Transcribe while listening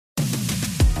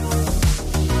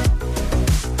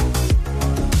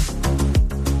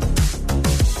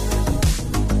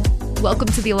Welcome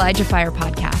to the ElijahFire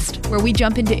podcast, where we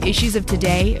jump into issues of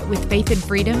today with faith and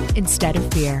freedom instead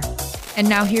of fear. And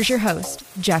now here's your host,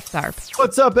 Jeff Tharp.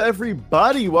 What's up,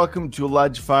 everybody? Welcome to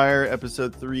ElijahFire,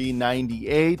 episode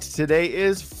 398. Today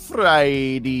is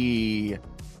Friday,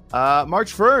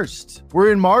 March 1st.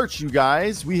 We're in March, you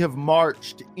guys. We have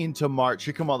marched into March.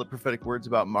 Here come all the prophetic words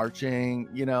about marching,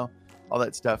 all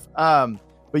that stuff.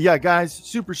 But yeah, guys,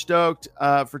 super stoked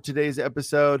for today's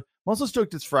episode. I'm also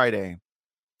stoked it's Friday.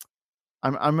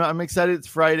 I'm excited it's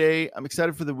Friday. I'm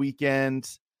excited for the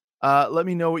weekend. Let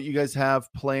me know what you guys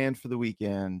have planned for the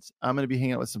weekend. I'm going to be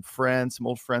hanging out with some friends, some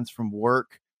old friends from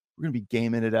work. We're going to be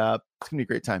gaming it up. It's going to be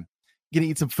a great time. Going to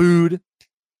eat some food.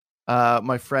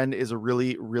 My friend is a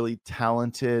really, really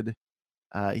talented.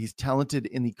 He's talented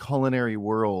in the culinary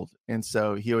world. And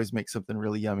so he always makes something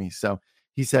really yummy. So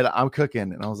he said, I'm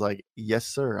cooking. And I was like, yes,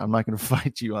 sir. I'm not going to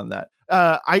fight you on that.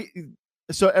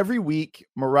 So every week,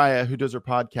 Mariah, who does her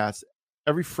podcast,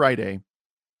 every Friday,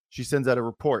 she sends out a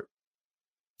report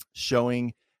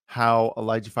showing how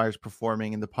ElijahFire is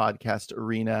performing in the podcast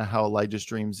arena, how Elijah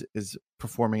Streams is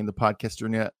performing in the podcast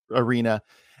arena.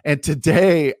 And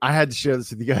today I had to share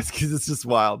this with you guys because it's just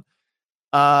wild.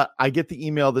 I get the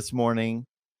email this morning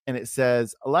and it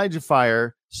says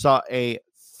ElijahFire saw a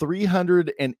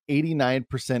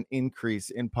 389%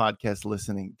 increase in podcast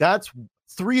listening. That's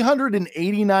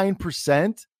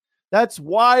 389%. That's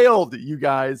wild, you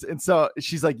guys. And so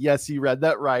she's like, yes, you read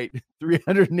that right.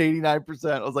 389%.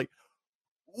 I was like,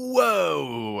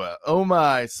 whoa. Oh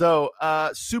my. So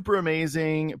super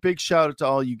amazing. Big shout out to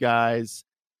all you guys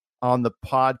on the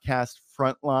podcast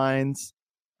front lines.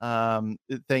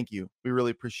 Thank you. We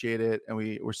really appreciate it. And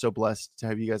we're so blessed to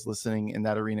have you guys listening in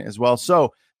that arena as well.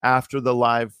 So after the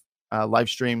live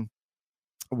stream,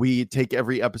 we take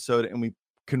every episode and we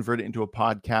convert it into a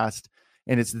podcast.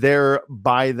 And it's there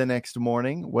by the next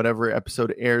morning. Whatever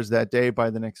episode airs that day, by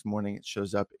the next morning, it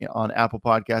shows up on Apple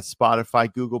Podcasts,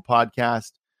 Spotify, Google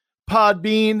Podcast,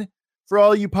 Podbean. For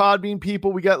all you Podbean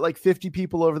people, we got like 50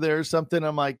 people over there or something.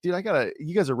 I'm like, dude,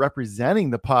 you guys are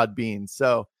representing the Podbean.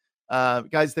 So,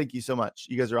 guys, thank you so much.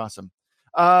 You guys are awesome.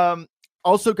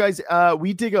 Also, guys,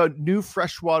 we dig a new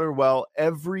freshwater well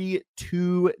every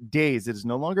 2 days. It is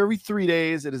no longer every 3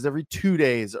 days. It is every 2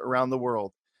 days around the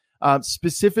world.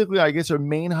 Specifically, I guess our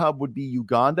main hub would be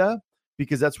Uganda,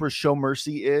 because that's where Show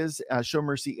Mercy is. Show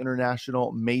Mercy International,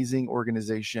 amazing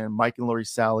organization. Mike and Lori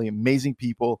Sally, amazing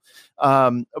people.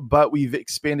 But we've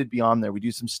expanded beyond there. We do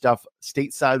some stuff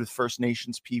stateside with First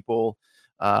Nations people,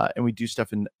 and we've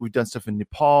done stuff in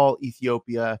Nepal,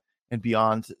 Ethiopia, and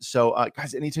beyond. So,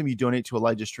 guys, anytime you donate to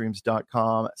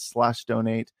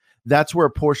ElijahStreams.com/donate, that's where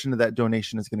a portion of that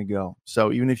donation is going to go.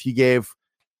 So even if you gave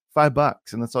 $5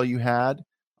 and that's all you had,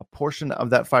 a portion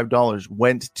of that $5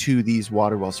 went to these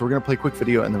water wells. So we're going to play a quick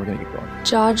video and then we're going to get going.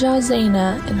 Jaja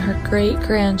Zaina and her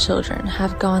great-grandchildren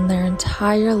have gone their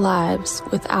entire lives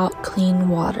without clean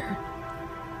water.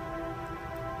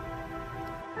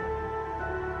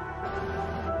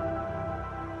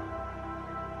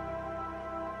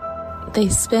 They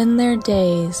spend their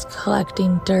days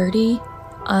collecting dirty,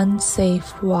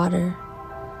 unsafe water.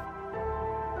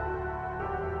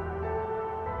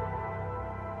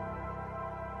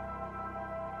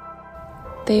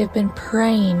 They have been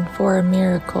praying for a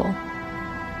miracle,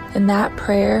 and that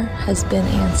prayer has been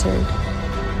answered.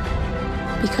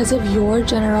 Because of your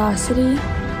generosity,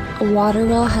 a water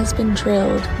well has been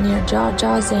drilled near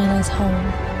Jaja Zaina's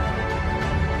home.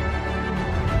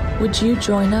 Would you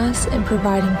join us in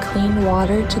providing clean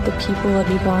water to the people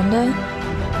of Uganda?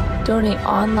 Donate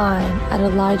online at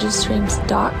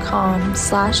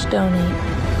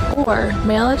ElijahStreams.com/donate or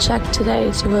mail a check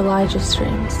today to Elijah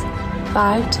Streams,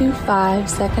 525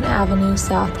 2nd Avenue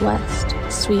Southwest,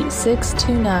 Suite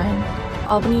 629,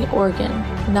 Albany, Oregon,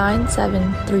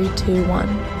 97321.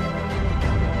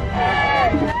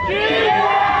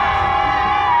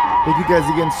 Thank you guys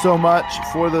again so much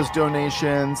for those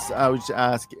donations. I would just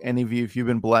ask any of you, if you've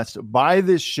been blessed by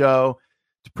this show,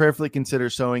 to prayerfully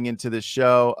consider sowing into this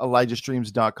show.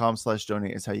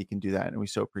 ElijahStreams.com/donate is how you can do that. And we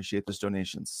so appreciate those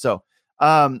donations. So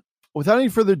without any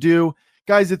further ado,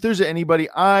 guys, if there's anybody,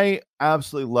 I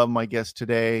absolutely love my guest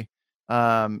today.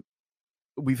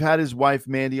 We've had his wife,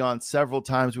 Mandy, on several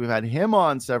times. We've had him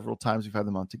on several times. We've had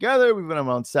them on together. We've had them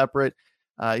on separate.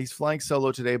 He's flying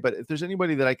solo today. But if there's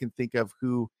anybody that I can think of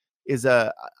who is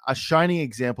a shining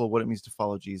example of what it means to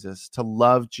follow Jesus, to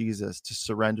love Jesus, to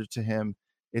surrender to him,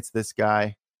 it's this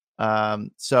guy.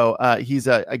 So he's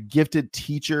a gifted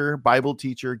teacher, Bible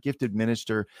teacher, gifted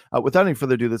minister. Without any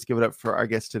further ado, let's give it up for our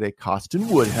guest today, CARSTON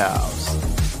Woodhouse.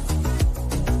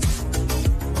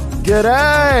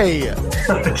 G'day.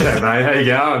 Okay, mate. How you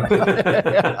going?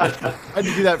 I had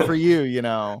to do that for you, you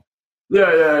know.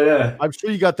 Yeah. I'm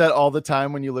sure you got that all the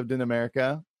time when you lived in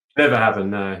America. Never happened,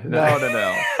 no.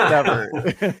 Never.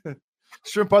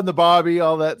 Shrimp on the bobby,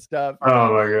 all that stuff.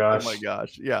 Oh my gosh. Oh my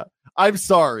gosh. Yeah. I'm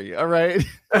sorry. All right.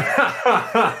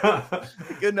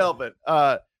 Couldn't help it.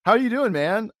 How are you doing,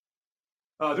 man?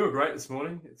 Doing great this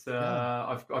morning. It's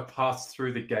I've passed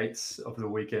through the gates of the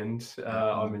weekend.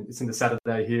 It's in the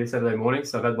Saturday morning,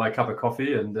 so I've had my cup of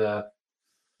coffee and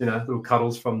little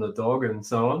cuddles from the dog and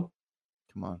so on.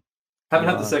 Come on. Haven't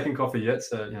had the second coffee yet,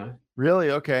 so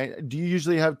Really? Okay. Do you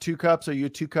usually have 2 cups? Are you a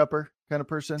 2-cupper kind of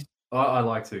person? I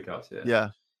like 2 cups, yeah.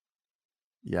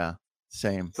 Yeah.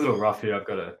 Same. It's a little rough here. I've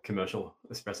got a commercial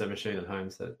espresso machine at home.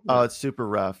 So it's super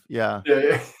rough. Yeah.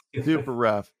 Yeah. Super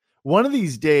rough. One of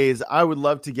these days, I would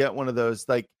love to get one of those,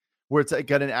 like where it's like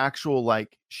got an actual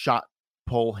like shot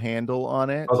pole handle on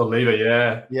it. Oh, the lever,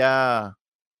 yeah. Yeah.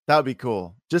 That would be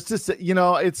cool. Just to say,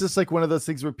 it's just like one of those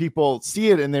things where people see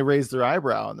it and they raise their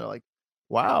eyebrow and they're like,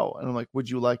 wow. And I'm like, would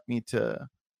you like me to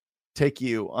take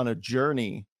you on a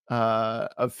journey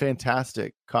of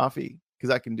fantastic coffee?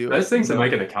 Because I can do Those things are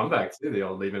making a comeback too, the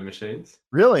old lever machines.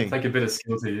 Really? They take a bit of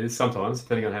skill to use sometimes,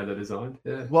 depending on how they're designed.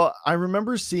 Yeah. Well, I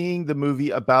remember seeing the movie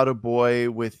About a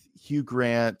Boy with Hugh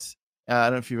Grant. I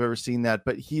don't know if you've ever seen that,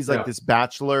 but he's like this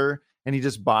bachelor and he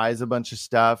just buys a bunch of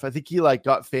stuff. I think he like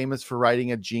got famous for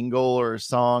writing a jingle or a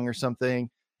song or something.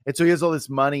 And so he has all this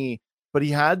money, but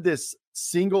he had this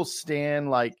single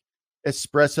stand like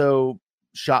espresso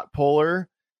shot puller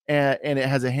and it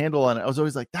has a handle on it. I was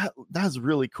always like, that's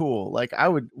really cool. Like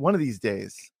one of these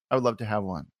days I would love to have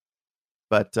one,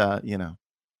 but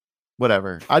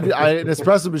whatever. An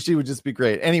espresso machine would just be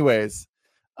great. Anyways.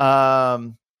 Yeah,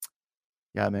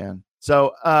 man.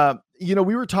 So,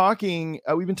 we've been talking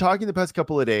the past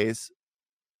couple of days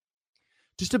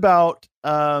just about,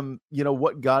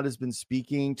 what God has been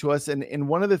speaking to us. And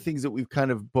one of the things that we've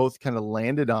both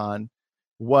landed on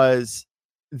was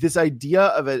this idea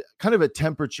of a kind of a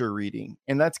temperature reading.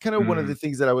 And that's kind of one of the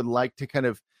things that I would like to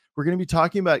we're going to be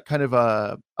talking about kind of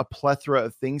a plethora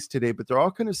of things today, but they're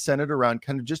all kind of centered around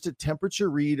kind of just a temperature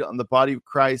read on the body of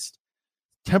Christ,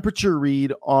 temperature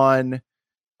read on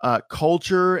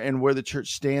culture and where the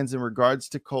church stands in regards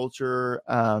to culture,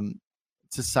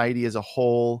 society as a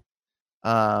whole.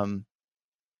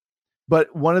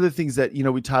 But one of the things that,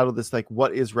 we titled this, like,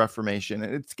 what is Reformation?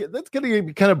 And that's going to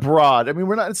be kind of broad. I mean,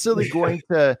 we're not necessarily going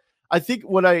to, I think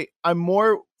I'm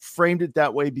more framed it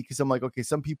that way because I'm like, okay,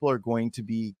 some people are going to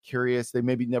be curious. They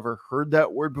maybe never heard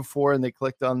that word before and they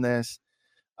clicked on this.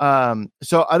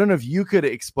 So I don't know if you could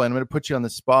explain, I'm going to put you on the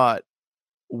spot.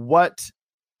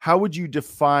 How would you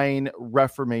define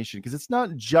Reformation? Because it's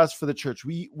not just for the church.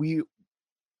 We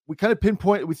kind of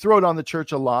pinpoint, we throw it on the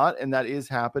church a lot, and that is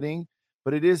happening,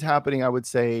 but it is happening, I would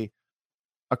say,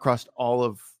 across all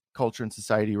of culture and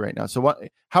society right now. So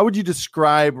how would you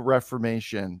describe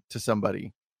Reformation to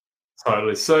somebody?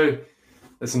 Totally. So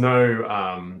there's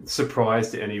no surprise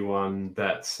to anyone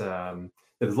that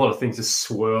there's a lot of things just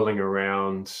swirling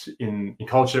around in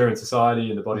culture and society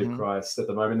and the body of Christ at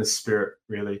the moment, the spirit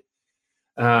really.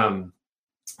 And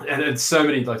it's so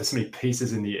many, there's so many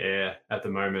pieces in the air at the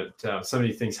moment, so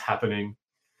many things happening.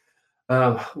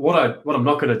 What I'm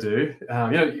not going to do,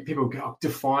 people go,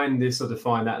 define this or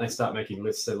define that, and they start making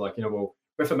lists. So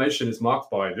Reformation is marked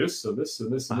by this and this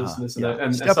and this and this and this and that.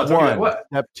 And step one,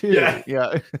 step two,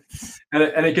 yeah.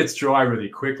 and it gets dry really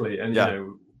quickly, and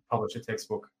publish a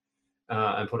textbook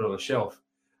and put it on a shelf.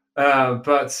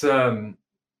 But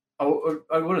I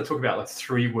want to talk about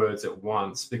 3 words at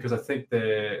once because I think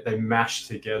they mash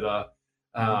together: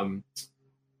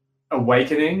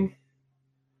 awakening,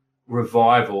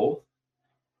 revival,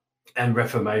 and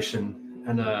reformation.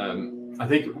 And I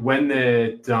think when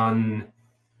they're done,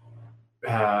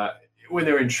 when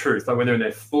they're in truth, like when they're in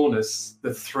their fullness,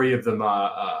 the 3 of them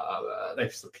are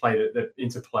they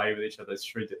interplay with each other. Those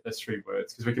three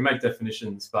words, because we can make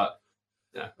definitions, but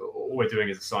all we're doing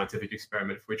is a scientific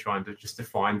experiment. If we're trying to just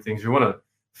define things, we want to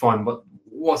find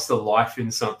what's the life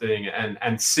in something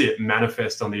and see it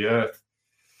manifest on the earth.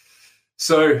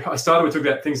 So I started with talking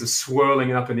about things are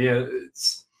swirling up in the air.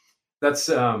 That's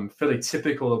fairly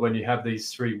typical of when you have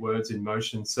these 3 words in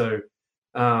motion. So,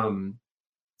 I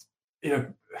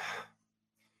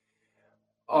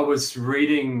was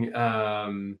reading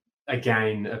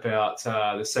again about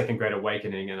the Second Great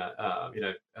Awakening, and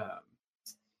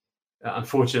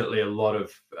unfortunately, a lot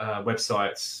of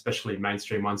websites, especially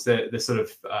mainstream ones, they're sort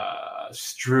of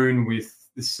strewn with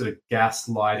this sort of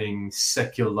gaslighting,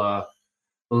 secular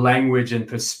language and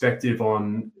perspective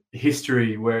on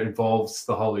history where it involves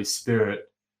the Holy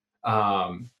Spirit.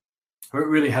 it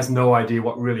really has no idea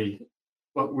what really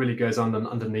goes on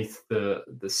underneath the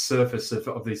surface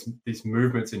of these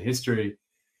movements in history.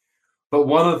 But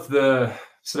one of the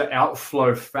sort of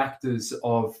outflow factors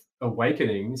of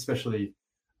awakening, especially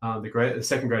the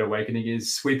Second Great Awakening,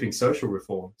 is sweeping social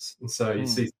reforms. And so you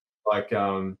see like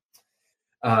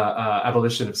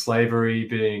abolition of slavery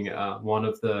being one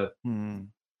of the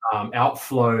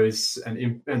outflows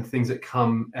and things that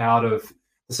come out of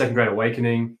the Second Great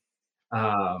Awakening,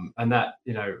 and that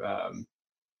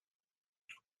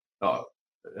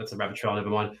that's a rabbit trail. Never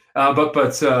mind.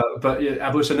 But yeah,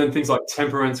 abolition, and then things like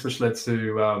temperance, which led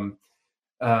to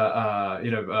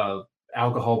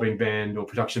alcohol being banned or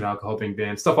production of alcohol being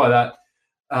banned, stuff like that.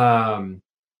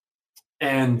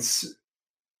 And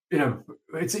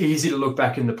it's easy to look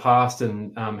back in the past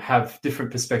and have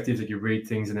different perspectives that you read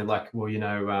things, and they're like,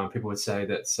 well, people would say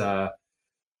that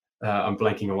I'm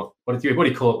blanking on what do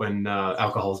you call it when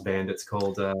alcohol's banned? It's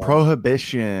called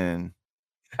prohibition.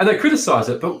 And they criticize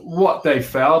it, but what they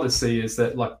fail to see is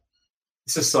that like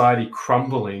society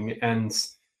crumbling and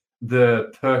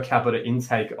the per capita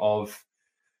intake of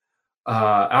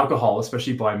alcohol,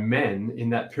 especially by men in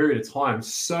that period of time,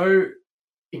 so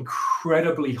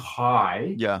incredibly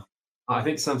high. Yeah. I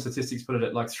think some statistics put it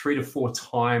at like 3 to 4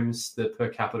 times the per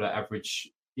capita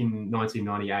average in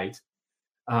 1998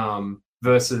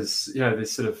 versus,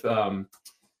 this sort of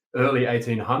early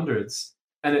 1800s.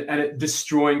 And it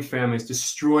destroying families,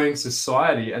 destroying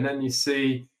society. And then you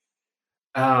see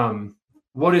so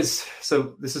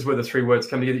this is where the 3 words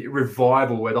come together: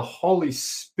 revival, where the Holy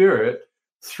Spirit,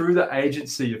 through the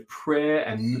agency of prayer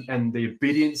and the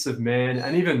obedience of man,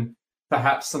 and even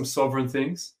perhaps some sovereign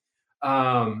things.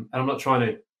 And I'm not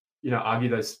trying to, argue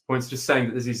those points, just saying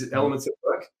that there's these elements at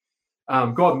work.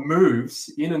 God moves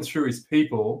in and through his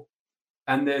people,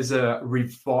 and there's a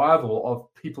revival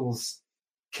of people's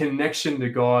connection to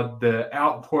God, the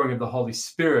outpouring of the Holy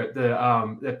Spirit,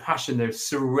 their passion, their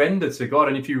surrender to God.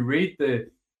 And if you read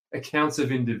the accounts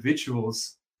of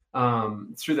individuals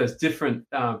through those different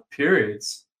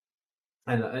periods,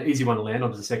 and an easy one to land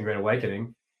on is the Second Great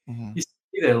Awakening, you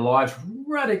see their lives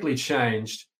radically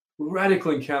changed,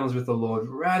 radical encounters with the Lord,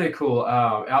 radical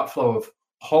outflow of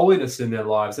holiness in their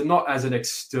lives, and not as an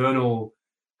external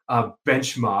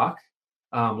benchmark.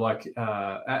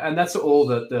 And that's all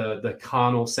that the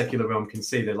carnal secular realm can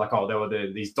see. They're like, there were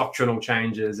these doctrinal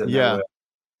changes, and they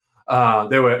talk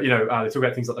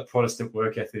about things like the Protestant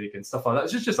work ethic and stuff like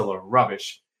that. It's just a lot of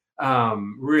rubbish.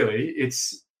 Really,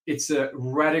 it's a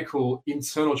radical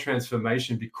internal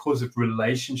transformation because of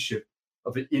relationship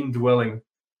of an indwelling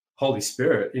Holy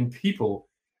Spirit in people.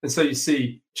 And so you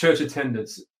see church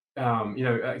attendance,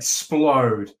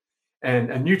 explode,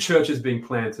 and new churches being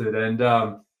planted,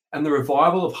 and the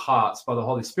revival of hearts by the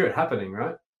Holy Spirit happening,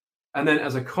 right? And then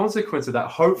as a consequence of that,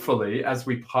 hopefully, as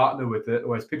we partner with it,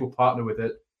 or as people partner with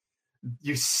it,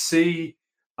 you see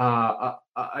a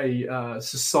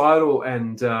societal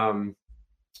and,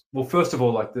 first of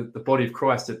all, like the body of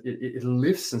Christ, it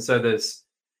lifts. And so there's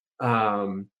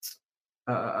a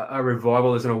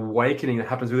revival, there's an awakening that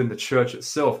happens within the church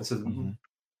itself. And so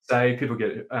say people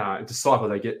get discipled,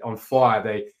 they get on fire,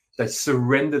 they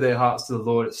surrender their hearts to the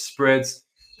Lord, it spreads.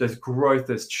 There's growth,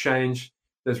 there's change,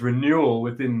 there's renewal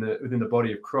within the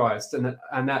body of Christ, and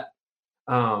that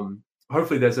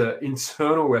hopefully there's an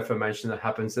internal reformation that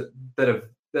happens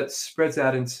that spreads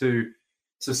out into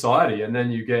society, and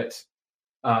then you get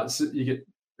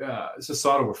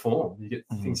societal reform, you get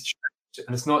things changed,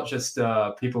 and it's not just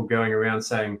people going around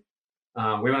saying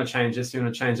we want to change this, we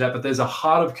want to change that, but there's a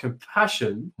heart of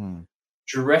compassion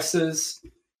addresses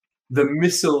the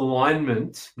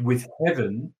misalignment with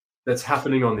heaven that's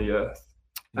happening on the earth,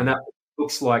 and that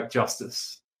looks like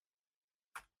justice.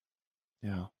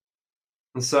 Yeah.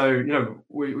 And so,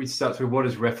 we start with what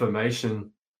is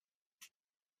reformation.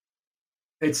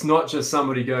 It's not just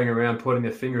somebody going around pointing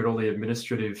their finger at all the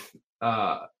administrative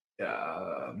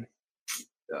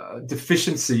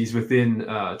deficiencies within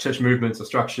church movements or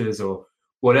structures or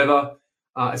whatever.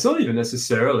 It's not even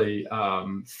necessarily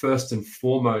first and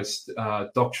foremost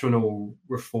doctrinal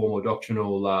reform or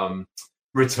doctrinal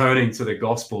returning to the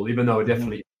gospel, even though it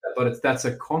definitely, but that's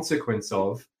a consequence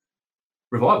of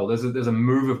revival. There's a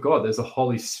move of God. There's a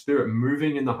Holy Spirit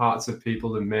moving in the hearts of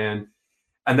people and man,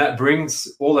 and that brings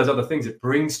all those other things. It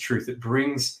brings truth. It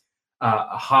brings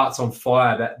hearts on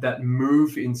fire that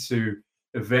move into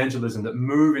evangelism, that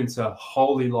move into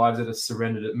holy lives that are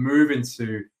surrendered, that move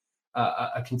into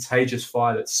a contagious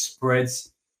fire that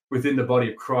spreads within the body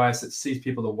of Christ, that sees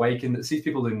people awaken, that sees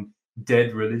people in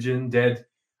dead religion,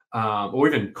 or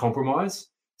even compromise,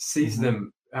 sees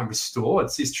them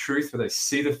restored, sees truth, where they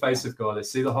see the face of God, they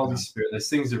see the Holy Spirit, those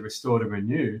things are restored and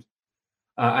renewed.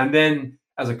 And then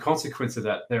as a consequence of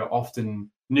that, there are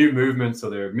often new movements, or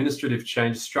there are administrative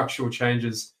changes, structural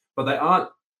changes, but they aren't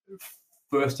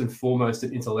first and foremost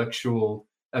an intellectual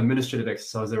administrative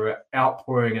exercise. They're an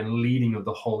outpouring and leading of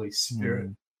the Holy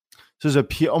Spirit. So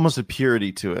there's almost a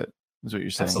purity to it, is what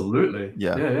you're saying. Absolutely.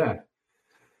 Yeah.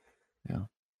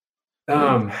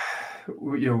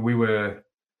 We were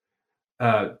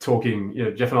talking,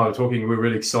 Jeff and I were talking, we were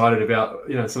really excited about,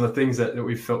 some of the things that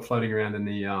we felt floating around in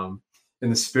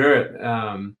the spirit.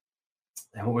 And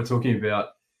what we're talking about,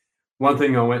 one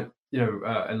thing I went,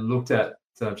 and looked at,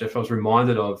 Jeff, I was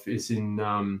reminded of, is in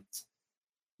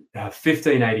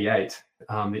 1588,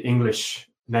 the English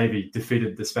Navy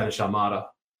defeated the Spanish Armada.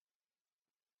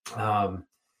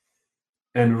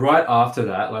 And right after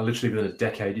that, like literally within a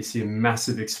decade, you see a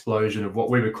massive explosion of what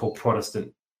we would call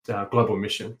Protestant global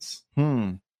missions.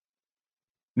 Now,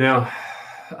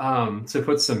 to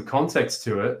put some context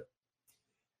to it,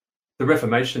 the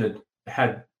Reformation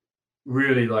had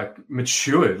really like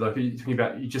matured. Like you're talking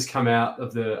about, you just come out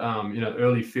of the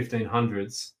early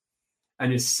 1500s,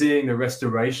 and you're seeing the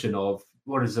restoration of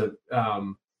what is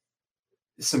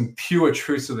some pure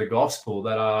truths of the gospel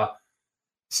that are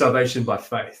salvation by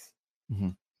faith.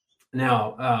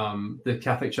 Now, the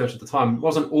Catholic Church at the time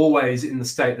wasn't always in the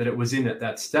state that it was in at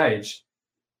that stage.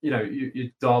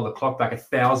 You dial the clock back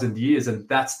 1,000 years, and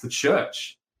that's the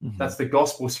church. That's the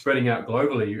gospel spreading out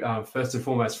globally, first and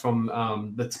foremost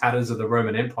from the tatters of the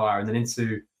Roman Empire, and then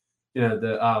into,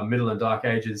 the Middle and Dark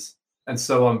Ages, and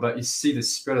so on. But you see the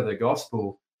spread of the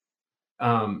gospel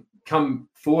come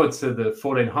forward to the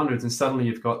 1400s, and suddenly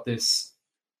you've got this.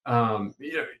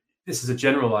 This is a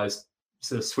generalized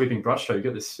sort of sweeping brushstroke. You've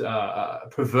got this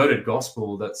perverted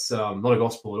gospel that's not a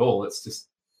gospel at all. It's just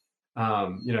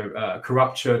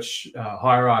corrupt church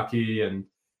hierarchy and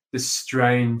this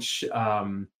strange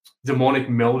demonic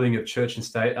melding of church and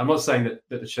state. I'm not saying that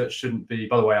the church shouldn't be,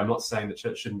 by the way, I'm not saying the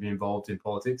church shouldn't be involved in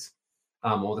politics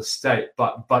or the state,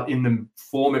 but in the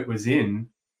form it was in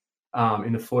the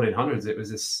 1400s, it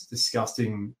was this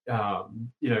disgusting,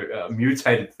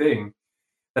 mutated thing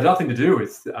that had nothing to do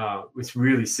with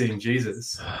really seeing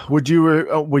Jesus. Would you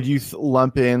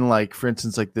lump in, like, for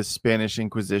instance, like the Spanish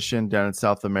Inquisition down in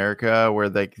South America, where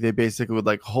like they basically would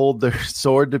like hold their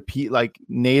sword to like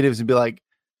natives and be like,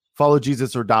 follow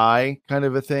Jesus or die, kind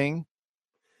of a thing?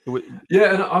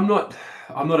 Yeah, and I'm not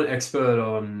an expert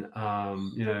on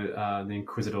the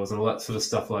Inquisitors and all that sort of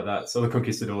stuff like that. So the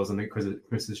Conquistadors and the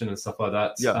Inquisition and stuff like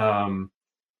that. Yeah.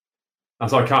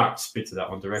 So I can't speak to that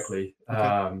one directly.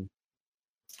 Okay.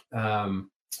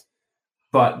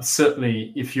 But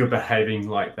certainly, if you're behaving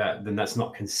like that, then that's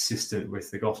not consistent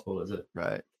with the gospel, is it?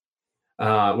 Right.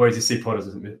 Whereas you see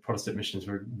Protestant missions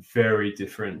were very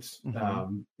different,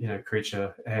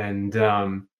 creature, and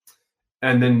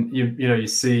then you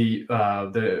see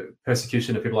the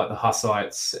persecution of people like the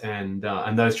Hussites and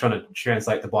those trying to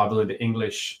translate the Bible into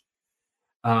English,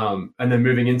 and then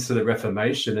moving into the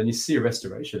Reformation, and you see a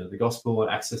restoration of the gospel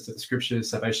and access to the scriptures,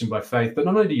 salvation by faith. But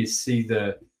not only do you see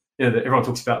everyone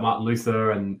talks about Martin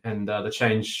Luther and the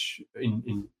change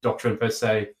in doctrine per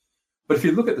se, but if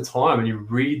you look at the time and you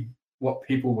read what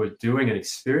people were doing and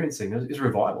experiencing, it was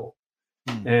revival,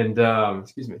 and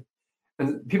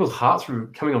and people's hearts were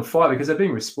coming on fire because they're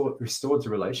being restored to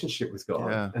relationship with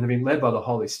God, and they're being led by the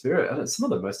Holy Spirit. And it's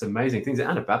some of the most amazing things. The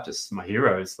Anabaptists, my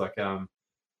heroes, like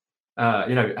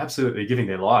absolutely giving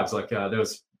their lives. Like there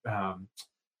was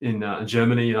in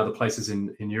Germany and other places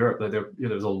in Europe, there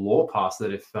was a law passed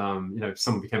that if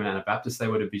someone became an Anabaptist, they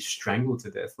would be strangled to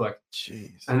death. Like,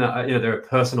 jeez. And there are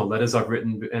personal letters I've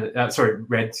read,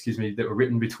 that were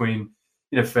written between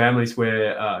families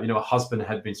where a husband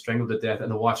had been strangled to death, and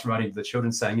the wife's writing to the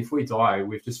children saying, "If we die,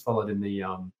 we've just followed in the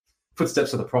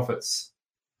footsteps of the prophets,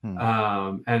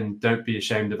 and don't be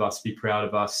ashamed of us, be proud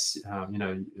of us,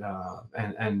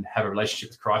 and have a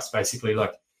relationship with Christ." Basically,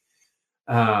 like.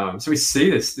 So we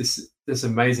see this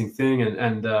amazing thing,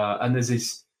 and there's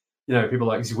these people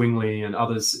like Zwingli and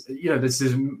others. There's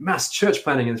this mass church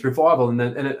planting and this revival, and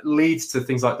it leads to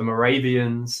things like the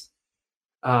Moravians.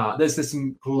 There's this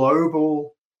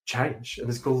global change and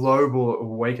this global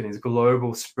awakening, this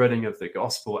global spreading of the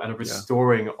gospel and a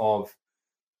restoring of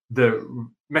the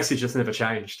message that's never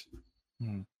changed.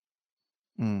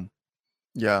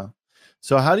 Yeah.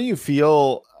 So how do you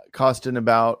feel, CARSTON,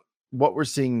 about what we're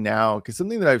seeing now? Because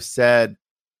something that I've said,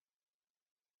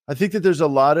 I think that there's a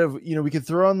lot of, we can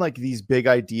throw on like these big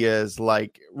ideas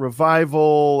like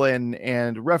revival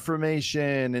and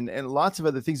reformation and lots of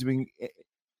other things.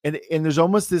 And there's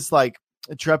almost this like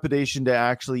trepidation to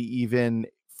actually even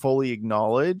fully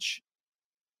acknowledge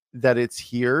that it's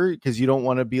here, because you don't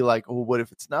want to be like, oh, what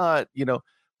if it's not,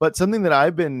 but something that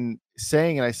I've been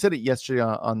saying, and I said it yesterday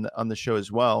on the show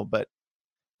as well, but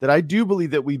that I do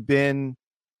believe that we've been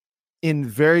in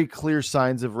very clear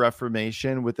signs of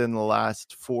reformation within the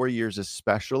last 4 years,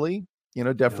 especially,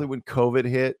 definitely when COVID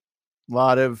hit, a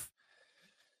lot of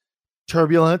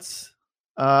turbulence,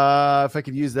 if I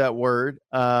could use that word,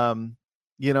 and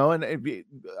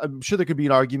I'm sure there could be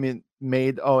an argument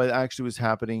made, oh, it actually was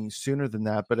happening sooner than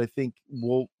that. But I think,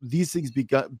 these things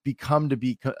become to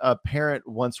be apparent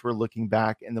once we're looking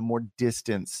back, and the more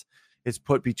distance is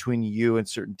put between you and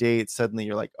certain dates, suddenly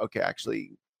you're like, okay,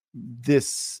 actually,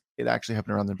 it actually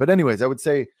happened around then. But anyways, I would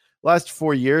say last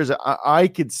 4 years, I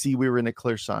could see we were in a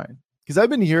clear sign, because I've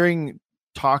been hearing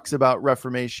talks about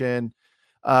Reformation,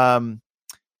 and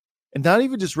not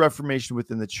even just Reformation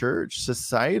within the church,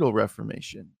 societal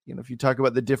Reformation. If you talk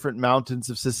about the different mountains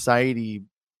of society,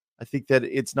 I think that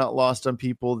it's not lost on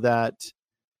people that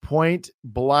point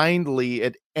blindly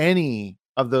at any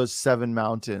of those 7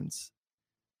 mountains,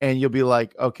 and you'll be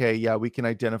like, okay, yeah, we can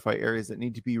identify areas that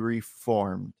need to be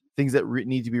reformed, things that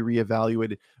need to be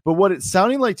reevaluated. But what it's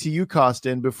sounding like to you,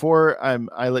 CARSTON, before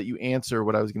I let you answer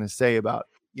what I was going to say about,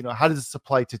 how does this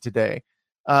apply to today?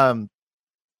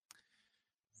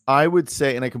 I would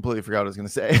say, and I completely forgot what I was going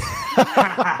to say.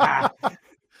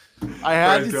 I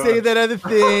had to say that other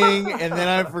thing, and then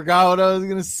I forgot what I was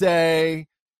going to say.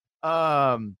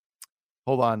 Hold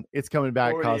on. It's coming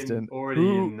back, CARSTON.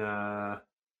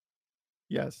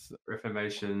 Yes.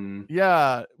 Reformation.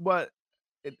 Yeah.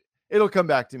 It'll come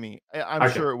back to me. I'm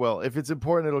sure it will. If it's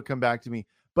important, it'll come back to me.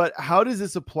 But how does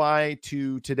this apply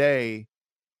to today?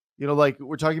 Like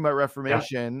we're talking about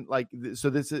Reformation, so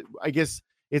this is, I guess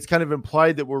it's kind of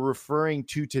implied that we're referring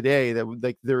to today, that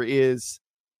like there is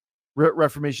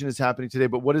Reformation is happening today.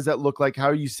 But what does that look like? How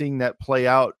are you seeing that play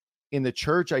out in the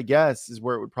church? I guess is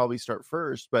where it would probably start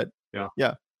first. But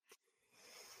yeah.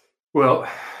 Well,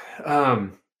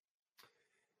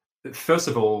 first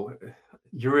of all,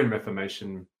 you're in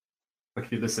Reformation. Like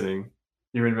if you're listening,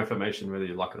 you're in Reformation whether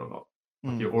you like it or not.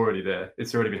 Like you're already there.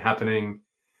 It's already been happening.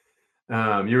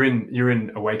 You're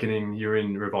in awakening. You're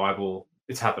in revival.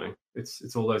 It's happening.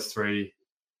 It's all those three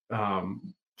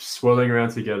swirling around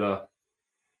together.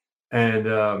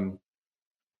 And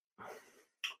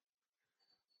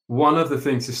one of the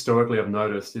things historically I've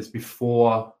noticed is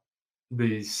before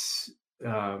these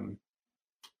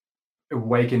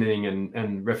awakening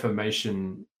and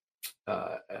Reformation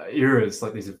eras,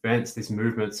 like these events, these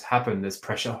movements happen, there's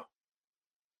pressure.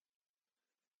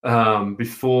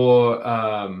 Before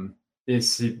you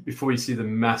see the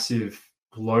massive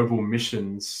global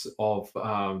missions of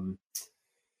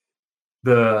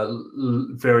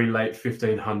the very late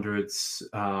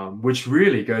 1500s, which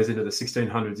really goes into the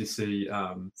 1600s. You see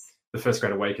the First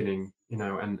Great Awakening,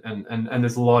 and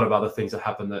there's a lot of other things that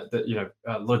happen that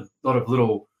a lot of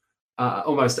little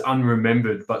almost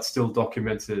unremembered but still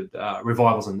documented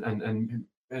revivals and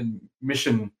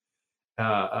mission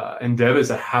endeavors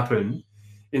that happen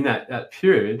in that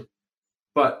period.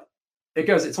 But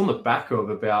it's on the back of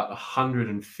about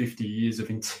 150 years of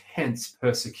intense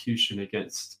persecution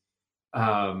against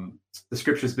the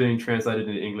scriptures being translated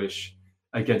into English,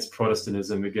 against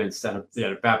Protestantism, against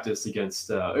Baptists, against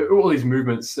all these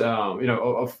movements,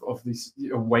 of these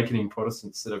awakening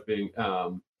Protestants that are being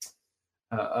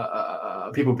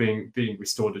people being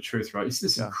restored to truth. Right, it's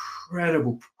this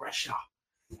incredible pressure,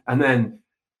 and then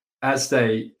as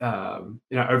they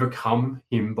overcome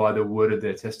him by the word of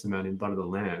their testimony and blood of the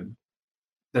Lamb,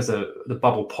 the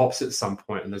bubble pops at some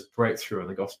point, and there's breakthrough, and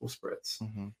the gospel spreads.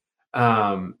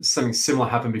 Something similar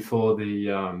happened before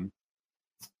the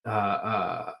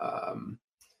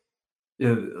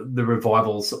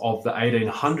revivals of the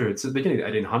 1800s. At the beginning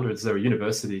of the 1800s, there were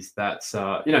universities that,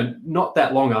 not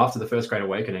that long after the First Great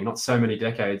Awakening, not so many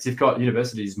decades, you've got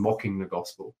universities mocking the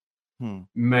gospel.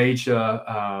 Major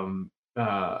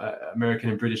American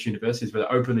and British universities were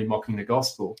openly mocking the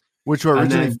gospel. Which were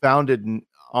originally founded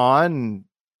on...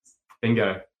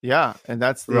 Bingo. Yeah, and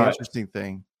that's the interesting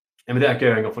thing. And without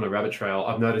going off on a rabbit trail,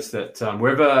 I've noticed that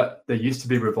wherever there used to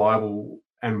be revival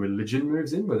and religion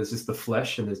moves in, where there's just the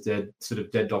flesh and there's dead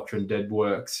doctrine, dead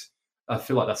works, I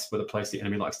feel like that's where the place the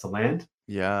enemy likes to land.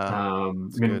 Yeah.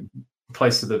 The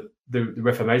place of the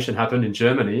Reformation happened in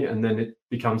Germany, and then it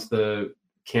becomes the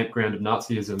campground of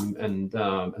Nazism and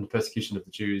the persecution of the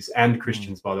Jews and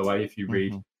Christians, by the way. If you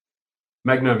read,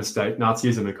 make no mistake,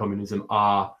 Nazism and communism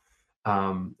are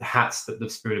hats that the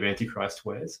spirit of Antichrist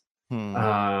wears.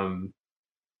 They're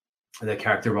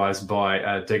characterized by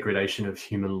a degradation of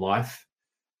human life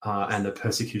and the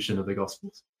persecution of the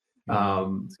Gospels.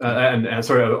 and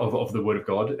sorry, of the Word of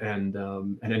God, and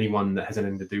anyone that has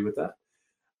anything to do with that.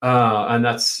 And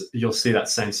you'll see that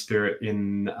same spirit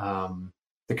in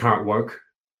the current woke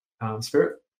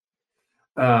spirit.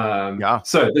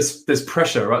 So there's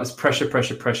pressure, right? There's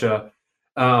pressure.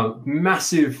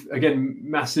 Massive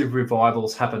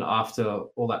revivals happen after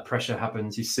all that pressure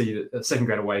happens. You see the Second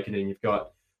Great Awakening. You've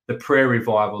got the prayer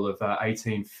revival of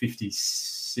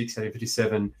 1856,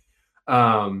 1857.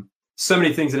 So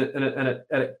many things, and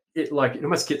it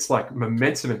almost gets like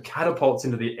momentum and catapults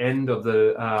into the end of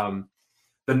the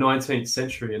 19th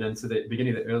century and into the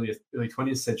beginning of the early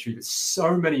 20th century. There's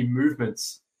so many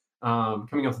movements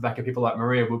coming off the back of people like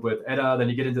Maria Woodworth-Etter. Then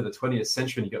you get into the 20th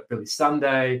century and you got Billy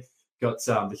Sunday, you got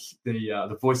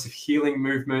the Voice of Healing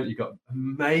movement. You got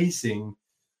amazing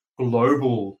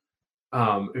global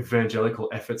evangelical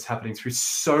efforts happening through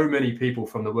so many people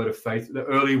from the Word of Faith, the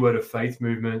early Word of Faith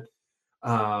movement.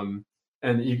 And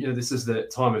this is the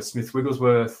time of Smith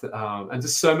Wigglesworth, and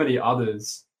just so many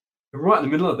others. And right in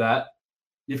the middle of that,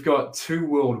 you've got 2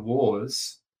 world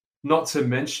wars, not to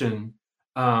mention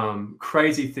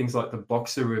crazy things like the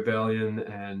Boxer Rebellion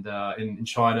and in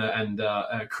China and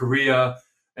Korea,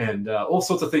 and all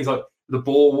sorts of things like the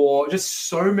Boer War. Just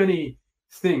so many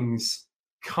things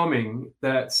coming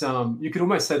that you could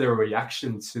almost say they're a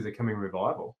reaction to the coming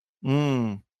revival.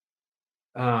 And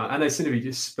they seem to be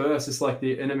dispersed. It's like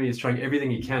the enemy is trying everything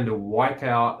he can to wipe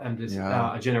out and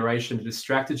a generation, to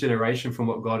distract a generation from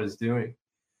what God is doing.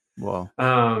 Wow.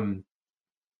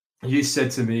 You said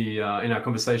to me in our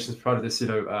conversations prior to this,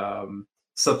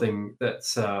 something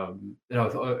that's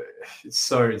it's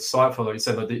so insightful. Like you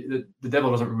said, like the devil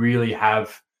doesn't really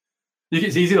have.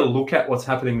 It's easy to look at what's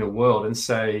happening in the world and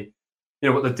say,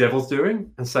 what the devil's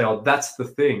doing, and say, oh, that's the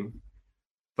thing.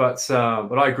 But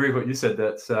I agree with what you said,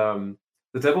 that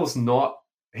the devil's not.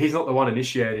 He's not the one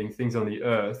initiating things on the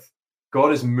earth.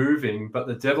 God is moving, but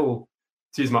the devil,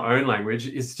 to use my own language,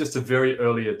 is just a very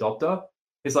early adopter.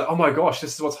 It's like, oh my gosh,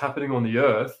 this is what's happening on the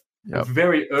earth. Yep.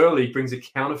 Very early brings a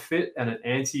counterfeit and an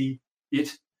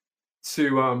anti-it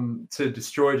to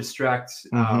destroy, distract,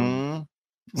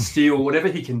 steal, whatever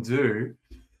he can do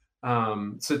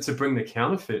to bring the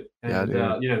counterfeit. And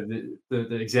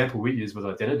the example we used was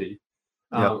identity.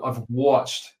 I've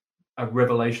watched a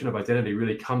revelation of identity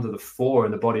really come to the fore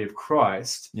in the body of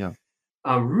Christ.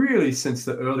 Really since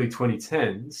the early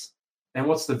 2010s. And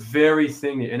what's the very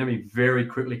thing the enemy very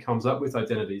quickly comes up with?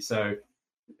 Identity. So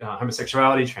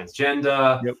homosexuality,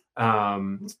 transgender,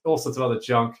 all sorts of other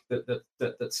junk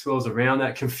that swirls around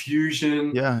that,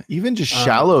 confusion. Yeah, even just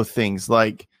shallow things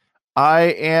like, I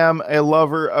am a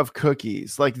lover of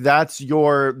cookies. Like that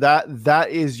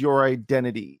is your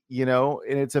identity, and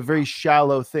it's a very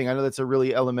shallow thing. I know that's a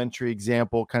really elementary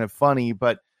example, kind of funny,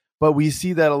 but we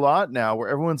see that a lot now where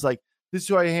everyone's like, this is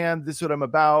who I am, this is what I'm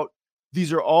about.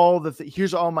 These are all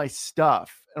here's all my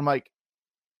stuff. And I'm like,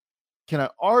 can I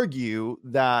argue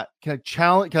that? Can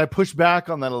I push back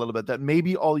on that a little bit? That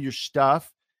maybe all your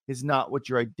stuff is not what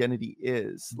your identity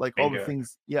is. Like all the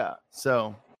things. Yeah.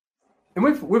 So. And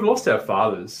we've lost our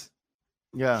fathers.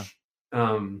 Yeah.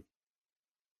 And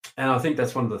I think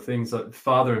that's one of the things that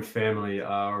father and family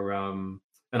are,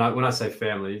 when I say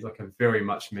family, like I very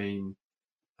much mean,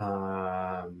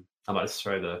 I might just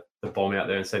throw the bomb out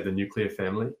there and say the nuclear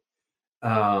family.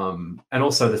 And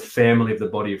also the family of the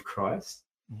body of Christ,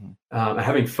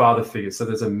 having father figures. So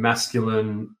there's a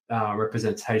masculine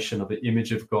representation of the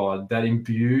image of God that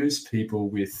imbues people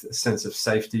with a sense of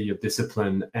safety, of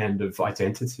discipline, and of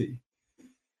identity.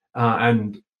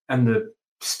 And the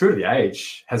spirit of the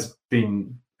age has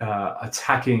been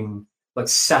attacking, like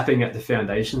sapping at the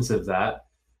foundations of that,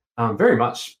 very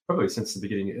much probably since the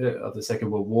beginning of the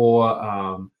Second World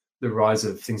War, the rise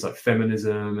of things like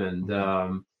feminism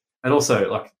and also,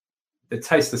 like, it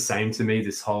tastes the same to me,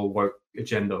 this whole woke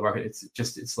agenda, right?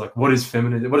 It's like, what is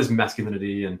femininity? What is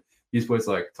masculinity? And use words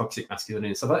like toxic masculinity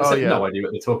and stuff like that. I have no idea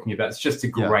what they're talking about. It's just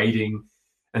degrading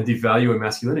and devaluing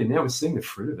masculinity. Now we're seeing the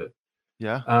fruit of it.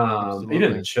 Yeah. Even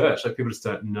in the church, like people just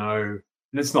don't know.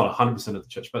 And it's not 100% of the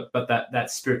church, but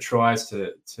that spirit tries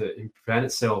to implant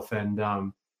itself. And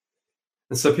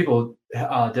so people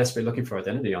are desperately looking for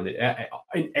identity on the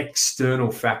in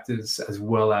external factors as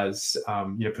well as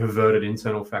perverted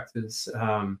internal factors.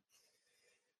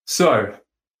 So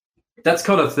that's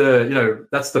kind of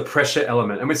that's the pressure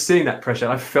element, and we're seeing that pressure.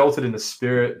 I felt it in the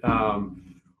spirit,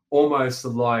 almost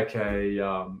like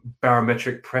a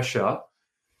barometric pressure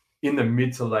in the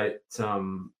mid to late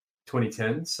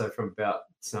 2010s. So from about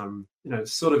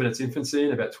sort of in its infancy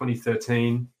in about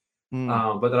 2013.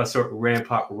 But then I saw it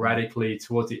ramp up radically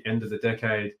towards the end of the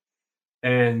decade,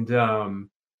 and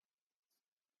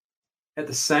at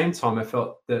the same time, I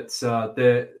felt that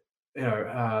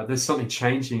there's something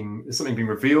changing, there's something being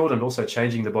revealed and also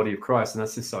changing the body of Christ, and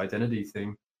that's this identity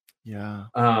thing. Yeah.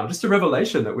 Just a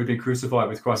revelation that we've been crucified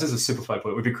with Christ. This is a simplified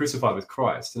point. We've been crucified with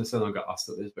Christ, and it's no longer us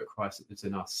that lives, but Christ that lives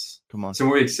in us. Come on. So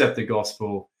when we accept the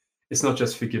gospel, it's not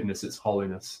just forgiveness, it's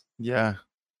holiness. Yeah.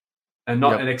 And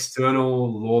not an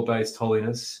external law-based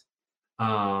holiness,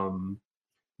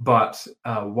 but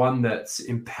one that's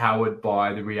empowered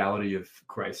by the reality of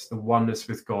grace, the oneness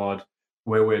with God,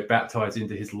 where we're baptized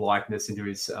into his likeness, into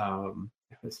his,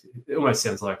 it almost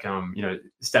sounds like,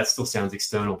 that still sounds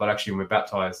external, but actually when we're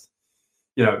baptized,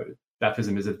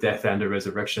 baptism is a death and a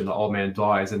resurrection. The old man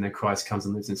dies, and then Christ comes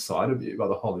and lives inside of you by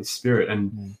the Holy Spirit.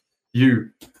 And you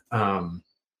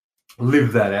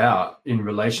live that out in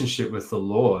relationship with the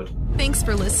Lord. Thanks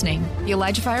for listening. The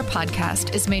ElijahFire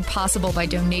podcast is made possible by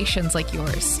donations like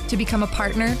yours. To become a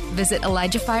partner, visit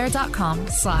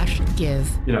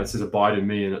ElijahFire.com/give. It says, abide in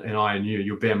me and I in you,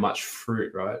 you'll bear much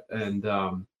fruit, right? And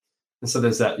so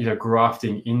there's that,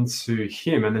 grafting into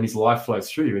him, and then his life flows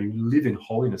through you, and you live in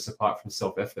holiness apart from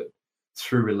self-effort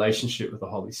through relationship with the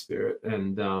Holy Spirit.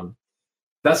 And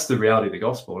that's the reality of the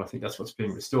gospel. And I think that's what's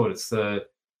being restored. It's the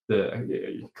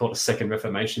you call it a second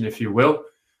reformation, if you will.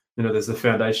 There's the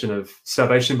foundation of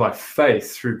salvation by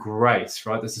faith through grace,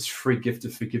 right? There's this free gift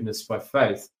of forgiveness by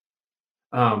faith.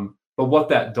 But what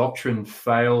that doctrine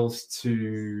fails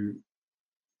to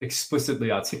explicitly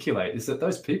articulate is that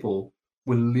those people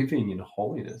were living in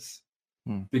holiness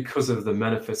because of the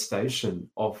manifestation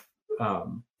of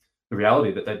the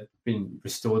reality that they'd been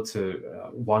restored to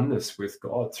oneness with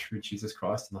God through Jesus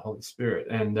Christ and the Holy Spirit.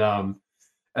 And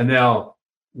now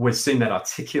we're seeing that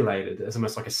articulated as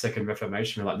almost like a second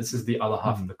reformation. Like, this is the other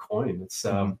half of the coin. It's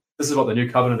this is what the new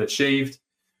covenant achieved,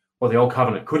 what the old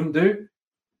covenant couldn't do,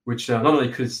 which not only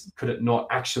could it not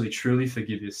actually truly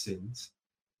forgive your sins,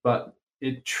 but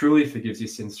it truly forgives your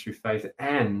sins through faith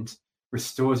and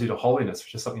restores you to holiness,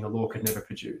 which is something the law could never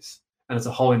produce. And it's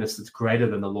a holiness that's greater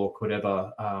than the law could ever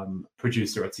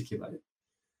produce or articulate.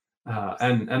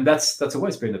 And that's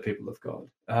always been the people of God.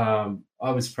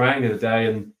 I was praying the other day,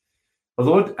 and the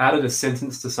Lord added a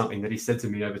sentence to something that he said to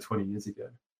me over 20 years ago.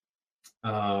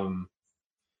 I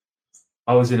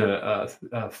was in my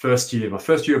first year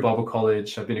of Bible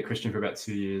college. I've been a Christian for about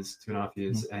 2.5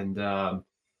 years. And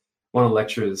one of the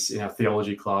lecturers in our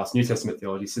theology class, New Testament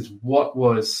theology, says, what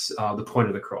was the point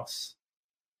of the cross?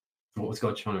 What was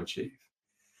God trying to achieve?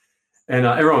 And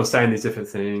everyone was saying these different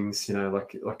things,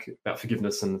 like about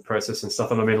forgiveness and the process and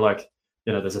stuff. And I mean,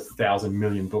 there's 1,000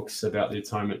 million books about the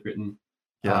atonement written.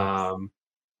 Yeah.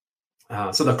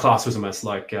 So the class was almost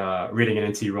like reading an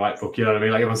N.T. Wright book. You know what I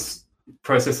mean? Like, it was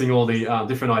processing all the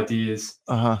different ideas.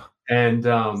 And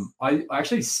I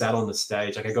actually sat on the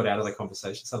stage. Like, I got out of the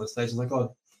conversation, sat on the stage, and like, God,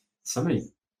 so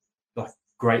many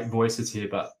great voices here,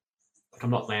 but I'm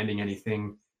not landing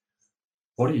anything.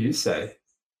 What do you say?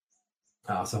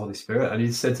 It's the Holy Spirit. And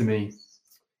he said to me,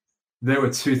 there were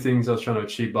two things I was trying to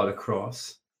achieve by the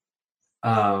cross.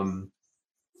 I've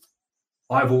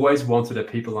always wanted a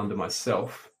people under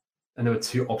myself, and there were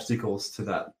two obstacles to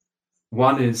that.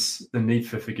 One is the need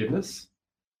for forgiveness,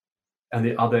 and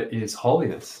the other is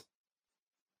holiness.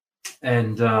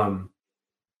 And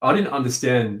I didn't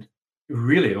understand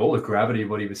really at all the gravity of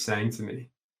what he was saying to me.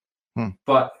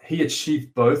 But he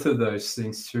achieved both of those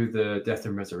things through the death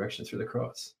and resurrection, through the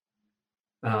cross.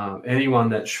 Anyone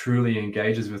that truly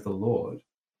engages with the Lord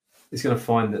is going to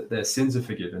find that their sins are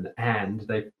forgiven, and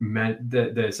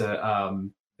there's a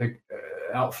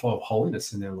outflow of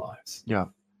holiness in their lives. Yeah.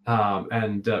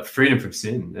 And freedom from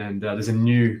sin, and there's a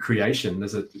new creation.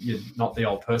 You're not the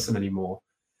old person anymore.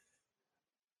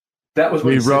 That was what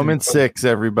read Romans 6,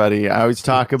 everybody. I always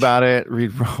talk about it.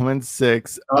 Read Romans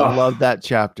 6. I love that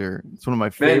chapter. It's one of my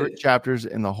favorite chapters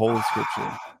in the whole of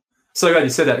Scripture. So glad you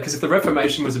said that, because if the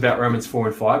Reformation was about Romans 4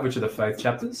 and 5, which are the faith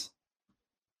chapters,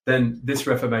 then this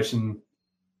Reformation,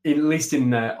 at least in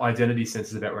the identity sense,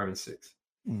 is about Romans 6.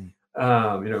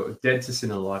 Dead to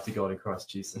sin and alive to God in Christ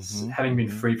Jesus. Having been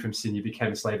freed from sin, you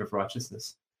became a slave of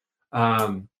righteousness.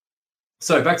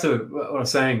 So back to what I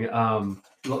was saying,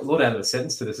 Lord added a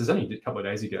sentence to this. It was only a couple of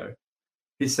days ago.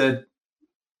 He said,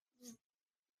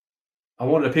 I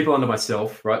wanted a people under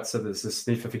myself, right? So there's this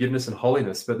need for forgiveness and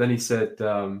holiness. But then he said,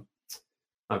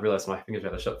 I realized my fingers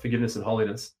out of shut, forgiveness and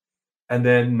holiness. And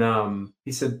then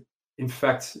he said, in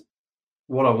fact,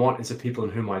 what I want is a people in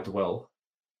whom I dwell.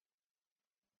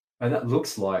 And that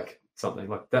looks like something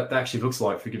like that. That actually looks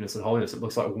like forgiveness and holiness. It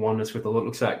looks like oneness with the Lord. It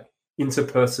looks like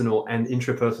interpersonal and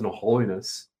intrapersonal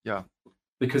holiness. Yeah.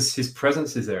 Because his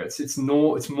presence is there. It's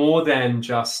more than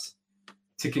just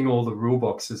ticking all the rule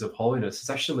boxes of holiness. It's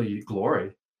actually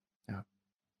glory. Yeah.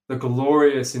 the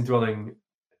glorious indwelling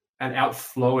and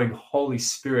outflowing Holy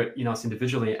Spirit in us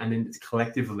individually and in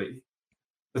collectively.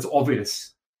 It's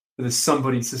obvious that there's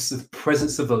somebody, it's just the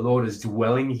presence of the Lord is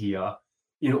dwelling here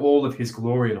in all of his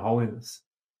glory and holiness.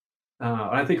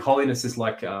 I think holiness is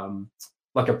like a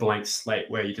blank slate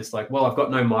where you're just like, well, I've got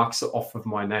no marks off of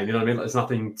my name. You know what I mean? There's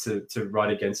nothing to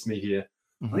write against me here.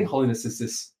 I think holiness is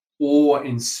this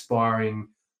awe-inspiring,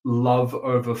 love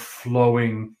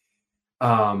overflowing,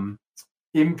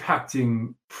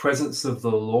 impacting presence of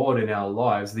the Lord in our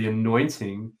lives, the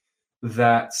anointing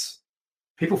that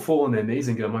people fall on their knees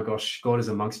and go, oh my gosh, God is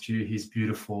amongst you. He's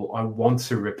beautiful. I want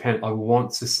to repent. I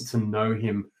want to know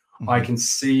him. I can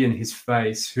see in his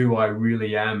face who I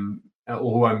really am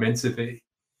or who I'm meant to be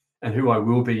and who I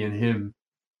will be in him.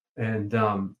 And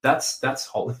that's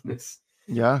holiness.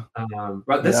 Yeah.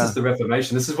 Right. This is the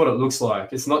Reformation. This is what it looks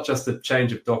like. It's not just a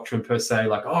change of doctrine per se,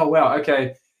 like, oh, wow,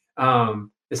 okay.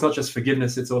 It's not just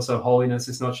forgiveness. It's also holiness.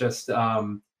 It's not just,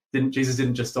 Jesus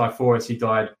didn't just die for us. He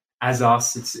died as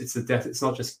us. It's the death. It's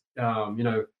not just,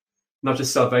 not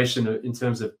just salvation in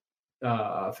terms of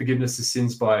forgiveness of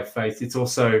sins by faith. It's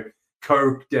also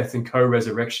co-death and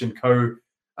co-resurrection,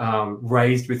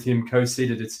 raised with him,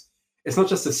 co-seated. It's not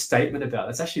just a statement about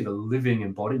it. It's actually the living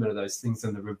embodiment of those things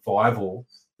and the revival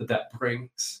that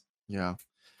brings. Yeah.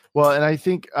 Well, and I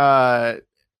think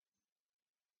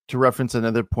to reference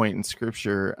another point in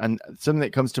scripture, and something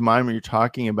that comes to mind when you're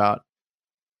talking about,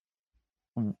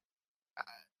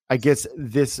 I guess,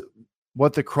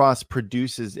 what the cross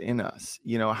produces in us,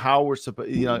 how we're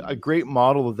supposed, a great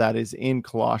model of that is in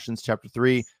Colossians chapter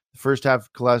 3. The first half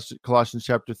of Colossians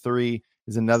chapter 3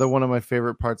 is another one of my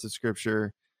favorite parts of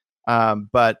scripture.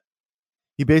 But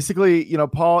he basically,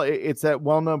 Paul, it's that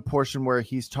well-known portion where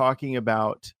he's talking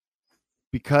about,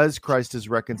 because Christ has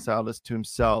reconciled us to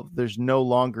himself, there's no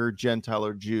longer Gentile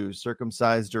or Jew,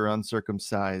 circumcised or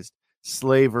uncircumcised,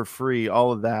 slave or free,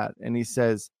 all of that. And he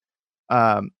says,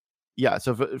 so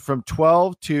from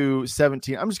 12 to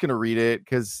 17, I'm just going to read it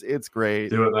because it's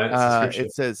great. Do it, man.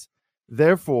 It says,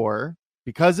 therefore,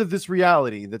 because of this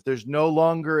reality that there's no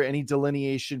longer any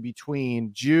delineation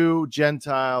between Jew,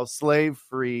 Gentile, slave,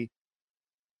 free,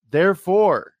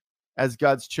 therefore, as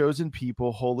God's chosen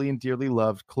people, holy and dearly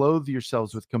loved, clothe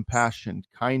yourselves with compassion,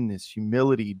 kindness,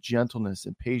 humility, gentleness,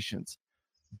 and patience.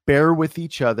 Bear with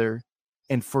each other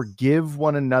and forgive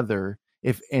one another.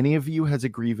 If any of you has a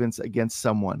grievance against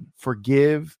someone,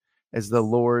 forgive as the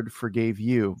Lord forgave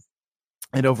you.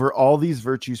 And over all these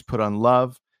virtues put on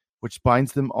love, which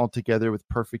binds them all together with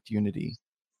perfect unity.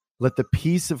 Let the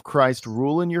peace of Christ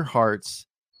rule in your hearts,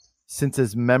 since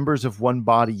as members of one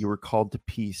body you are called to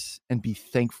peace, and be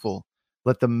thankful.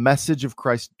 Let the message of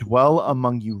Christ dwell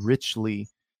among you richly,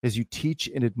 as you teach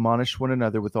and admonish one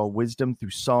another with all wisdom through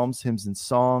psalms, hymns, and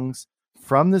songs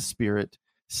from the Spirit,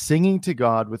 singing to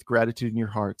God with gratitude in your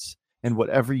hearts. And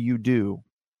whatever you do,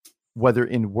 whether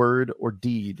in word or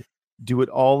deed, do it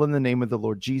all in the name of the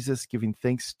Lord Jesus, giving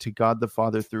thanks to God the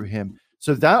Father through him.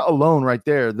 So that alone right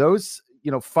there, those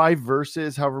 5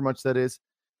 verses, however much that is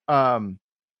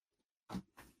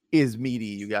meaty,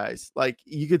 you guys. Like,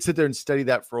 you could sit there and study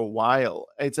that for a while.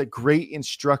 It's a great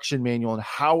instruction manual on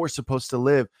how we're supposed to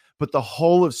live, but the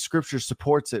whole of scripture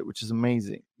supports it, which is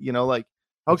amazing.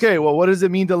 Okay, well, what does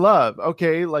it mean to love?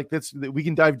 Okay, like we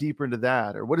can dive deeper into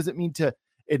that. Or what does it mean to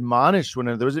admonish one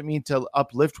another? What does it mean to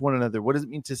uplift one another? What does it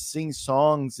mean to sing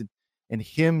songs and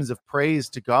hymns of praise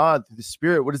to God through the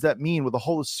Spirit? What does that mean? Well, the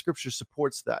whole of scripture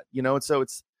supports that, and so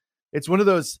it's one of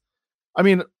those,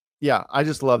 I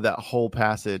just love that whole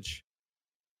passage.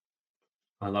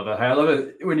 I love it. Hey, I love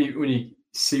it when you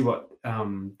see what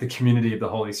the community of the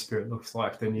Holy Spirit looks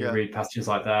like. Then you read passages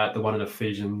like that, the one in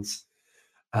Ephesians,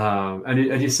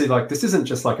 and you see, like, this isn't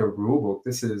just like a rule book.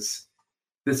 This is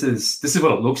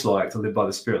what it looks like to live by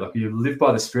the Spirit. Like, you live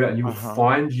by the Spirit, and you will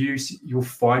find you'll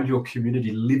find your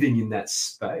community living in that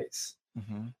space.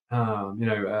 That's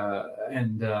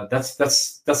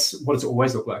what it's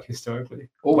always looked like historically.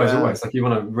 Always. Like, you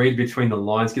want to read between the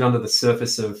lines, get under the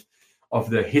surface of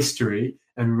the history,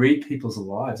 and read people's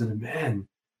lives. And man,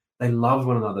 they loved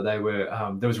one another. They were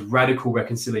there was radical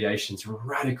reconciliations,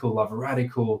 radical love,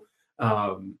 radical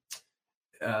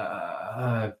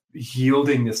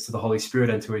yieldingness to the Holy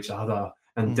Spirit and to each other,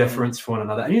 and deference for one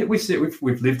another. And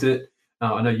we've lived it.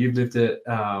 I know you've lived it.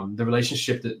 The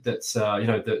relationship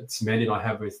that Mandy and I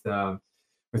have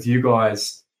with you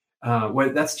guys, where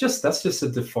that's just a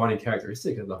defining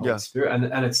characteristic of the Holy Spirit,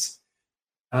 and it's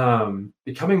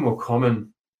becoming more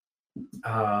common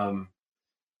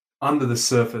under the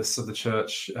surface of the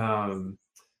church.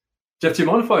 Jeff, do you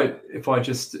mind if I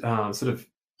just sort of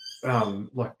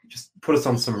like just put us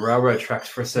on some railroad tracks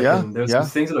for a second. There's some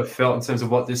things that I felt in terms of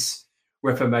what this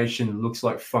Reformation looks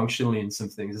like functionally in some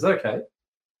things. Is that okay?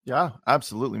 Yeah,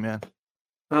 absolutely, man.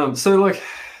 So like,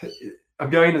 I'm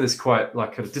going into this quite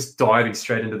like just diving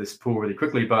straight into this pool really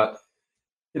quickly, but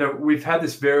we've had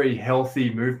this very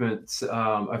healthy movement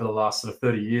over the last sort of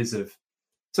 30 years of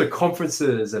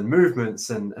conferences and movements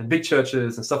and big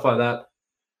churches and stuff like that.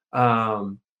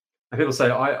 And people say,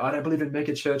 I don't believe in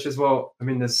mega churches. Well, I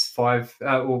mean, there's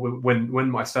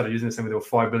when I started using this thing, there were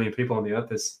 5 billion people on the earth.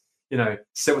 There's,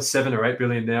 7 or 8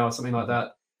 billion now or something like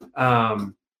that.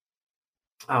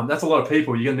 That's a lot of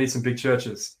people. You're going to need some big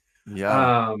churches.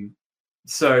 Yeah.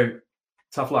 So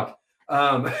tough luck.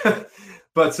 But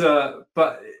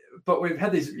we've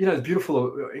had these,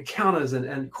 beautiful encounters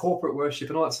and corporate worship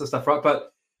and all that sort of stuff, right?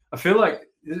 But I feel like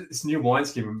this new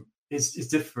wineskin is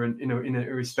different, in a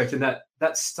respect, in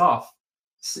that stuff,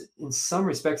 in some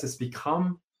respects, it's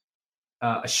become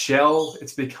a shell.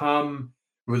 It's become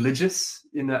religious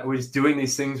in that we're just doing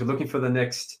these things. We're looking for the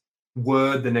next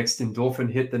word, the next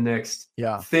endorphin hit, the next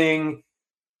thing,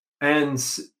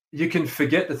 and you can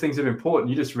forget the things that are important.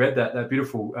 You just read that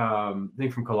beautiful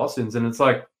thing from Colossians, and it's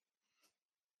like,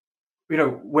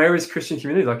 where is Christian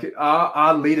community? Like,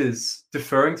 are leaders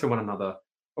deferring to one another,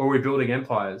 or are we building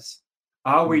empires?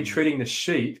 Are we treating the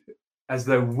sheep as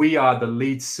though we are the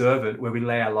lead servant, where we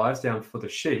lay our lives down for the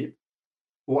sheep,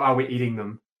 or are we eating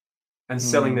them and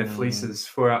selling their fleeces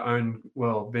for our own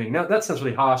well-being? Now, that sounds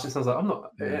really harsh. It sounds like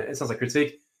it sounds like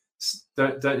critique.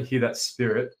 Don't hear that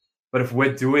spirit. But if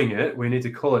we're doing it, we need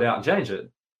to call it out and change it.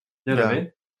 You know what I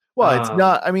mean? Well, it's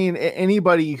not, I mean,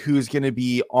 anybody who's going to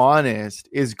be honest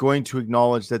is going to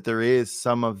acknowledge that there is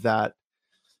some of that,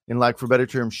 in lack for a better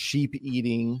term, sheep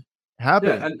eating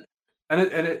happening. Yeah, and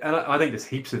I think there's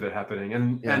heaps of it happening,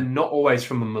 and not always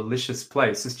from a malicious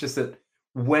place. It's just that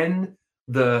when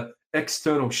the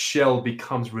external shell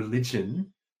becomes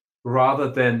religion rather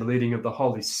than the leading of the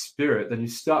Holy Spirit, then you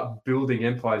start building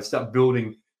empires, start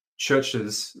building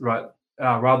churches, right?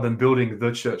 Rather than building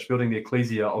the church, building the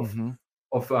ecclesia of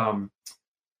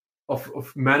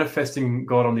manifesting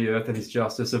God on the earth and His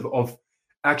justice, of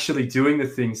actually doing the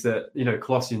things that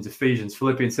Colossians, Ephesians,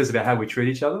 Philippians says about how we treat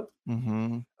each other.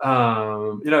 There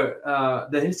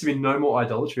needs to be no more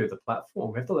idolatry of the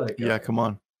platform. We have to let it go. Yeah, come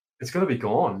on. It's got to be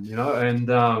gone.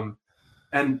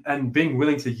 And being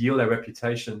willing to yield our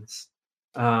reputations,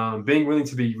 being willing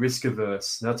to be risk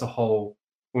averse. That's a whole.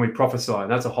 When we prophesy,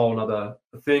 and that's a whole other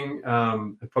thing.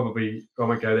 Probably I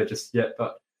won't go there just yet,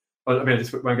 but I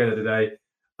just won't go there today.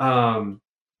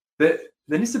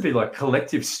 There needs to be like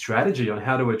collective strategy on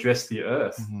how to address the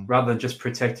earth rather than just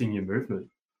protecting your movement.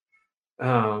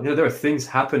 There are things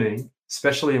happening,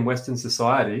 especially in Western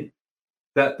society,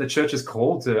 that the church is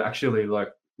called to actually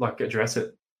like address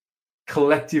it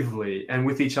collectively and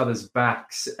with each other's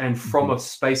backs and from a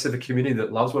space of a community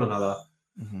that loves one another.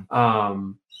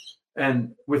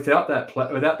 And without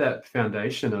that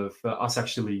foundation of us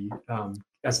actually,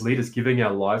 as leaders, giving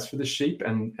our lives for the sheep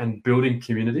and building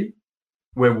community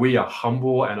where we are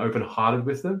humble and open-hearted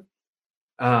with them,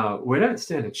 we don't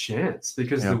stand a chance,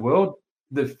 because the world,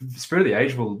 the spirit of the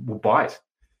age will bite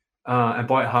and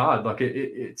bite hard. Like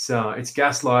it's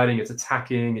gaslighting, it's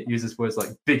attacking. It uses words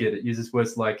like bigot. It uses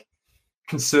words like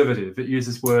conservative. It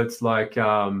uses words like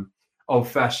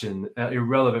old-fashioned,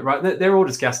 irrelevant, right? They're all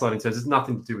just gaslighting terms. It's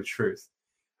nothing to do with truth.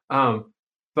 But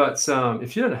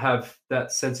if you don't have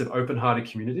that sense of open-hearted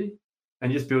community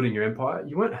and you're just building your empire,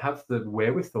 you won't have the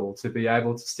wherewithal to be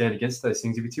able to stand against those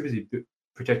things if you're too busy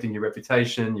protecting your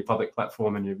reputation, your public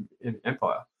platform, and your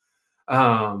empire.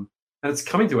 And it's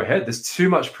coming to a head. There's too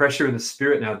much pressure in the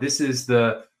spirit now. This is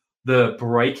the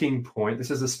breaking point.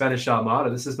 This is the Spanish Armada.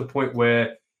 This is the point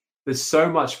where there's so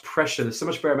much pressure. There's so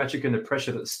much barometric in the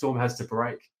pressure that the storm has to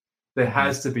break. There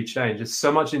has to be change. There's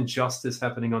so much injustice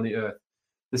happening on the earth.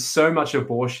 There's so much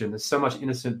abortion. There's so much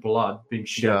innocent blood being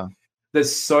shed. Yeah.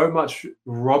 There's so much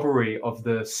robbery of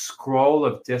the scroll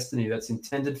of destiny that's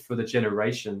intended for the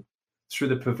generation through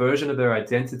the perversion of their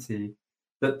identity,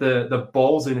 that the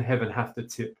bowls in heaven have to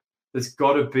tip. There's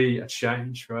got to be a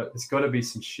change, right? There's got to be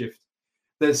some shift.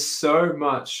 There's so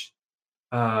much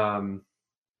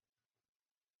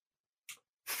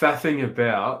faffing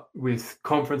about with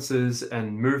conferences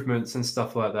and movements and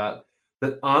stuff like that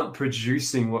aren't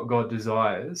producing what God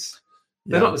desires.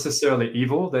 They're not necessarily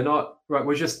evil. They're not, right?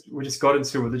 We just got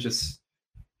into religious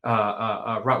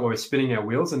right where we're spinning our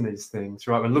wheels in these things,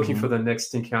 right? We're looking for the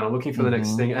next encounter, looking for the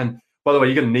next thing. And by the way,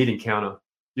 you're going to need encounter.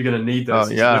 You're going to need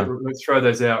those. Let's throw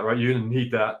those out, right? You're going to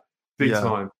need that big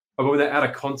time. But when they're out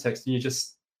of context and you're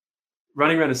just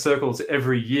running around in circles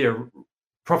every year,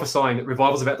 prophesying that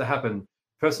revival's about to happen,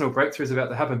 personal breakthrough is about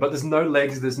to happen, but there's no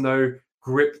legs, there's no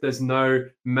grip, there's no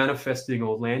manifesting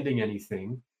or landing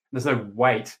anything. There's no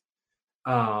weight,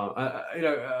 no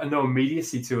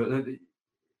immediacy to it.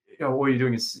 All you're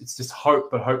doing is it's just hope,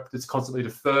 but hope that's constantly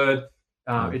deferred.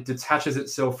 It detaches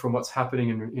itself from what's happening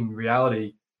in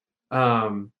reality.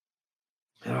 There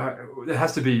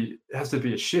has to be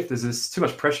a shift. There's too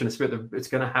much pressure in the spirit that it's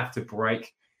going to have to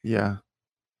break. Yeah.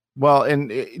 Well,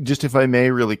 and just if I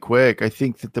may, really quick, I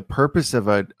think that the purpose of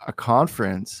a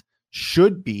conference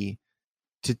should be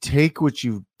to take what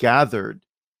you've gathered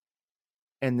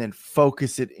and then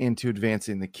focus it into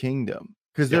advancing the kingdom,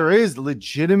 because there is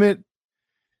legitimate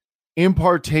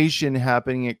impartation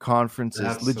happening at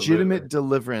conferences, legitimate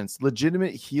deliverance,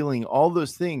 legitimate healing, all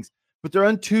those things, but they're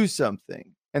unto something.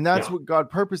 And that's what God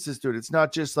purposes to it. It's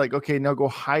not just like, okay, now go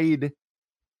hide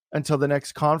until the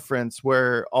next conference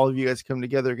where all of you guys come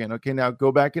together again. Okay, now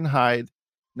go back and hide.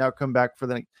 Now come back for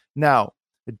the next. Now,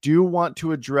 I do want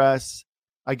to address,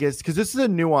 I guess, because this is a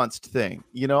nuanced thing.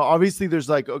 Obviously there's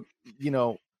like,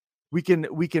 we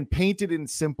can paint it in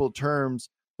simple terms,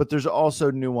 but there's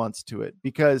also nuance to it,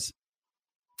 because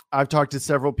I've talked to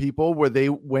several people where they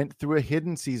went through a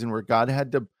hidden season where God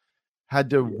had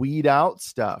to weed out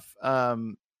stuff.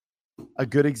 A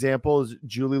good example is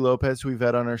Julie Lopez, who we've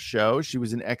had on our show. She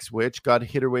was an ex-witch. God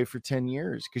hid her away for 10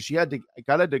 years because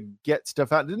God had to get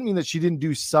stuff out. It didn't mean that she didn't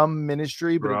do some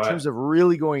ministry, but in terms of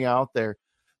really going out there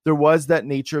was that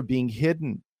nature of being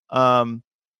hidden. But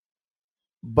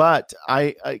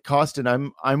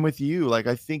CARSTON, I'm with you. Like,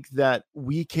 I think that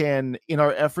we can, in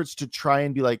our efforts to try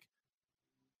and be like,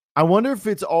 I wonder if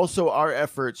it's also our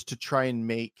efforts to try and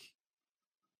make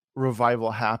revival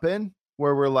happen,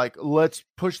 where we're like, let's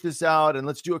push this out and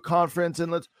let's do a conference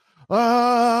and let's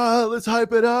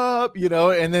hype it up,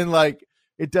 and then like,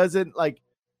 it doesn't, like,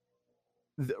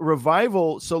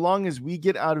 revival, so long as we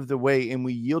get out of the way and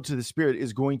we yield to the Spirit,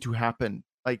 is going to happen.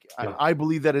 Like, I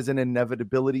believe that is an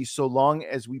inevitability, so long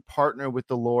as we partner with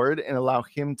the Lord and allow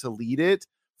him to lead it,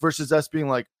 versus us being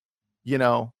like,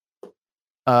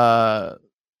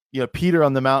 Peter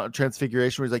on the Mount of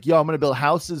Transfiguration, where he's like, yo, I'm going to build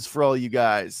houses for all you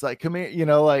guys. Like, come here,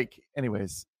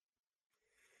 anyways.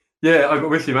 Yeah, I'm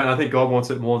with you, man. I think God wants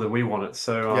it more than we want it.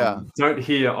 So don't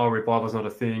hear, revival's not a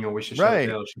thing, or we should shut it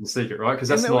down, we should seek it, right? Because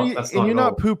that's not. And you're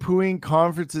not poo-pooing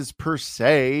conferences per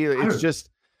se. It's just,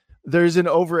 there's an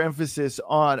overemphasis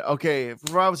on, okay, if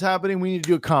revival's happening, we need to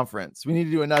do a conference. We need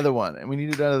to do another one, and we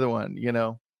need to do another one,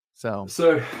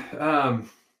 So,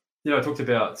 I talked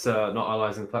about not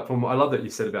idolizing the platform. I love that you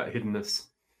said about hiddenness.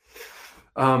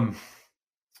 I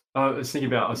was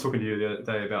talking to you the other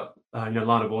day about,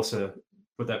 Lana Borsa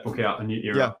put that book out, A New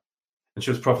Era, and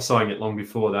she was prophesying it long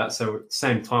before that. So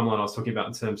same timeline I was talking about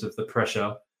in terms of the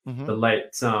pressure, the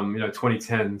late,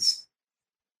 2010s.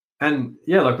 And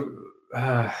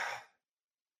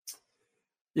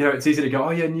it's easy to go,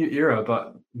 new era,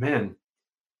 but man,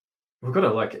 we've got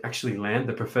to actually land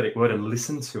the prophetic word and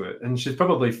listen to it. And she's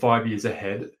probably 5 years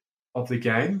ahead of the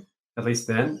game, at least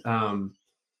then.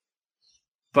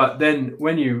 But then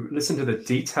when you listen to the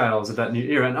details of that new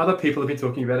era, and other people have been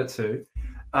talking about it too,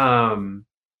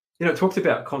 it talked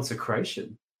about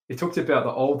consecration. It talked about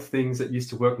the old things that used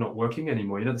to work not working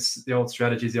anymore. The old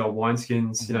strategies, the old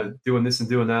wineskins, doing this and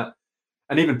doing that.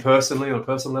 And even personally, on a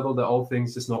personal level, the old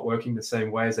things just not working the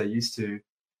same way as they used to.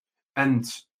 And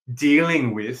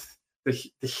dealing with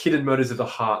the hidden motives of the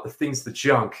heart, the things, the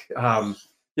junk,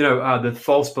 the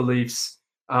false beliefs,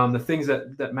 the things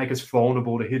that make us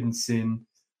vulnerable to hidden sin,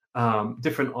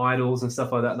 different idols and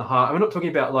stuff like that in the heart. And we're not talking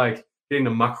about getting the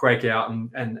muckrake out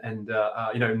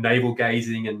and navel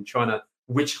gazing and trying to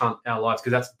witch hunt our lives,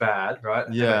 because that's bad, right?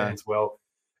 Yeah. As well.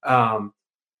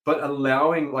 But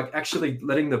allowing, actually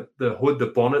letting the hood, the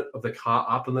bonnet of the car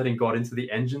up and letting God into the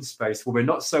engine space, where we're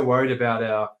not so worried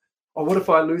about what if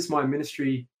I lose my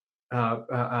ministry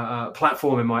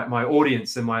platform and my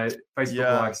audience and my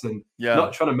Facebook likes, and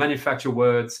not trying to manufacture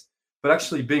words, but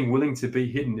actually being willing to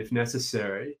be hidden if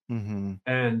necessary, and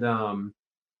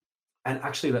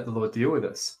actually let the Lord deal with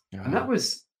us. And that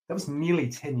was nearly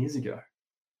 10 years ago.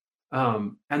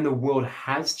 And the world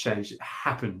has changed. It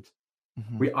happened.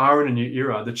 We are in a new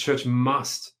era. The church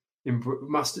must. Hang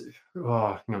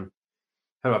on.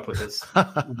 How do I put this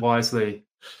wisely?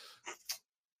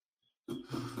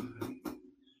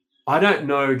 I don't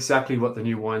know exactly what the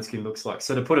new wineskin looks like.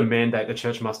 So to put a mandate, the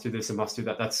church must do this and must do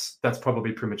that, that's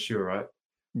probably premature, right?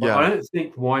 But I don't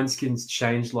think wineskins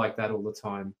change like that all the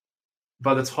time.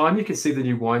 By the time you can see the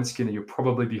new wineskin, you're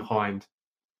probably behind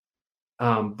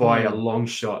by a long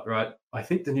shot, right? I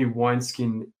think the new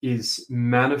wineskin is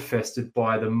manifested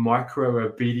by the micro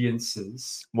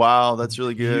obediences. Wow, that's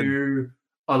really good.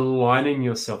 aligning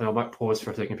yourself, and I might pause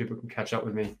for a second, people can catch up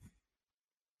with me.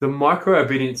 The micro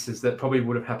obediences that probably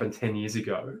would have happened 10 years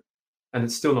ago, and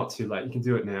it's still not too late, you can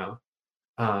do it now,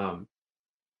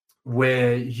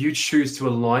 where you choose to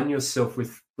align yourself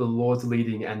with the Lord's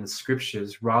leading and the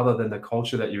scriptures rather than the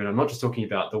culture that you're in. I'm not just talking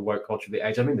about the woke culture of the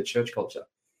age, I mean the church culture,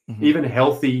 even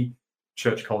healthy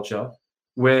church culture,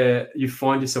 where you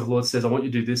find yourself, the Lord says, I want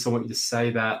you to do this, I want you to say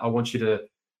that, I want you to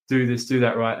do this, do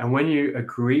that, right? And when you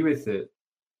agree with it,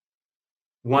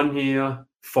 1 year,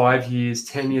 5 years,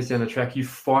 10 years down the track, you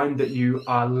find that you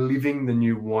are living the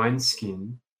new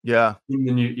wineskin in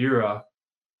the new era,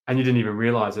 and you didn't even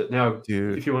realize it. Now,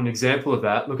 if you want an example of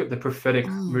that, look at the prophetic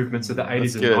movements of the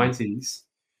 80s and 90s.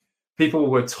 People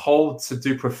were told to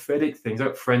do prophetic things. I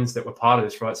got friends that were part of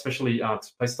this, right? Especially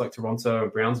places like Toronto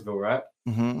and Brownsville, right?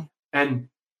 And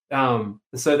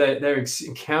so they're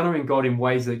encountering God in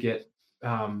ways that get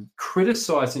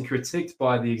criticized and critiqued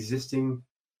by the existing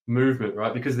movement,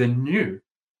 right? Because they're new.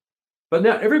 But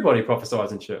now everybody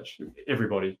prophesies in church.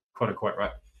 Everybody, quote unquote,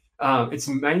 right? It's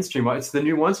mainstream, right? It's the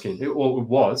new wineskin, it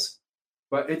was,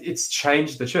 but it's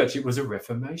changed the church. It was a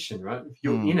reformation, right? If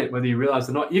you're in it, whether you realize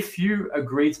it or not, if you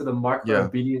agree to the micro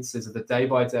obediences of the day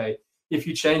by day, if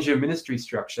you change your ministry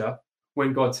structure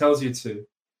when God tells you to,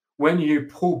 when you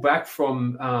pull back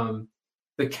from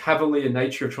the cavalier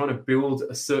nature of trying to build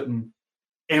a certain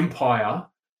empire,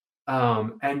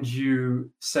 and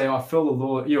you say, I feel the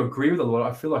Lord, you agree with the Lord,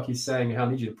 I feel like he's saying, I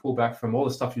need you to pull back from all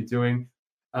the stuff you're doing,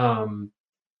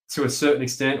 to a certain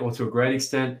extent or to a great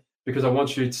extent, because I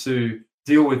want you to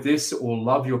deal with this or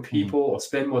love your people or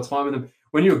spend more time with them.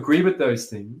 When you agree with those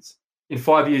things, in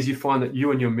 5 years, you find that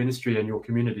you and your ministry and your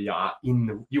community you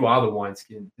are the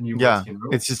wineskin. The new wineskin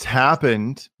rule. It's just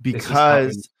happened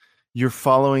because you're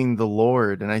following the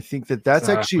Lord. And I think that's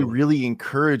actually really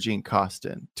encouraging,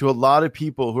 CARSTON, to a lot of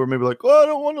people who are maybe like, oh, I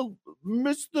don't want to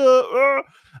miss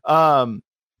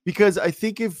because I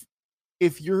think if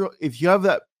you have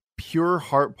that pure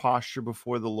heart posture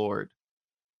before the Lord,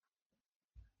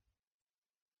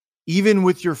 even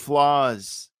with your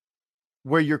flaws,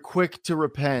 where you're quick to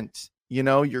repent,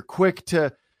 you're quick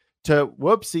to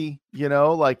whoopsie,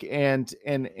 and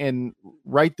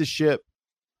right the ship.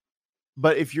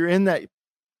 But if you're in that,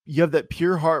 you have that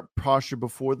pure heart posture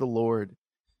before the Lord,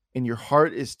 and your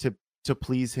heart is to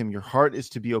please him, your heart is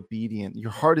to be obedient, your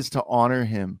heart is to honor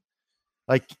him,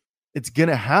 it's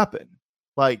gonna happen.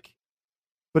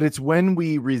 But it's when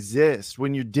we resist,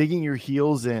 when you're digging your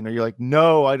heels in, or you're like,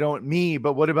 no, I don't,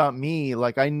 but what about me?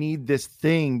 I need this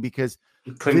thing because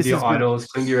cling to your idols,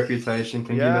 cling to your reputation,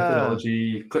 cling to your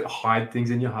methodology, hide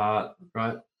things in your heart,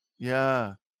 right?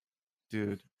 Yeah,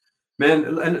 dude.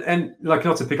 Man, and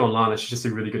not to pick on Lana, she's just a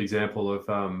really good example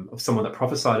of someone that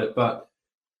prophesied it, but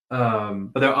there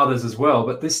are others as well.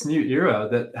 But this new era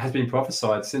that has been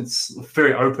prophesied since,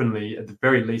 very openly, at the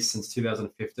very least, since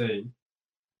 2015.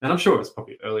 And I'm sure it was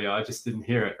probably earlier. I just didn't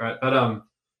hear it, right? But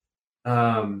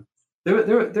there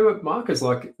were markers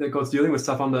that God's dealing with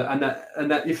stuff and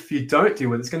that if you don't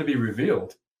deal with it, it's going to be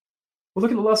revealed. Well,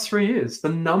 look at the last 3 years. The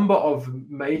number of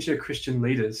major Christian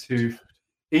leaders who've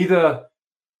either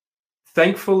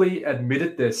thankfully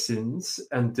admitted their sins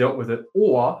and dealt with it,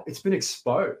 or it's been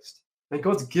exposed. And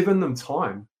God's given them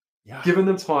time. Given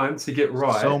them time to get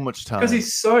right. So much time. Because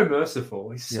he's so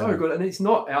merciful. He's so good. And he's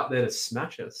not out there to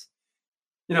smash us.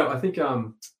 I think,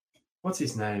 what's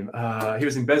his name? He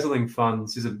was embezzling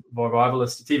funds. He's a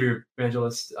revivalist, TV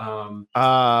evangelist.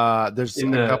 There's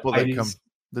a couple that come.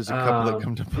 There's a couple that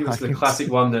come to mind. He was the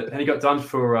classic one and he got done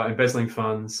for embezzling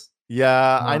funds.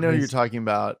 Yeah, I know who you're talking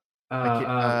about.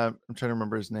 I'm trying to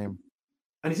remember his name.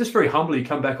 And he's just very humbly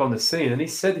come back on the scene. And he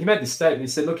made this statement. He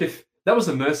said, look, if that was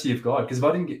the mercy of God, because if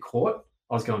I didn't get caught,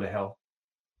 I was going to hell.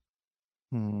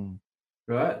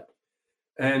 Right?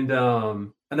 And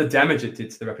the damage it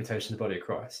did to the reputation of the body of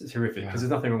Christ is horrific, because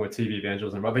there's nothing wrong with TV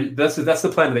evangelism, right? But that's the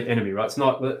plan of the enemy, right? It's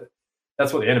not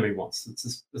that's what the enemy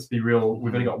wants. Let's be real.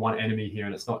 We've only got one enemy here,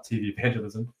 and it's not TV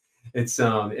evangelism. It's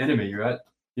the enemy, right?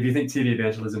 If you think TV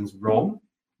evangelism is wrong,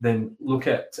 then look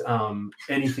at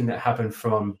anything that happened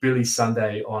from Billy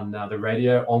Sunday on the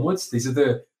radio onwards. These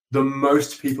are the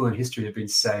most people in history have been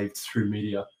saved through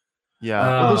media.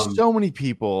 Yeah, there's so many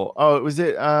people. Oh, was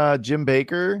it Jim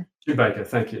Baker? Jim Baker,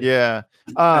 thank you. Yeah.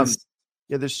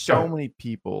 There's so many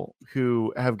people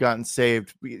who have gotten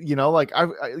saved,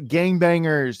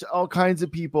 gangbangers, all kinds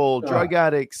of people, drug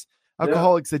addicts,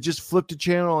 alcoholics that just flipped a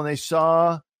channel and they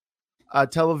saw a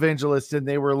televangelist and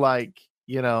they were like,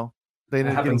 they didn't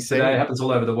get saved. Today, it happens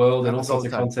all over the world in all sorts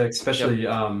of contexts, especially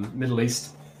Middle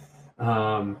East.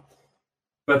 So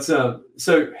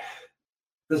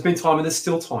there's been time and there's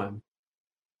still time.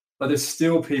 But there's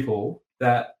still people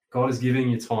that God is giving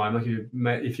you time, like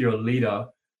if you're a leader,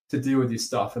 to deal with your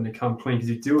stuff and to come clean. Because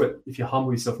you do it, if you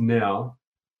humble yourself now,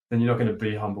 then you're not going to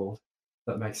be humbled.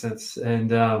 That makes sense.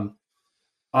 And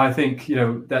I think,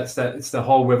 it's the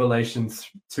whole Revelation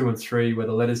 2 and 3, where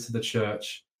the letters to the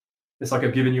church, it's like,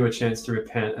 I've given you a chance to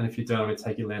repent, and if you don't, I'm going to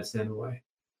take your lampstand away.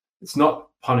 It's not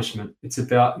punishment. It's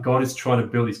about God is trying to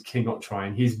build his king, not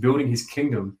trying. He's building his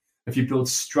kingdom. If you build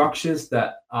structures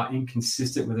that are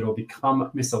inconsistent with it or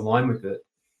become misaligned with it,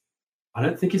 I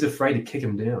don't think he's afraid to kick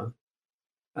them down.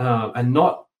 And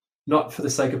not for the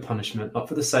sake of punishment, not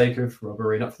for the sake of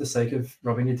robbery, not for the sake of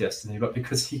robbing your destiny, but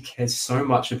because he cares so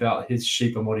much about his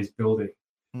sheep and what he's building.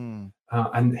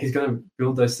 And he's going to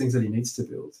build those things that he needs to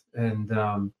build. And,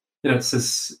 it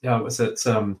says,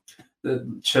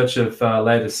 the church of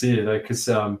Laodicea, because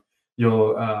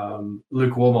you're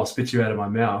lukewarm, I'll spit you out of my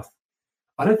mouth.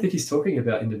 I don't think he's talking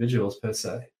about individuals per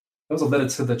se. That was a letter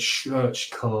to the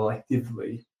church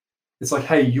collectively. It's like,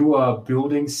 hey, you are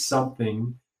building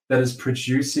something that is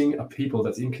producing a people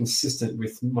that's inconsistent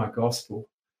with my gospel.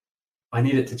 I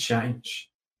need it to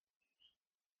change.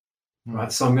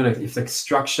 Right? So if the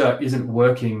structure isn't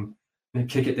working, I'm going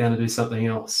to kick it down to do something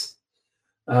else.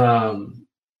 And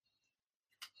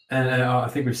I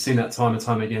think we've seen that time and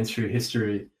time again through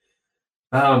history.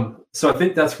 So I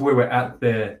think that's where we're at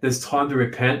there. There's time to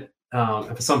repent.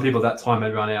 And for some people, that time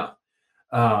may run out.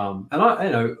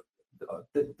 And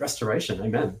restoration,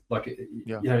 amen.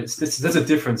 There's a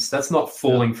difference. That's not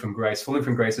falling from grace. Falling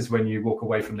from grace is when you walk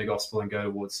away from the gospel and go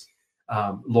towards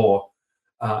law,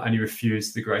 and you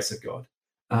refuse the grace of God.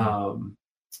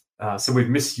 So we've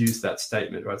misused that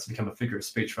statement, right? It's become a figure of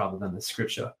speech rather than the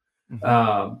scripture.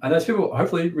 And those people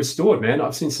hopefully restored, man.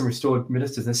 I've seen some restored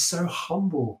ministers. They're so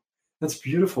humble. That's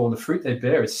beautiful. And the fruit they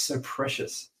bear is so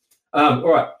precious. All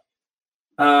right.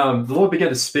 The Lord began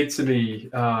to speak to me,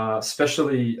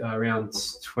 especially around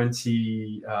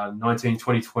 2019,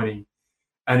 2020.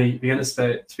 And he began to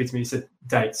speak to me. He said,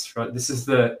 dates, right? This is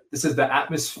the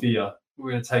atmosphere.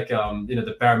 We're going to take,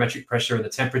 the barometric pressure and the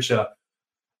temperature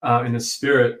in the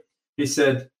spirit. He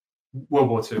said, World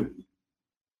War II.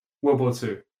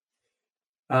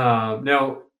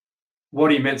 Now,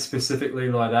 what he meant specifically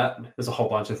like that, there's a whole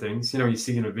bunch of things. When you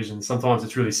see in a vision, sometimes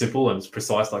it's really simple and it's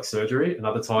precise like surgery, and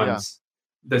other times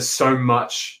there's so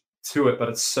much to it, but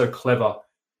it's so clever.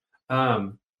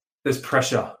 There's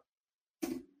pressure.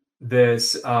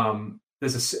 There's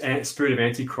a spirit of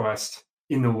Antichrist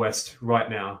in the West right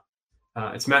now.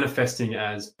 It's manifesting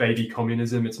as baby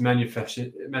communism. It's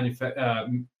manifesting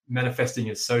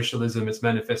as socialism. It's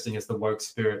manifesting as the woke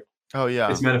spirit. Oh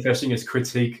yeah. It's manifesting as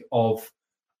critique of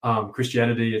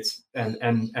Christianity.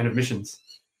 And of missions.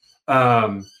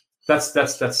 That's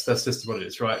just what it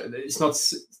is, right? It's not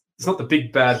the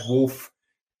big bad wolf.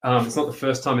 It's not the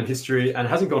first time in history, and it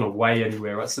hasn't gone away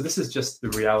anywhere, right? So this is just the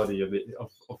reality of it, of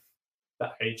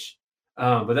that age.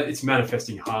 But it's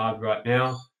manifesting hard right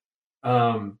now.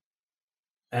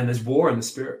 And there's war in the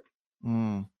spirit.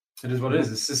 It is what it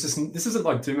is. This isn't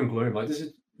like doom and gloom. Like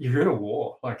you're in a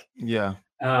war. Like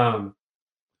so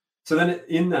then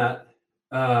in that,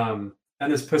 and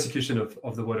there's persecution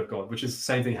of the word of God, which is the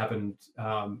same thing happened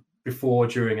before,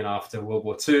 during, and after World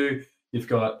War II. You've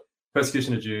got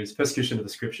persecution of Jews, persecution of the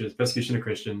scriptures, persecution of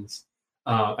Christians,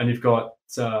 and you've got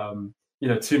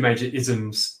two major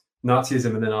isms: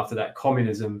 Nazism, and then after that,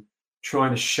 communism,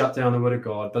 trying to shut down the word of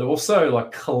God, but also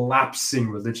like collapsing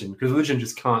religion, because religion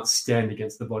just can't stand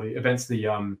against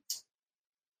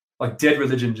dead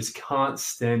religion just can't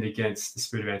stand against the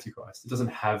spirit of Antichrist. It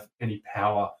doesn't have any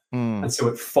power. And so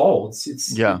it folds. It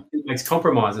makes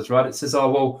compromises, right? It says,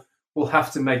 we'll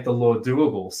have to make the law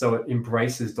doable. So it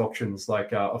embraces doctrines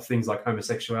like of things like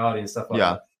homosexuality and stuff like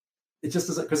that. It just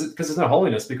doesn't, because there's no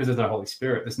holiness, because there's no Holy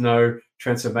Spirit. There's no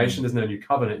transformation. There's no new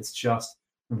covenant. It's just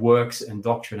works and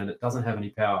doctrine, and it doesn't have any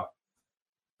power.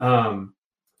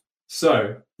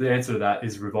 So the answer to that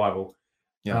is revival.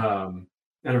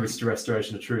 And a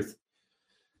restoration of truth.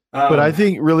 But I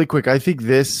think really quick,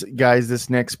 this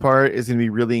next part is going to be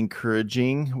really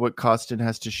encouraging, what CARSTON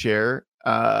has to share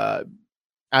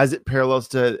as it parallels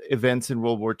to events in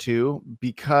World War II,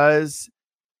 because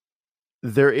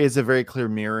there is a very clear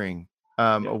mirroring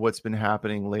of what's been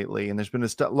happening lately. And there's been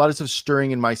a lot of stuff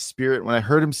stirring in my spirit. When I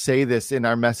heard him say this in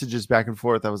our messages back and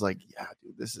forth, I was like, yeah,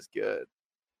 dude, this is good.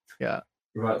 Yeah.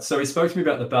 Right. So he spoke to me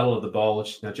about the Battle of the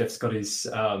Bulge. Now Jeff's got his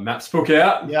maps book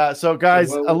out. Yeah. So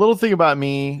guys, a little thing about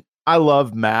me, I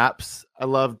love maps. I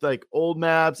love like old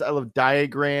maps. I love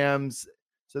diagrams.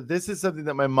 So this is something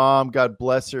that my mom, God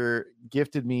bless her,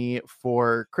 gifted me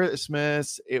for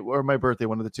Christmas or my birthday,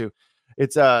 one of the two.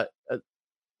 It's a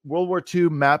World War II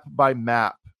map by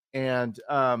map. And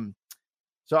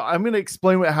So I'm going to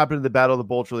explain what happened in the Battle of the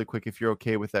Bulge really quick, if you're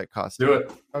okay with that, Costa. Do it.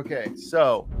 Okay,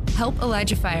 so Help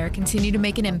ElijahFire continue to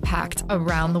make an impact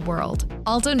around the world.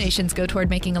 All donations go toward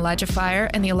making ElijahFire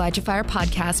and the ElijahFire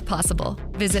podcast possible.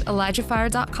 Visit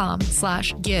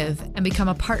ElijahFire.com/give and become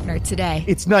a partner today.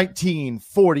 it's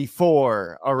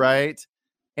 1944, all right?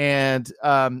 And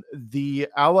the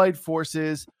Allied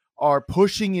forces are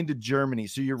pushing into Germany.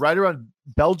 So you're right around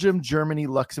Belgium, Germany,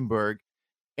 Luxembourg.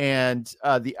 And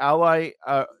the Allied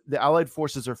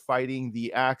forces are fighting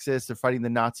the Axis. They're fighting the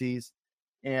Nazis.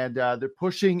 And they're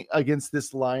pushing against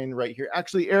this line right here.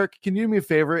 Actually, Eric, can you do me a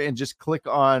favor and just click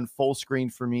on full screen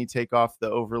for me? Take off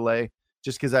the overlay,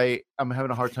 just because I'm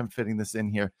having a hard time fitting this in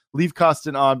here. Leave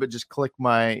CARSTON on, but just click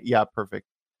yeah, perfect.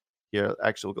 Here,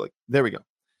 actually, we'll go there we go.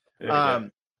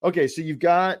 Okay, so you've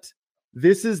got,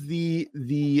 this is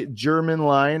the German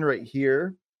line right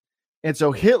here. And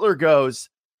so Hitler goes,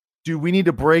 dude, we need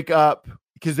to break up,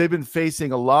 because they've been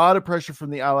facing a lot of pressure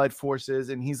from the Allied forces.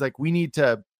 And he's like, we need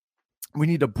to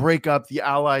break up the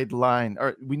Allied line,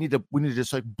 or we need to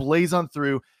just like blaze on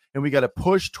through, and we got to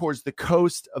push towards the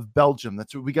coast of Belgium.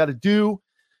 That's what we got to do.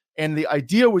 And the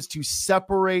idea was to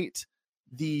separate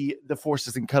the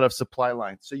forces and cut off supply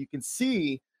lines. So you can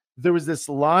see there was this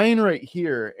line right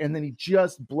here, and then he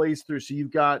just blazed through. So you've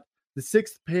got the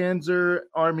 6th Panzer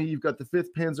Army, you've got the 5th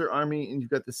Panzer Army, and you've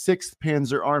got the 6th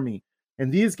Panzer Army. And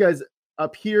these guys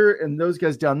up here and those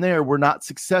guys down there were not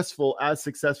as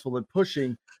successful in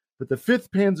pushing, but the 5th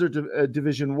Panzer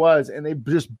Division was, and they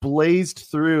just blazed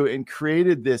through and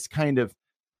created this kind of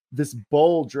this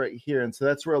bulge right here. And so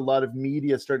that's where a lot of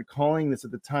media started calling this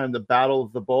at the time the Battle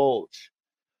of the Bulge.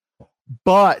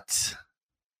 But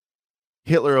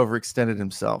Hitler overextended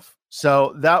himself.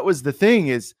 So that was the thing,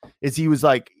 is he was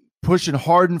like pushing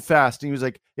hard and fast. And he was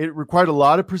like, it required a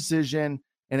lot of precision,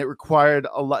 and it required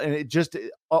a lot, and it just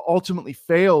ultimately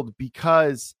failed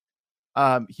because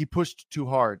he pushed too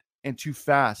hard and too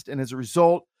fast. And as a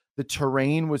result, the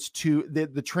terrain was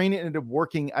the terrain ended up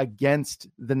working against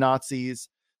the Nazis.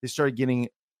 They started getting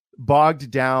bogged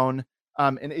down.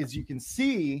 And as you can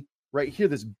see right here,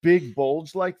 this big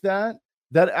bulge like that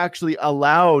actually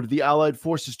allowed the Allied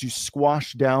forces to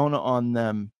squash down on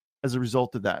them as a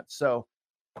result of that. So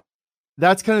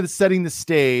that's kind of setting the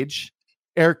stage.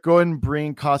 Eric, go ahead and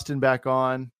bring CARSTON back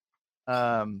on.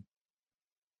 And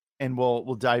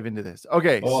we'll dive into this.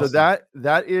 Okay, awesome. So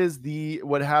that is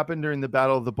what happened during the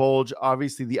Battle of the Bulge.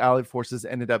 Obviously, the Allied forces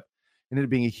ended up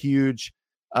being a huge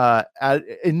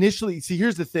initially. See,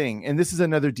 here's the thing, and this is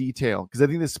another detail, because I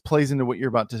think this plays into what you're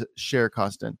about to share,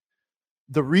 CARSTON.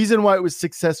 The reason why it was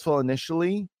successful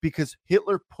initially, because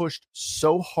Hitler pushed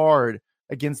so hard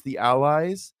against the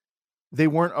Allies, they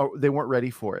weren't ready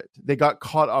for it. They got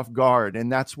caught off guard,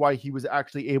 and that's why he was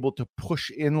actually able to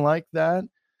push in like that,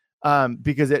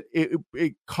 because it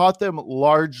caught them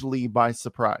largely by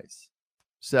surprise.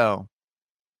 So,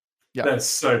 yeah, that's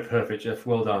so perfect, Jeff.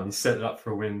 Well done. You set it up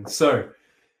for a win. So,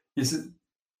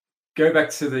 go back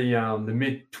to the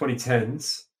mid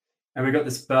 2010s. And we've got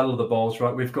this Battle of the Bulge,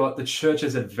 right? We've got the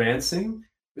churches advancing.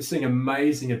 We're seeing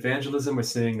amazing evangelism. We're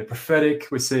seeing the prophetic.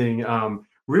 We're seeing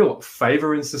real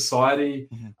favor in society,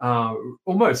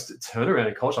 almost turnaround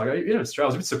in culture. Like, Australia, I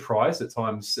was a bit surprised at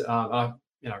times.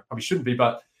 Probably shouldn't be,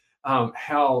 but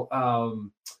how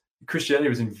Christianity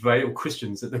was invading, or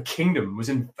Christians, that the kingdom was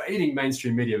invading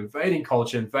mainstream media, invading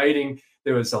culture,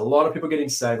 there was a lot of people getting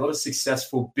saved, a lot of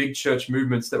successful big church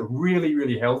movements that were really,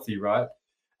 really healthy, right?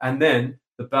 And then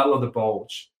the Battle of the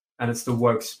Bulge, and it's the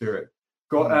woke spirit.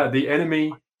 The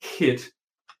enemy hit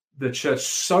the church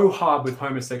so hard with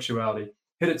homosexuality,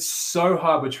 hit it so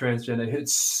hard with transgender, hit it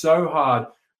so hard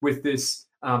with this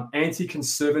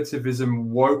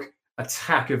anti-conservatism woke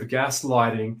attack of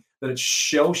gaslighting that it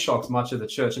shell-shocked much of the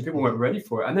church, and people weren't ready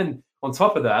for it. And then on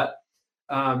top of that,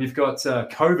 you've got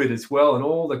COVID as well, and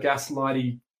all the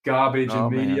gaslighty garbage and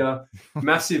media,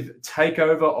 massive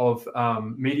takeover of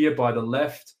media by the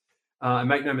left. And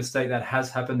make no mistake, that has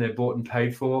happened. They're bought and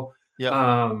paid for,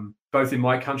 both in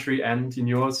my country and in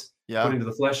yours, according to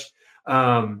the flesh.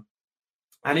 And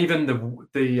even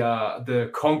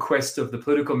the conquest of the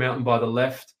political mountain by the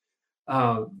left.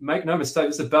 Make no mistake,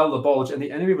 it's the Battle of the Bulge, and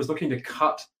the enemy was looking to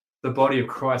cut the body of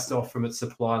Christ off from its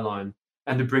supply line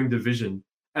and to bring division.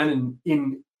 And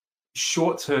in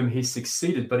short term, he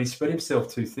succeeded, but he spread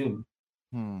himself too thin.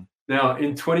 Now,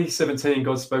 in 2017,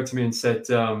 God spoke to me and said,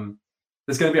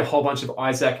 there's going to be a whole bunch of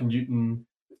Isaac Newtons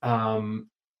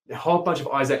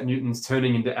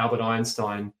turning into Albert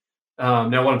Einstein.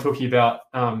 Now, what I'm talking about,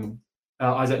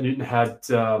 Isaac Newton had,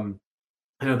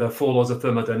 the 4 laws of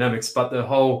thermodynamics, but the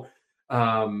whole,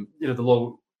 the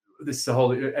law this the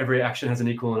whole every action has an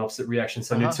equal and opposite reaction.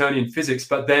 So Newtonian physics,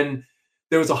 but then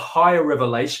there was a higher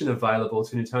revelation available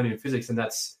to Newtonian physics, and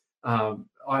that's the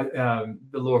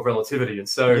law of relativity. And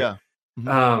so,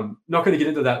 not going to get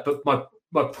into that, but my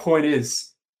point is,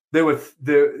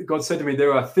 God said to me,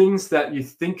 there are things that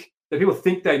people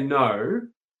think they know,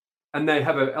 and they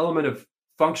have an element of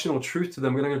functional truth to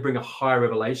them. We're going to bring a higher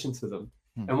revelation to them,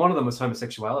 and one of them was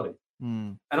homosexuality.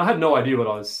 And I had no idea what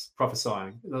I was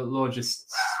prophesying. The Lord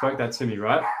just spoke that to me,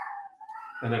 right?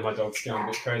 And then my dog's going a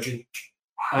bit crazy.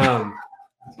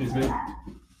 Excuse me.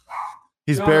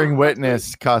 He's bearing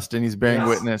witness, Costin. He's bearing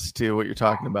witness to what you're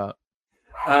talking about.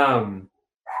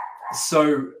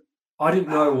 So I didn't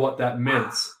know what that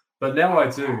meant, but now I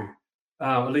do,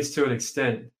 at least to an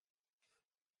extent.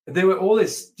 There were all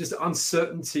this just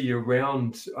uncertainty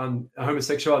around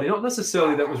homosexuality, not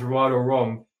necessarily that was right or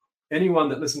wrong. Anyone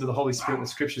that listened to the Holy Spirit and the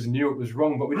scriptures knew it was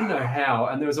wrong, but we didn't know how.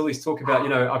 And there was all this talk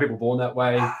about, are people born that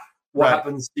way? What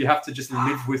happens? You have to just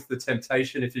live with the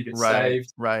temptation if you get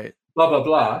saved. Right. Blah, blah,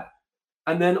 blah.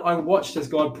 And then I watched as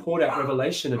God poured out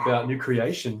revelation about new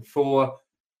creation for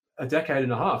a decade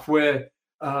and a half, where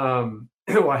I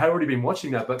had already been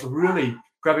watching that, but really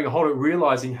grabbing a hold of it,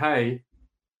 realizing, hey,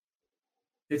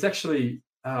 it's actually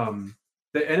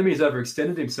the enemy has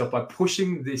overextended himself by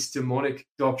pushing this demonic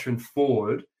doctrine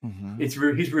forward. He's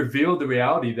revealed the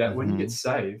reality that when you get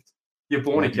saved, you're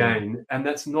born again, and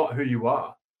that's not who you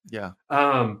are. Yeah.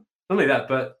 Not only that,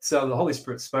 but so the Holy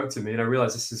Spirit spoke to me, and I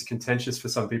realized this is contentious for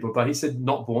some people, but he said,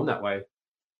 not born that way.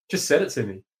 Just said it to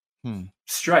me.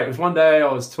 Straight. It was one day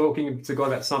I was talking to God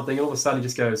about something, and all of a sudden he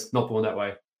just goes, not born that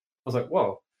way. I was like,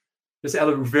 whoa. Just out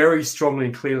of very strongly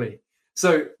and clearly.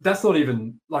 So that's not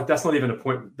even a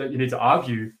point that you need to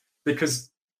argue, because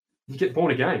you get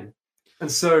born again. And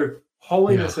so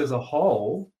holiness as a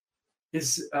whole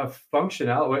is a fruit,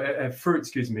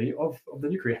 of the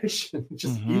new creation. It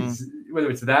just is, whether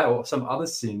it's that or some other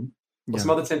sin or some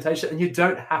other temptation. And you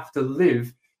don't have to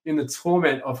live in the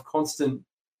torment of constant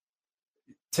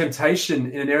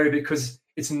temptation in an area, because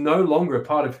it's no longer a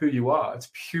part of who you are.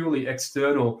 It's purely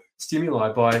external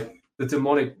stimuli by the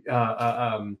demonic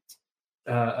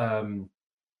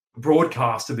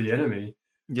broadcast of the enemy.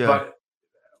 But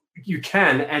you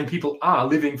can, and people are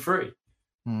living free.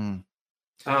 Dude.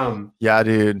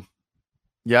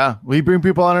 Yeah, we bring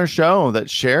people on our show that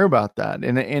share about that,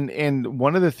 and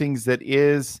one of the things that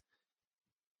is,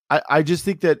 I just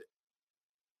think that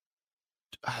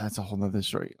that's a whole nother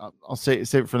story. I'll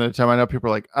save it for another time. I know people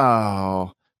are like,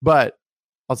 oh, but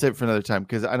I'll save it for another time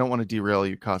because I don't want to derail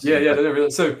you,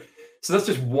 Costin. So that's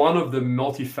just one of the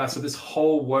multifaceted, this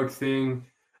whole woke thing.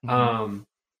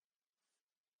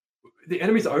 The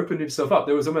enemy's opened himself up.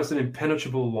 There was almost an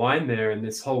impenetrable line there in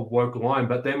this whole woke line.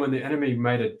 But then when the enemy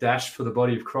made a dash for the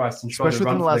body of Christ and tried to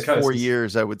run in the last 4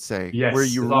 years, I would say, where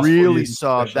you really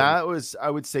saw that was, I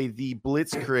would say, the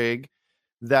blitzkrieg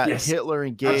that Hitler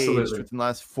engaged within the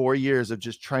last 4 years of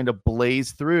just trying to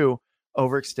blaze through,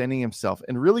 overextending himself.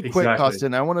 And really quick,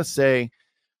 Costin, I want to say,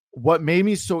 what made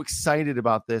me so excited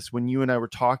about this when you and I were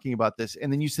talking about this,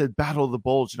 and then you said Battle of the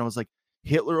Bulge, and I was like,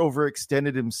 Hitler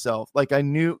overextended himself. Like I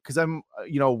knew, because I'm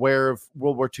aware of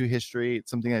World War II history.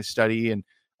 It's something I study, and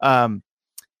a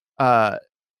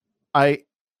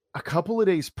couple of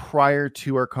days prior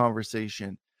to our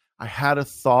conversation, I had a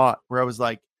thought where I was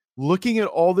like looking at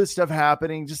all this stuff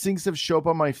happening, just things that show up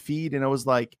on my feed, and I was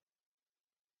like,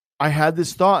 I had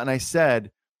this thought, and I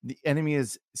said,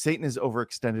 Satan has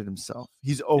overextended himself.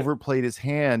 He's overplayed his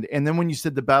hand. And then when you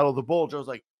said the Battle of the Bulge, I was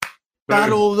like,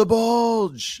 Battle of the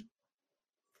Bulge.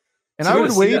 And so I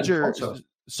would wager,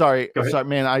 sorry,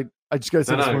 man. I just got to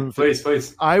say this.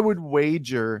 Please. I would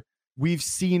wager we've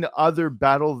seen other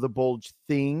Battle of the Bulge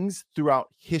things throughout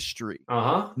history,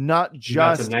 not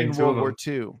just in World War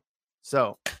II.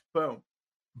 So, boom.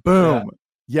 Yeah.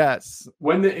 Yes.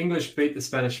 When the English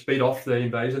beat off the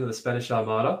invasion of the Spanish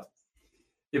Armada,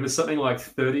 it was something like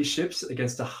 30 ships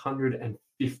against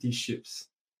 150 ships.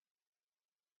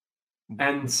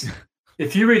 And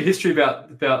if you read history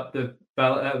about the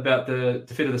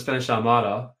defeat of the Spanish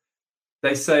Armada,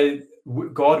 they say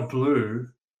God blew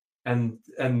and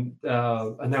they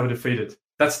were defeated.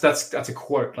 That's a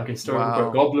quote, like a historical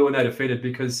quote. God blew and they defeated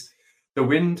because the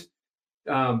wind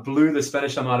blew the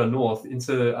Spanish Armada north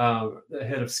into the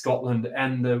head of Scotland,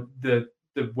 and the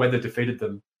weather defeated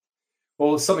them.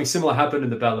 Well, something similar happened in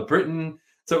the Battle of Britain.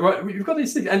 So you've got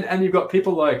these things, and you've got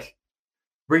people like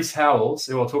Rees Howells,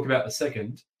 who I'll talk about in a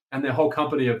second, and their whole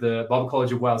company of the Bible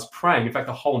College of Wales praying. In fact,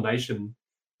 the whole nation,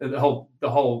 the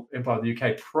whole empire of the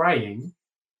UK praying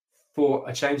for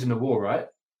a change in the war, right?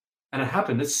 And it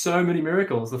happened. There's so many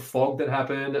miracles. The fog that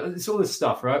happened. It's all this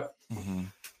stuff, right?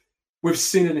 we've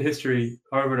seen it in history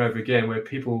over and over again where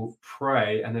people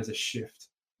pray and there's a shift,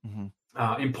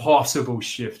 impossible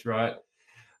shift, right?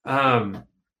 And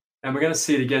we're going to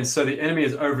see it again. So the enemy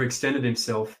has overextended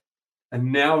himself,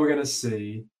 and now we're going to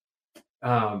see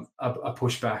a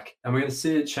pushback, and we're going to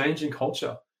see it change in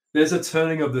culture. There's a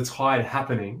turning of the tide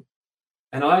happening,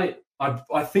 and I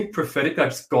think prophetically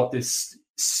I've just got this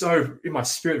so in my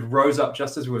spirit rose up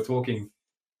just as we were talking.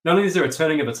 Not only is there a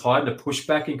turning of the tide and a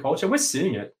pushback in culture, and we're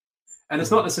seeing it, and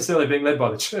it's not necessarily being led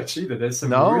by the church either. There's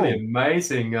some really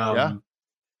amazing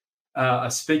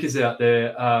speakers out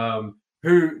there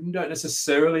who don't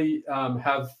necessarily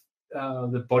have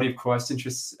the body of Christ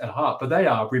interests at heart, but they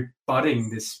are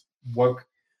rebutting this woke.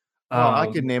 Well,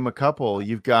 I could name a couple.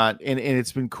 You've got, and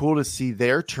it's been cool to see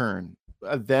their turn.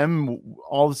 Them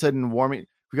all of a sudden warming.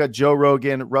 We got Joe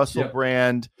Rogan, Russell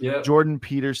Brand, Jordan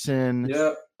Peterson,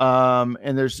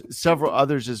 and there's several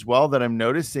others as well that I'm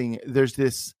noticing. There's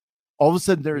this. All of a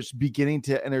sudden, there's beginning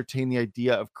to entertain the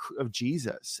idea of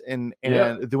Jesus, and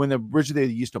when originally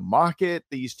they used to mock it,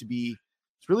 they used to be.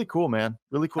 It's really cool, man.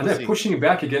 Really cool. And they're pushing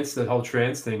back against the whole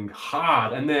trans thing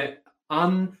hard, and they're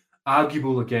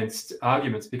unarguable against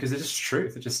arguments because it's just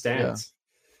truth. It just stands.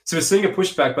 So we're seeing a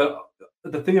pushback, but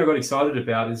the thing I got excited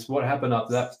about is what happened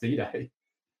after that D-Day,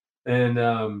 and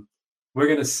we're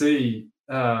going to see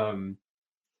a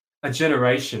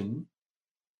generation,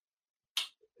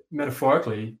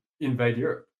 metaphorically, invade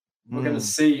Europe. We're going to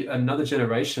see another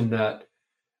generation that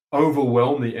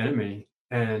overwhelm the enemy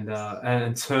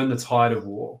and turn the tide of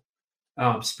war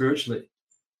spiritually.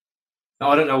 Now,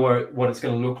 I don't know what it's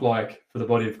going to look like for the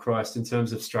body of Christ in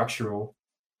terms of structural.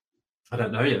 I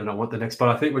don't know yet. I don't know what the next, but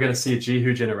I think we're going to see a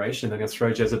Jehu generation. They're going to throw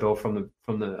Jezebel from the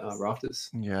rafters.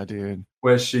 Yeah, dude.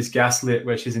 Where she's gaslit,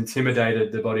 where she's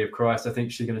intimidated the body of Christ. I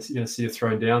think she's going to see her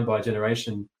thrown down by a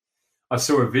generation. I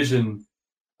saw a vision.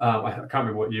 I can't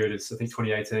remember what year it is. I think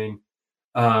 2018.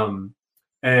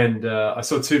 And I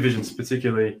saw two visions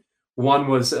particularly. One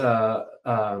was the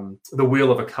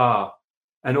wheel of a car,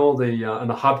 and all the and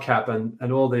the hubcap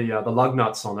and all the lug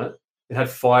nuts on it. It had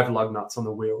 5 lug nuts on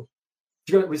the wheel.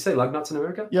 We say lug nuts in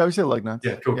America? Yeah, we say lug nuts.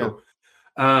 Yeah, cool.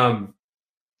 And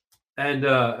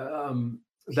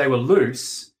they were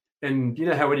loose. And you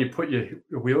know how when you put your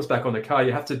wheels back on the car,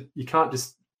 you can't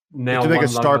just nail. To make a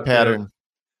star pattern.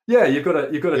 Yeah, you've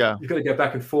got to go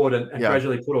back and forward and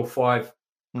gradually put all 5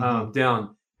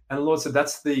 down. And the Lord said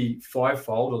that's the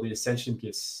 5-fold or the ascension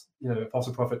gifts. You know,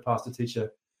 apostle, prophet, pastor,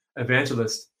 teacher,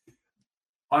 evangelist.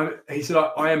 He said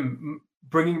I am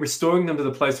restoring them to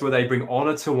the place where they bring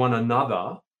honor to one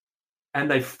another, and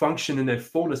they function in their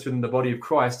fullness within the body of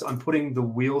Christ. I'm putting the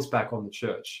wheels back on the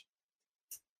church.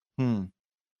 Now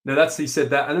he said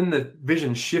that, and then the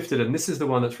vision shifted, and this is the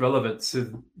one that's relevant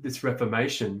to this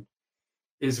Reformation.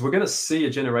 Is we're going to see a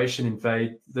generation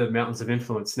invade the mountains of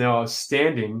influence. Now, I was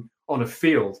standing on a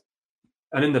field,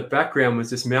 and in the background was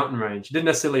this mountain range. It didn't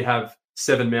necessarily have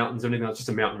 7 mountains or anything else, just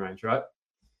a mountain range, right?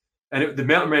 And the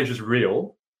mountain range was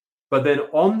real, but then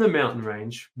on the mountain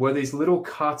range were these little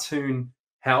cartoon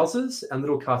houses and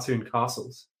little cartoon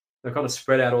castles. They're kind of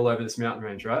spread out all over this mountain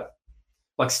range, right?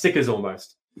 Like stickers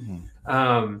almost.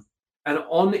 And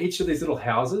on each of these little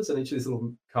houses and each of these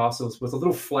little castles was a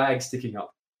little flag sticking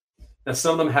up. Now,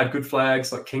 some of them had good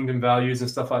flags like kingdom values and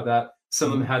stuff like that.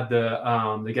 Some of them had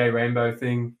the gay rainbow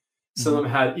thing. Some of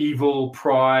them had evil,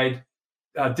 pride,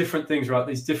 different things, right?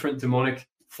 These different demonic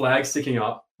flags sticking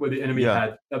up where the enemy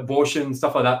had abortion,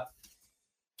 stuff like that.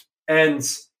 And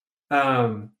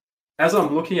as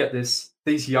I'm looking at this,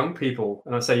 these young people,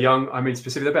 and I say young, I mean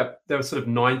specifically they were sort of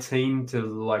 19 to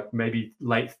like maybe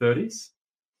late 30s.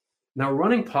 And they were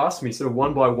running past me sort of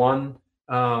one by one.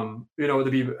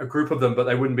 There'd be a group of them, but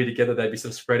they wouldn't be together. They'd be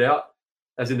sort of spread out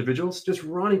as individuals, just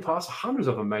running past, hundreds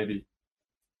of them maybe.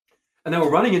 And they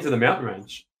were running into the mountain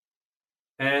range.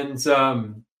 And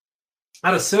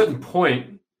at a certain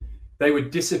point, they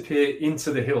would disappear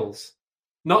into the hills.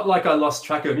 Not like I lost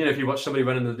track of, if you watch somebody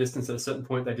run in the distance, at a certain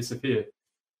point, they disappear.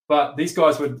 But these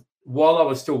guys would, while I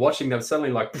was still watching, they would suddenly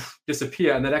like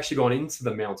disappear, and they'd actually gone into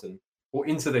the mountain or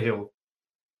into the hill.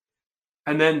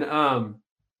 And then a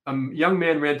young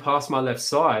man ran past my left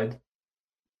side,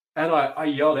 and I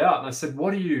yelled out, and I said,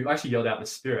 I actually yelled out in the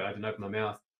spirit. I didn't open my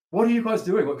mouth. What are you guys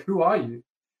doing? Who are you?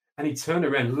 And he turned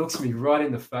around and looked me right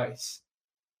in the face.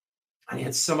 And he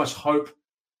had so much hope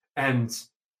and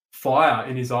fire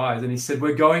in his eyes. And he said,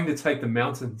 we're going to take the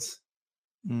mountains.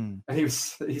 And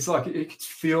he's like, you could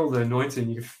feel the anointing.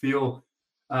 You could feel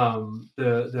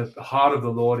the heart of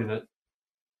the Lord in it.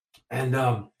 And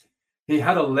he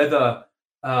had a leather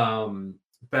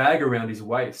bag around his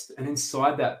waist. And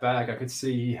inside that bag, I could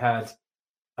see he had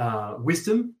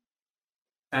wisdom,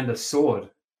 and a sword.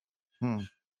 Hmm.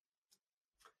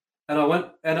 And I went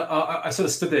and I sort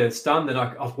of stood there stunned, and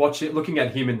I was watching, looking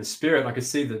at him in the spirit. And I could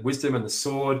see the wisdom and the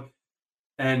sword,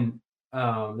 and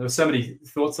there were so many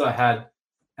thoughts that I had,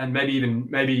 and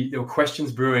maybe there were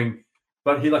questions brewing.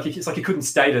 But it's like he couldn't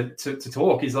stay to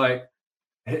talk. He's like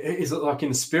in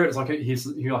the spirit. It's like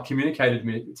he like communicated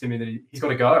to me that he's got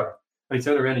to go. And he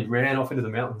turned around, he ran off into the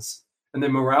mountains, and the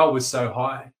morale was so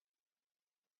high.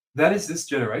 That is this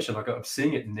generation. Like, I'm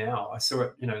seeing it now. I saw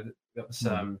it. That was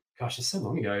gosh, it's so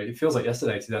long ago. It feels like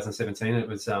yesterday, 2017. It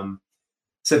was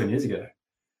 7 years ago.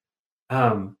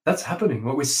 That's happening.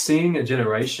 What we're seeing a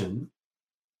generation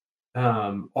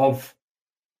of,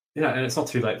 and it's not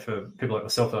too late for people like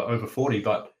myself that are over 40,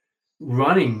 but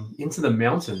running into the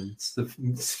mountains,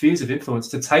 the spheres of influence,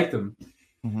 to take them.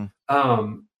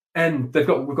 Mm-hmm. And we've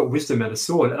got wisdom and a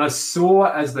sword. And I saw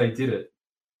as they did it,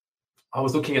 I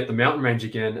was looking at the mountain range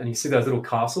again, and you see those little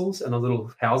castles and the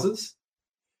little houses.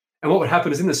 And what would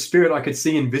happen is, in the spirit, I could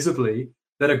see invisibly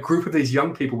that a group of these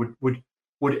young people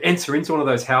would enter into one of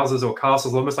those houses or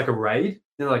castles, almost like a raid.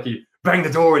 Like you bang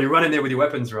the door and you run in there with your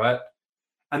weapons, right?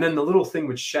 And then the little thing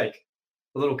would shake.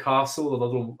 The little castle or the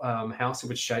little house, it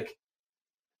would shake.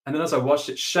 And then as I watched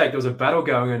it shake, there was a battle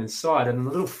going on inside, and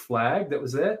the little flag that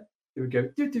was there, it would go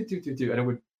do do do do do, and it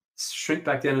would shrink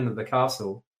back down into the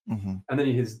castle. Mm-hmm. And then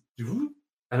you hear,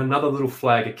 and another little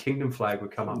flag, a kingdom flag,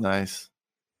 would come up. Nice.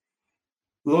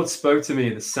 The Lord spoke to me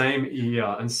in the same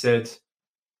ear and said,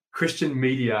 Christian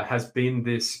media has been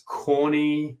this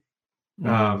corny,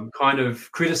 kind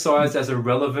of criticized as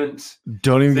irrelevant.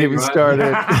 Don't even get me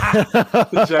started.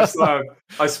 Jeff's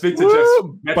I speak to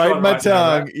Jeff's bite my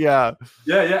tongue. Now, right?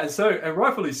 Yeah. And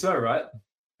rightfully so, right?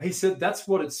 He said that's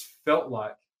what it's felt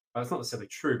like. It's not necessarily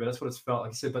true, but that's what it's felt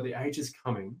like. He said, but the age is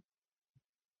coming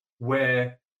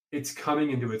where it's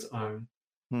coming into its own.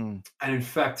 And in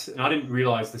fact, and I didn't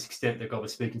realize this extent that God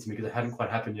was speaking to me because it hadn't quite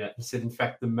happened yet. He said, in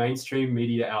fact, the mainstream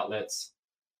media outlets,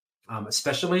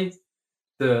 especially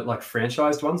the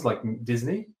franchised ones like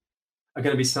Disney, are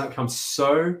going to become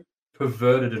so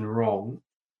perverted and wrong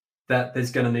that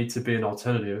there's going to need to be an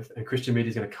alternative, and Christian media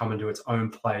is going to come into its own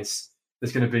place.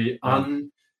 There's going to be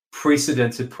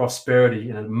unprecedented prosperity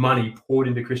and money poured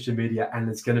into Christian media, and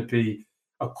there's going to be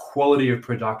a quality of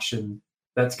production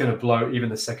that's going to blow even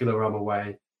the secular realm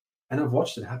away. And I've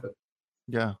watched it happen.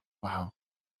 Yeah. Wow.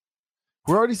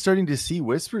 We're already starting to see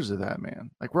whispers of that,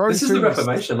 man. We're already. This is the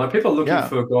Reformation. People are looking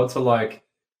for God to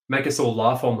make us all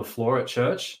laugh on the floor at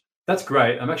church. That's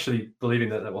great. I'm actually believing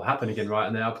that will happen again, right?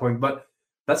 In the outpouring, but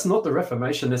that's not the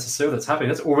Reformation necessarily that's happening.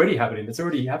 That's already happening. It's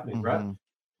already happening, right?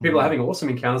 People are having awesome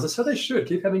encounters, and so they should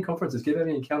keep having conferences, keep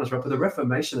having encounters, right? But the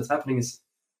Reformation that's happening is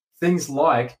things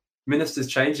like ministers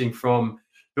changing from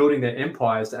building their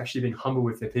empires to actually being humble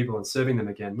with their people and serving them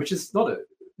again, which is not a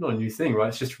new thing, right?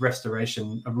 It's just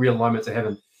restoration, a realignment to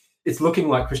heaven. It's looking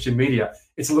like Christian media.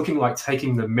 It's looking like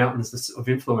taking the mountains of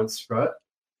influence, right?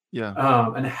 Yeah.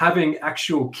 And having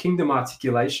actual kingdom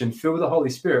articulation filled with the Holy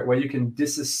Spirit, where you can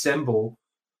disassemble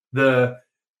the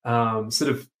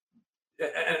sort of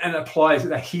and apply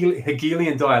the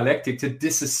Hegelian dialectic to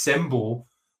disassemble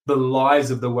the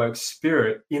lies of the woke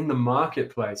spirit in the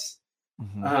marketplace.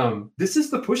 This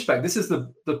is the pushback. This is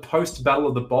the post Battle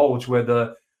of the Bulge, where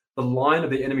the line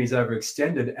of the enemy is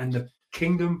overextended and the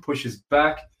kingdom pushes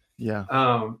back. Yeah.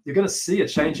 You're going to see a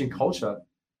change in culture.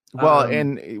 Well,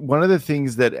 and one of the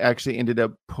things that actually ended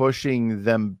up pushing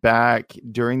them back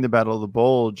during the Battle of the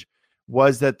Bulge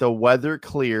was that the weather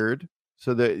cleared.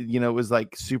 So that, it was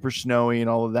super snowy and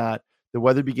all of that. The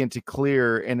weather began to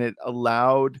clear, and it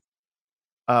allowed,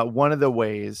 one of the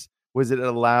ways was it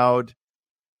allowed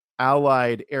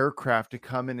Allied aircraft to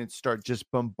come in and start just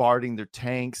bombarding their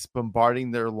tanks, bombarding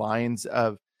their lines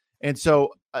of, and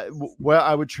so what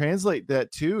I would translate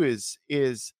that to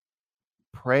is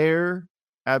prayer.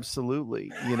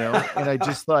 Absolutely. And I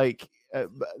just I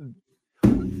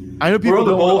know people we're on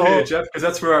the ball here, Jeff, because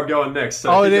that's where I'm going next.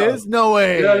 So it is? No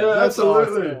way. Yeah, that's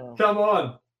absolutely. Awesome. Come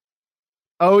on.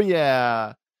 Oh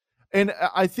yeah. And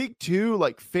I think too,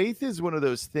 faith is one of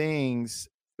those things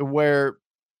where,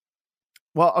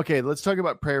 well, okay, let's talk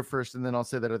about prayer first, and then I'll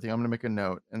say that other thing. I'm going to make a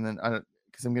note, and then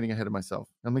because I'm getting ahead of myself.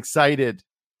 I'm excited.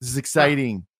 This is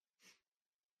exciting.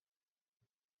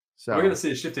 So we're going to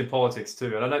see a shift in politics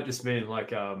too, and I don't just mean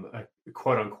a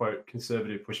quote unquote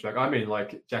conservative pushback. I mean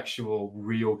actual,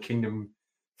 real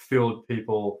kingdom-filled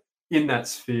people in that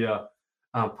sphere,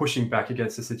 pushing back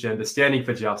against this agenda, standing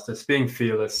for justice, being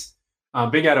fearless,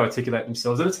 being able to articulate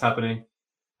themselves, and it's happening.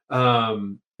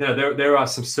 There are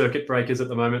some circuit breakers at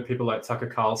the moment. People like Tucker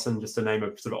Carlson, just to name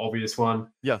a sort of obvious one.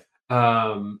 Yeah.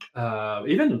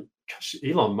 Even gosh,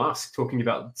 Elon Musk talking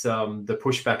about the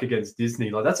pushback against Disney.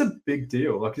 Like, that's a big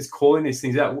deal. Like, he's calling these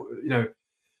things out. You know,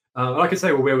 and I could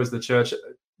say, well, where was the church?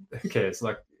 Who cares?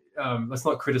 Like, let's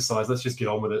not criticize. Let's just get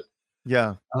on with it.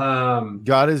 Yeah.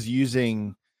 God is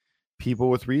using people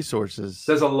with resources.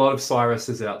 There's a lot of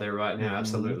Cyruses out there right now.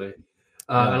 Absolutely.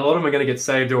 And a lot of them are going to get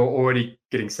saved or already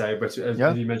getting saved, but as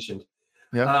you mentioned.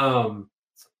 Yeah.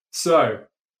 So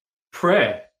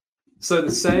prayer. So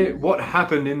to say what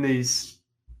happened in these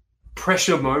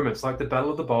pressure moments, like the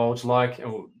Battle of the Bulge, like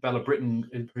or Battle of Britain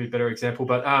is a better example,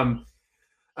 but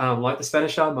like the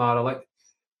Spanish Armada, like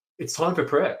it's time for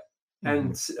prayer.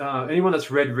 And anyone that's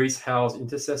read Rees Howell's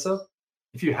Intercessor,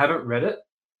 if you haven't read it,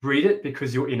 read it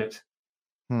because you're in it.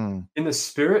 In the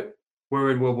spirit,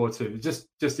 we're in World War II. It just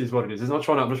is what it is. I'm not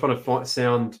trying to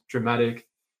sound dramatic.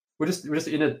 We're just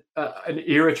in an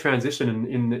era transition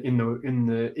in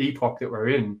the epoch that we're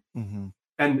in,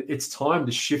 and it's time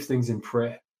to shift things in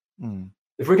prayer.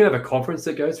 If we're gonna have a conference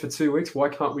that goes for 2 weeks, why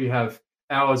can't we have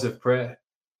hours of prayer?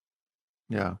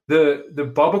 Yeah.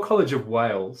 The Bible College of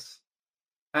Wales,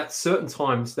 at certain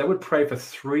times, they would pray for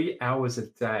 3 hours a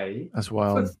day. That's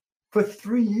wild. For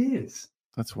 3 years.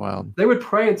 That's wild. They would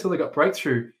pray until they got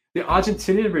breakthrough. The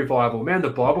Argentinian revival, man, the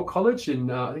Bible College in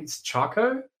I think it's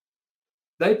Chaco,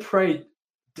 they prayed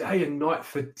day and night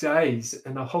for days,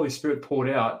 and the Holy Spirit poured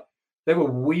out. They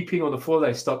were weeping on the floor.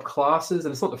 They stopped classes,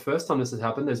 and it's not the first time this has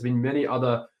happened. There's been many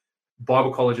other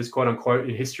Bible colleges, quote unquote,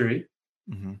 in history.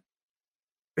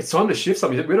 It's time to shift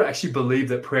something. We don't actually believe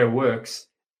that prayer works.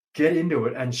 Get into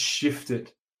it and shift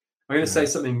it. I'm going to say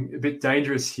something a bit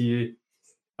dangerous here.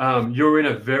 You're in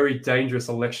a very dangerous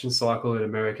election cycle in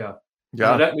America.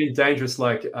 Yeah, I don't mean dangerous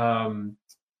like oh,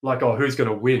 who's going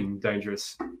to win?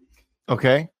 Dangerous.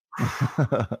 Okay.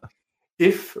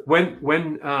 When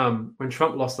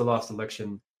Trump lost the last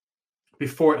election,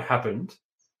 before it happened,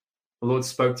 the Lord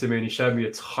spoke to me and He showed me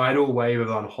a tidal wave of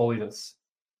unholiness.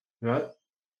 Right?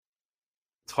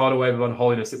 Tidal wave of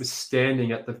unholiness that was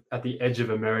standing at the edge of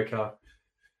America,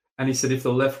 and He said, if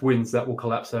the left wins, that will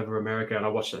collapse over America. And I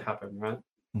watched it happen. Right?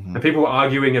 And people were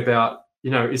arguing about,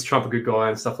 is Trump a good guy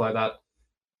and stuff like that.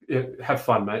 Yeah, have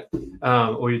fun, mate.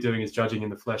 All you're doing is judging in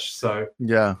the flesh. So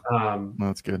yeah,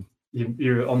 that's good.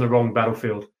 You're on the wrong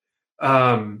battlefield.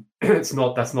 That's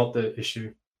not the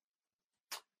issue.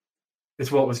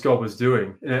 It's what God was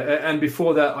doing. And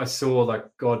before that, I saw like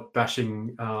God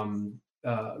bashing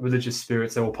religious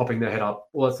spirits that were popping their head up,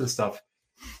 all that sort of stuff.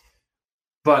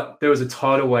 But there was a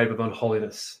tidal wave of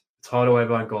unholiness, tidal wave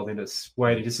of ungodliness,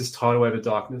 waiting, just this tidal wave of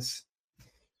darkness.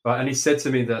 Right? And He said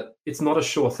to me that it's not a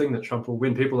sure thing that Trump will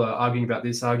win. People are arguing about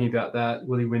this, arguing about that.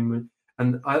 Will he win?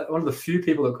 And one of the few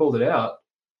people that called it out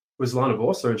was Lana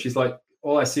Borsa. And she's like,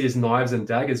 all I see is knives and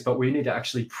daggers, but we need to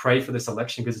actually pray for this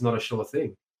election because it's not a sure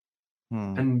thing.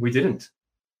 And we didn't.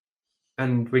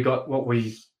 And we got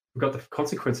the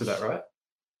consequence of that, right?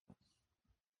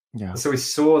 Yeah. So we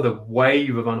saw the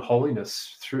wave of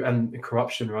unholiness and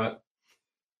corruption, right?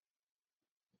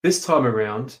 This time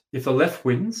around, if the left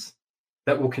wins,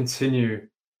 that will continue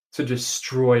to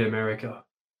destroy America.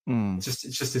 It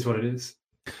just is what it is,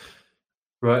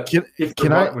 right? If the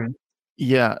right wins,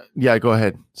 yeah. Go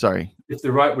ahead. Sorry. If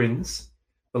the right wins,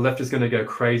 the left is going to go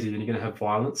crazy, and you're going to have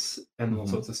violence and all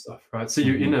sorts of stuff, right? So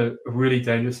you're in a really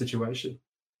dangerous situation.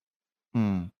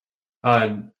 And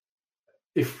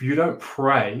if you don't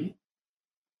pray,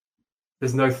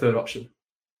 there's no third option.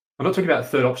 I'm not talking about a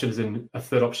third option as in a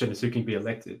third option is who can be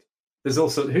elected. There's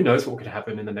also, who knows what could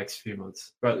happen in the next few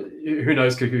months, right? Who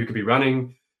knows who could be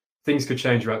running? Things could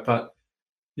change, right? But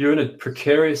you're in a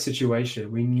precarious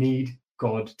situation. We need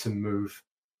God to move.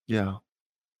 Yeah.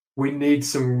 We need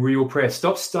some real prayer.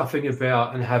 Stop stuffing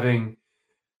about and having,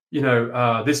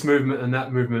 this movement and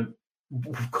that movement.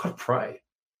 We've got to pray.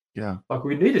 Yeah. Like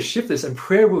we need to shift this, and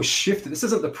prayer will shift it. This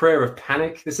isn't the prayer of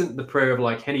panic. This isn't the prayer of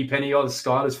like henny penny, oh, the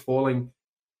sky is falling.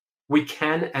 We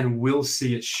can and will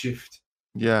see it shift.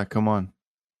 Yeah, come on.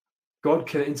 God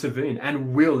can intervene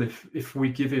and will if we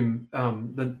give Him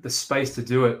the space to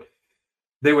do it.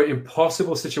 There were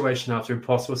impossible situation after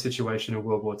impossible situation in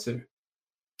World War II.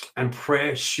 And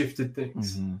prayer shifted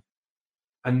things.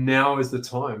 And now is the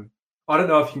time. I don't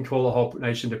know if you can call the whole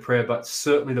nation to prayer, but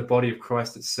certainly the body of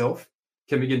Christ itself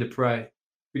can begin to pray.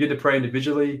 Begin to pray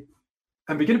individually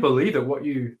and begin to believe that what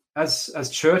you, as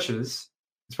churches,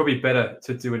 it's probably better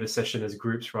to do intercession as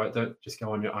groups, right? Don't just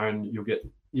go on your own.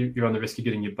 You're on the risk of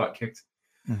getting your butt kicked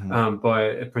by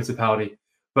a principality.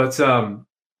 But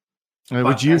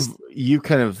would you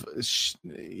kind of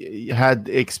had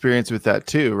experience with that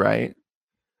too, right?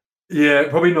 Yeah,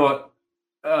 probably not.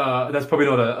 That's probably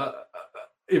not a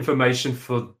information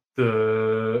for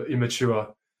the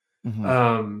immature.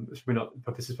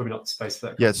 But this is probably not the space for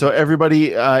that. Yeah. So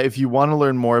everybody, if you want to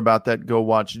learn more about that, go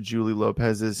watch Julie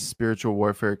Lopez's Spiritual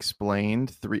Warfare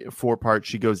Explained, 4 parts.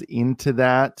 She goes into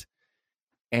that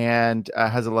and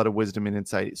has a lot of wisdom and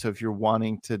insight. So if you're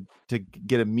wanting to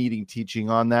get a meeting teaching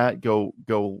on that, go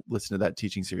listen to that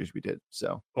teaching series we did.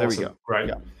 So there we go. Great.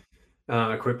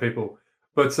 Yeah. Equip people.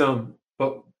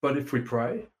 But if we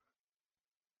pray,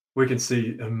 we can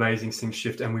see amazing things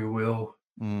shift, and we will.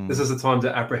 This is the time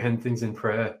to apprehend things in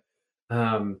prayer.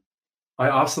 I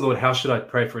asked the Lord, how should I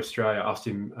pray for Australia? I asked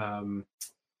him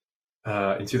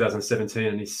in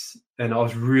 2017, and I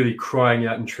was really crying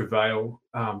out in travail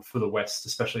for the West,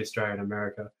 especially Australia and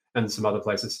America and some other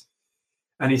places.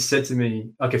 And he said to me,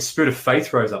 like, a spirit of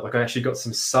faith rose up. Like, I actually got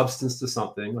some substance to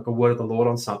something, like a word of the Lord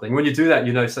on something. When you do that,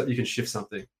 you know you can shift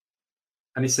something.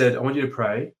 And he said, I want you to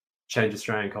pray, change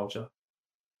Australian culture.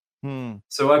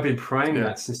 So I've been praying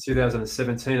that since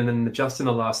 2017. And then just in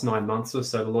the last 9 months or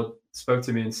so, the Lord spoke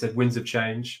to me and said, winds of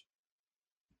change.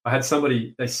 I had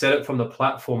somebody, they said it from the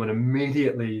platform, and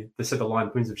immediately they said the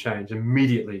line, winds of change.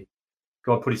 Immediately,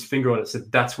 God put his finger on it and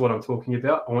said, that's what I'm talking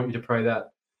about. I want you to pray that.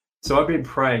 So I've been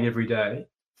praying every day.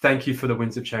 Thank you for the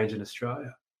winds of change in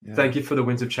Australia. Yeah. Thank you for the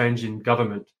winds of change in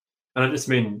government. And I just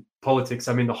mean politics.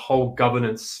 I mean the whole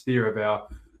governance sphere of our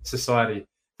society.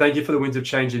 Thank you for the winds of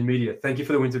change in media. Thank you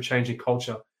for the winds of change in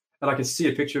culture. And I can see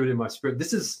a picture of it in my spirit.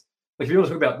 This is, like, if you want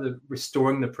to talk about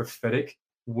restoring the prophetic,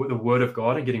 the word of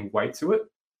God, and getting weight to it,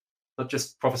 not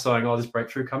just prophesying, oh, there's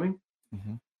breakthrough coming.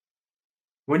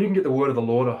 When you can get the word of the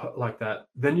Lord like that,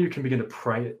 then you can begin to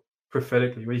pray it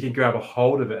prophetically, where you can grab a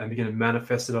hold of it and begin to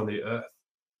manifest it on the earth.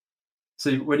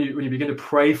 So when you begin to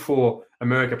pray for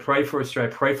America, pray for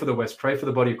Australia, pray for the West, pray for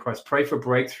the body of Christ, pray for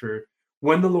breakthrough,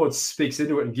 when the Lord speaks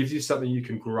into it and gives you something you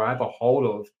can grab a hold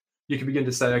of, you can begin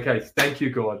to say, okay, thank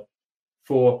you, God,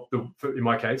 for in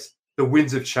my case, the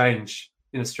winds of change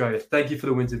in Australia. Thank you for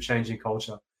the winds of change in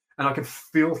culture. And I can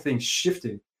feel things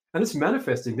shifting, and it's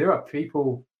manifesting. There are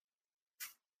people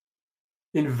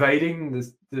invading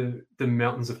the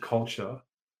mountains of culture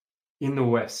in the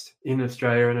West, in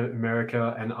Australia and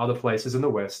America and other places in the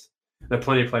West. There are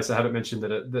plenty of places I haven't mentioned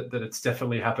that it's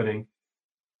definitely happening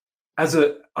I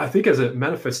think as a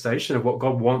manifestation of what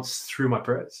God wants through my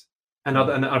prayers and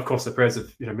of course the prayers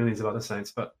of millions of other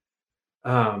saints. But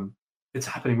it's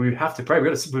happening. We have to pray. We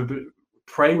got to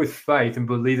pray with faith and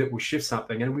believe that we'll shift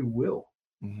something, and we will.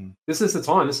 This is the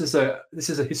time. This is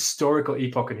a historical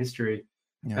epoch in history,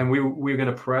 and we're going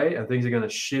to pray, and things are going to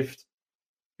shift.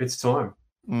 It's time.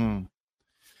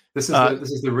 This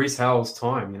is the Reese Howells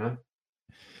time,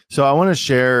 So I want to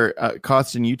share,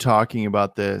 CARSTON, you talking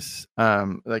about this,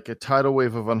 like a tidal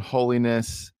wave of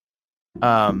unholiness.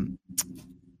 The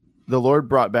Lord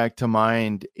brought back to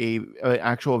mind an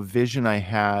actual vision I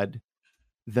had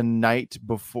the night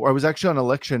before. I was actually on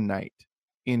election night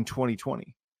in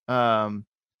 2020, and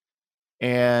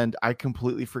I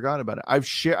completely forgot about it. I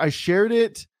shared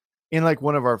it in like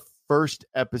one of our first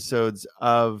episodes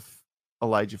of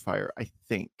ElijahFire, I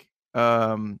think.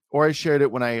 Or I shared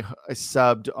it when I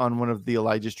subbed on one of the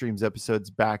Elijah Streams episodes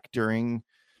back during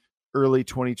early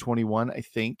 2021, I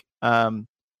think.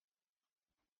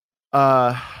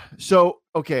 So,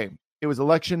 okay, it was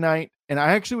election night, and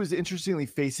I actually was interestingly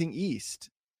facing east.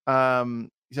 So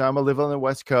I live on the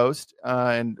West Coast,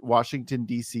 and Washington,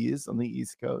 D.C. is on the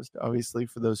East Coast, obviously,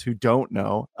 for those who don't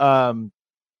know. And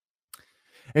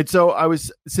so I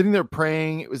was sitting there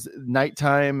praying. It was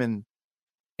nighttime,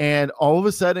 and all of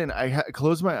a sudden, I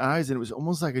closed my eyes, and it was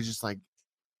almost like I just like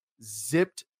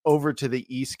zipped over to the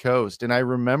East Coast. And I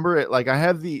remember it like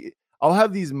I'll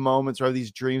have these moments or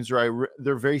these dreams where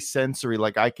they're very sensory.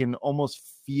 Like I can almost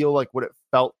feel like what it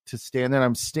felt to stand there. And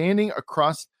I'm standing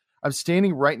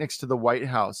right next to the White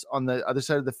House on the other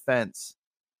side of the fence.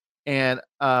 And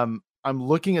I'm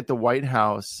looking at the White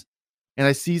House, and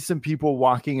I see some people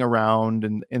walking around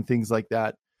and things like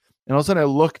that. And all of a sudden I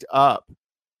looked up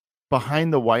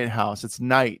behind the White House. It's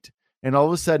night. And all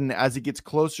of a sudden, as it gets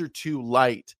closer to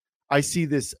light, I see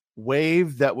this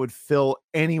wave that would fill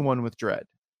anyone with dread.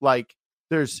 Like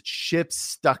there's ships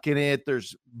stuck in it.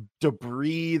 There's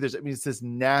debris. It's this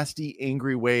nasty,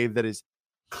 angry wave that is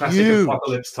classic huge.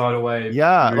 Apocalypse tidal wave.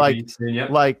 Yeah.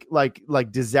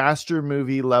 Like disaster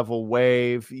movie level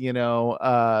wave,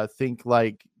 think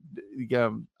like,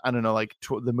 I don't know, like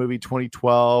the movie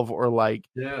 2012 or like,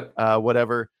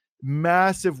 whatever.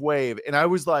 Massive wave. And I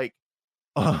was like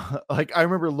I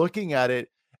remember looking at it,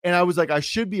 and I was like, I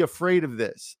should be afraid of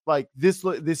this. Like this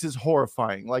is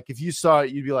horrifying. Like if you saw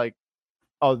it, you'd be like,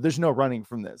 oh, there's no running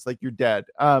from this. Like you're dead.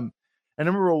 And I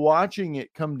remember watching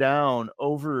it come down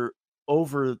over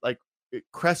like it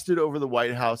crested over the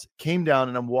White House, came down,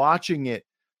 and I'm watching it,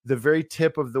 the very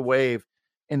tip of the wave.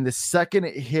 And the second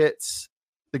it hits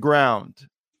the ground,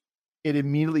 it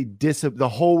immediately the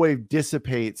whole wave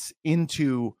dissipates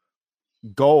into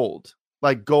gold,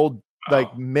 like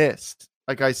mist.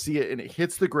 Like I see it and it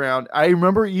hits the ground. I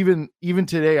remember even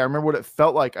today, I remember what it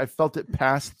felt like. I felt it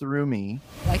pass through me.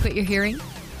 Like what you're hearing?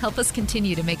 Help us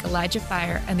continue to make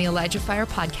ElijahFire and the ElijahFire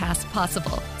podcast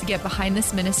possible. To get behind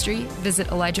this ministry, visit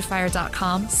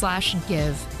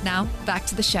ElijahFire.com/give. Now back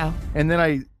to the show. And then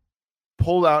I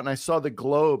pulled out and I saw the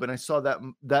globe and I saw that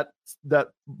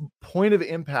point of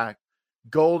impact.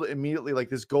 Gold immediately, like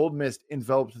this gold mist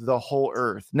enveloped the whole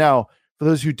earth. Now, for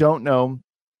those who don't know,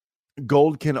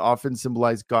 gold can often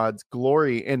symbolize God's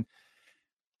glory. And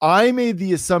I made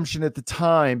the assumption at the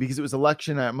time, because it was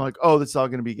election night, I'm like, oh, this is all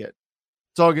going to be good.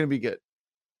 It's all going to be good.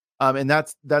 And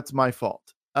that's my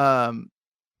fault.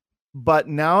 But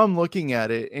now I'm looking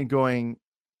at it and going,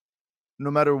 no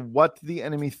matter what the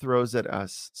enemy throws at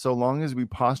us, so long as we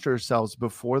posture ourselves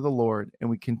before the Lord and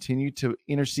we continue to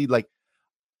intercede, like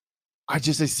I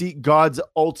see God's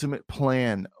ultimate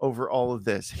plan over all of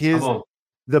this.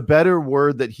 The better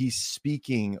word that he's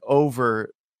speaking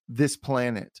over this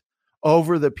planet,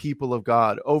 over the people of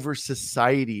God, over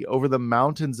society, over the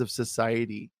mountains of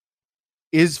society,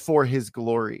 is for his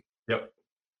glory. Yep.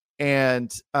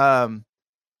 And I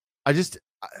just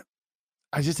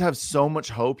have so much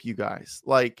hope, you guys.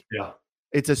 Like, yeah,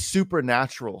 it's a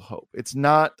supernatural hope. It's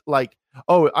not like,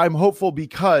 oh, I'm hopeful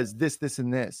because this,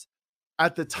 and this.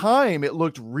 At the time, it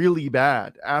looked really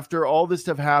bad. After all this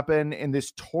stuff happened and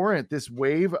this torrent, this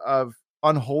wave of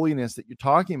unholiness that you're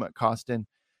talking about, CARSTON,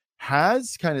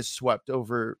 has kind of swept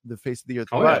over the face of the earth.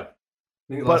 But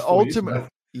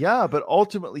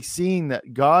ultimately seeing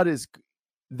that God is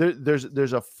there,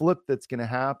 there's a flip that's going to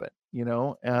happen, you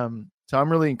know? So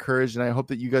I'm really encouraged, and I hope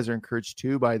that you guys are encouraged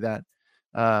too by that.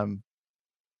 God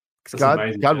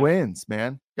wins,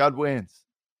 man. God wins.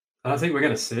 And I think we're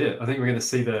going to see it. I think we're going to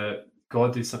see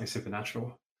God do something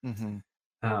supernatural. Mm-hmm.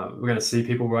 We're going to see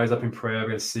people rise up in prayer. We're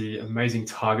going to see amazing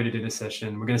targeted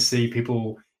intercession. We're going to see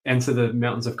people enter the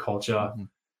mountains of culture. Mm-hmm.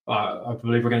 I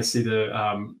believe we're going to see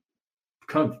the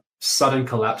kind of sudden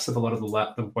collapse of a lot of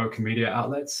the woke media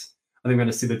outlets. I think we're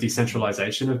going to see the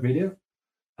decentralization of media.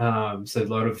 So a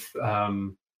lot of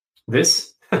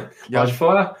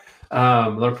ElijahFire, a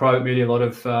lot of private media, a lot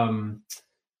of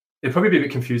it'd probably be a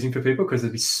bit confusing for people because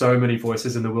there'd be so many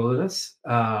voices in the wilderness.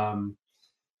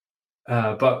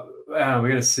 But we're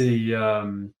going to see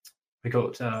we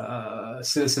call it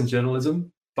citizen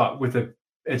journalism, but with an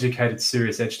educated,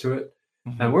 serious edge to it.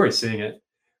 Mm-hmm. And we're already seeing it.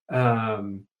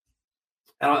 And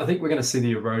I think we're going to see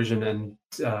the erosion and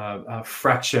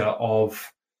fracture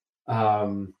of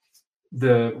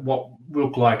what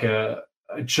looked like a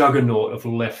juggernaut of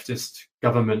leftist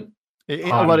government. A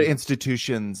lot of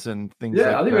institutions and things.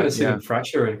 Yeah, like I think that. we're going to see them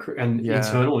fracture and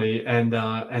internally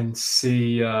and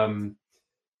see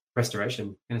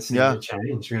restoration. We're going to see a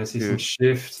change. We're going to see some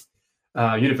shift.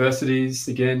 Universities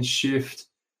again shift.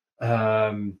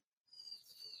 There's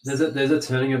a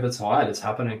turning of the tide. It's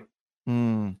happening.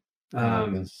 Man,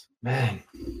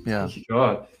 yeah, thank you,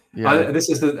 God. Yeah. This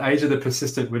is the age of the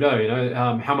persistent widow. You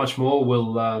know, how much more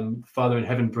will Father in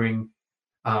heaven bring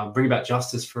about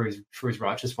justice for his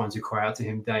righteous ones who cry out to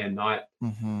him day and night?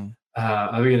 Mm-hmm.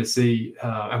 Are we going to see,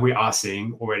 and we are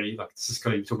seeing already, like this is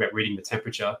kind of, you talk about reading the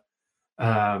temperature.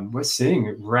 We're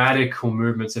seeing radical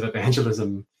movements of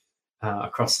evangelism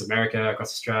across America,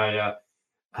 across Australia.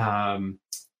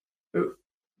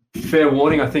 Fair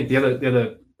warning, I think the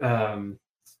other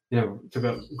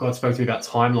God spoke to me about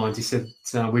timelines. He said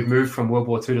we've moved from World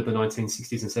War II to the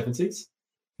 1960s and 70s.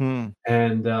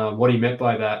 And what he meant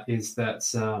by that is that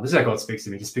this is how God speaks to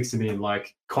me. He speaks to me in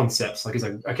like concepts. Like he's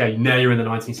like, okay, now you're in the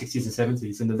 1960s and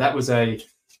 70s. And that was a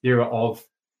era of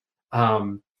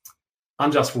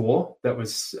unjust war that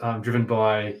was driven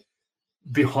by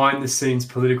behind the scenes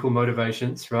political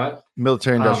motivations, right?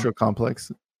 Military industrial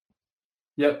complex.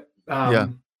 Yep.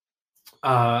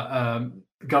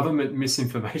 Government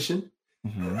misinformation.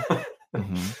 Mm-hmm.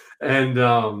 Mm-hmm. And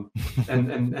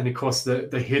of course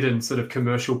the hidden sort of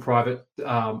commercial private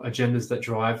agendas that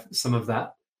drive some of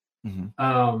that.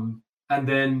 Mm-hmm. And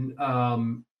then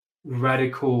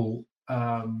radical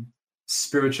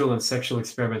spiritual and sexual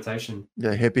experimentation.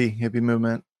 Yeah, hippie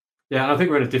movement. Yeah, and I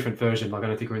think we're in a different version. Like I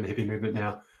don't think we're in the hippie movement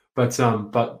now, but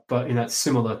in that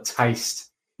similar taste,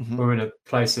 mm-hmm. we're in a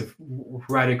place of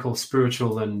radical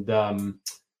spiritual and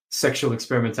sexual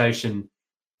experimentation.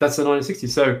 That's the 1960s.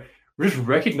 So just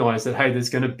recognize that, hey, there's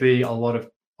going to be a lot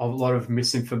of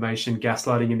misinformation,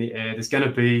 gaslighting in the air. There's going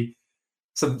to be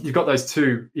So you've got those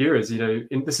two eras,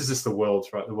 this is just the world,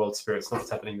 right? The world spirit. It's not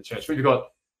what's happening in the church. But you've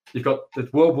got the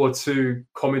World War II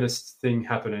communist thing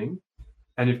happening,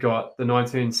 and you've got the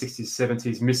 1960s,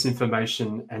 70s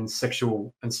misinformation and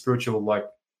sexual and spiritual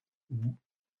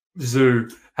zoo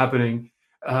happening.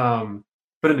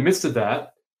 But in the midst of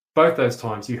that, both those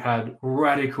times you had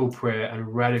radical prayer and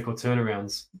radical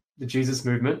turnarounds. The Jesus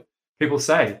movement, people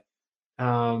say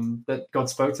that God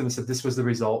spoke to them and said this was the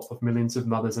result of millions of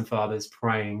mothers and fathers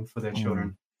praying for their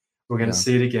children. We're going to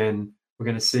see it again. We're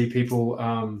going to see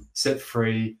people set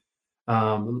free.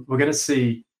 We're going to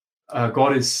see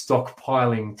God is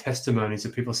stockpiling testimonies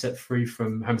of people set free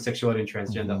from homosexuality and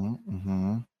transgender.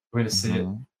 We're going to see it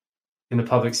in the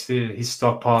public sphere. He's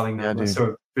stockpiling them. I saw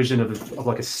a vision of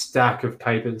like a stack of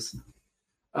papers.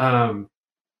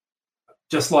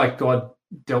 Just like God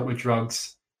dealt with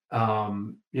drugs,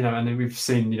 and then we've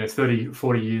seen, 30,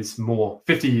 40 years more,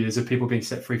 50 years of people being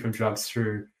set free from drugs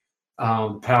through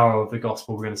the power of the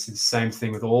gospel. We're going to see the same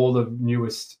thing with all the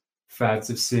newest fads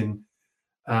of sin.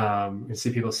 We're going to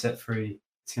see people set free.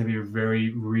 It's going to be a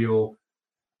very real.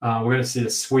 We're going to see a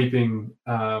sweeping.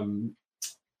 I'm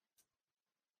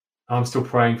still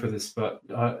praying for this, but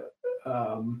that's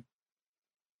one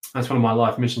of my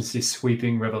life missions: this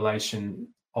sweeping revelation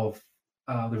of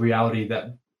the reality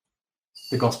that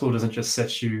the gospel doesn't just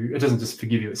it doesn't just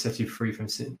forgive you; it sets you free from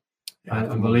sin.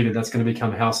 I'm believing that's going to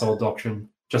become household doctrine,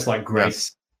 just like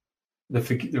grace,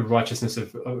 the righteousness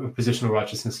of positional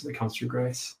righteousness that comes through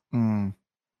grace.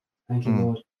 Thank you,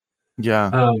 Lord.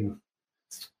 Yeah.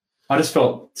 I just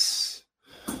felt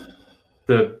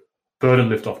the burden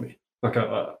lift off me. Like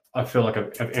I feel like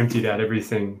I've emptied out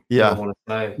everything that I want to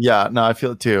say. Yeah, no, I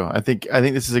feel it too. I think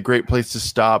this is a great place to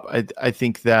stop. I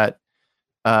think that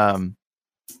I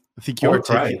think you are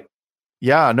pray.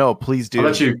 Yeah, no, please do. I'll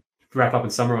let you wrap up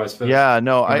and summarize first. Yeah,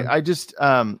 no, I just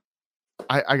I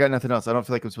got nothing else. I don't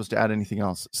feel like I'm supposed to add anything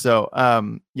else. So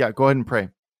yeah, go ahead and pray.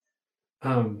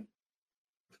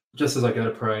 Just as I go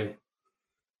to pray,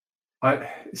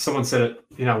 someone said it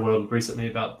in our world recently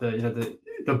about the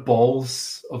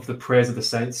bowls of the prayers of the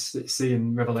saints that you see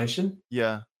in Revelation.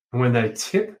 Yeah. And when they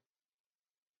tip,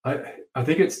 I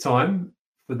think it's time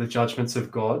for the judgments of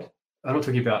God. I'm not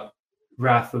talking about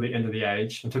wrath or the end of the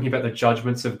age. I'm talking about the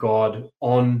judgments of God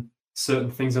on certain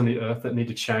things on the earth that need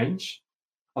to change.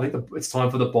 I think it's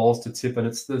time for the bowls to tip, and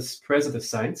it's the prayers of the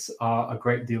saints are a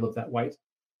great deal of that weight.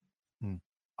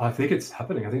 I think it's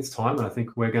happening. I think it's time, and I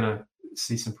think we're going to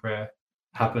see some prayer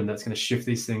happen that's going to shift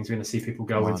these things. We're going to see people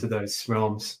go into those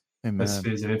realms, those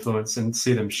spheres of influence, and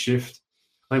see them shift.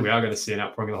 I think we are going to see an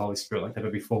outpouring of the Holy Spirit like never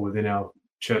before within our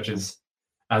churches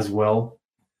as well.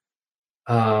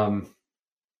 Father,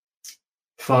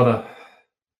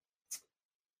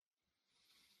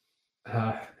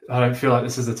 I don't feel like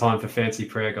this is the time for fancy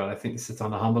prayer, God. I think this is the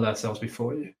time to humble ourselves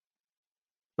before you.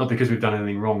 Not because we've done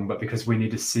anything wrong, but because we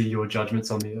need to see your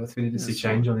judgments on the earth. We need to see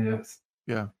change on the earth.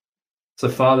 Yeah. So,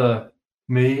 Father,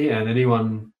 me and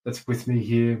anyone that's with me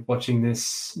here watching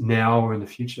this now or in the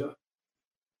future,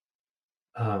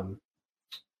 turn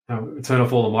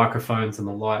off all the microphones and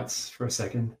the lights for a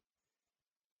second.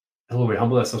 And Lord, we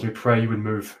humble ourselves. We pray you would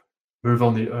move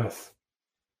on the earth.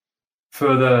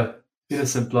 For the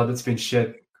innocent blood that's been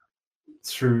shed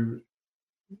through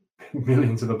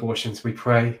millions of abortions, we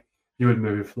pray you would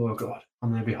move, Lord God,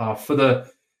 on their behalf. For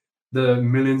the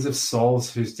millions of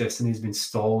souls whose destiny has been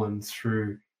stolen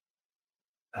through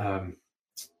the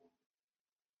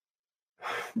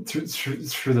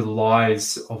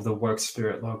lies of the work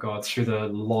spirit, Lord God, through the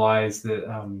lies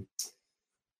that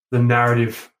the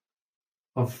narrative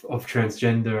of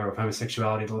transgender, of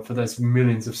homosexuality, Lord, for those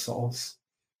millions of souls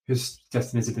whose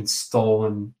destinies have been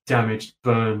stolen, damaged,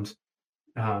 burned,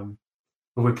 Lord,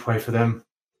 we pray for them.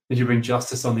 That you bring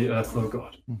justice on the earth, Lord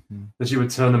God. That you would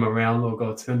turn them around, Lord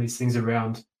God, turn these things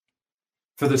around.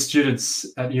 For the students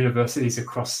at universities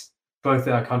across both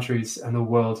our countries and the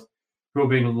world who are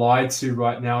being lied to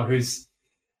right now, whose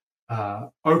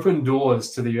open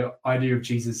doors to the idea of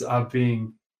Jesus are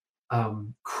being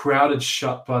crowded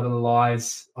shut by the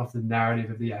lies of the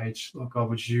narrative of the age. Lord God,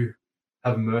 would you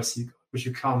have mercy? Would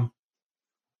you come?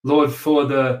 Lord, for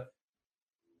the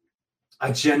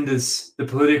agendas, the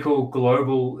political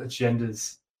global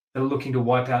agendas that are looking to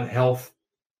wipe out health,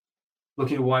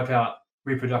 looking to wipe out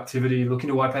reproductivity, looking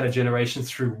to wipe out a generation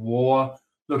through war,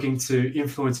 looking to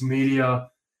influence media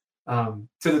to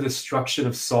the destruction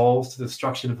of souls, to the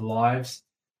destruction of lives.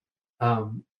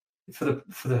 For the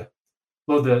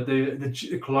Lord,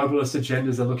 the globalist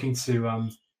agendas are looking to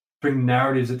bring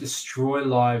narratives that destroy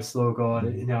lives, Lord God,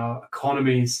 in our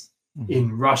economies,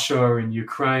 in Russia, in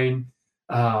Ukraine,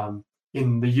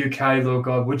 in the UK, Lord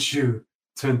God. Would you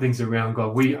turn things around,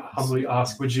 God. We humbly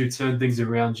ask, would you turn things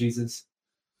around, Jesus?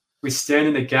 We stand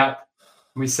in the gap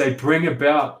and we say, bring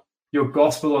about your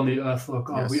gospel on the earth, Lord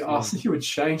God. Yes, we Lord. ask that you would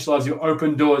change lives, you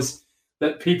open doors,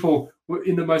 that people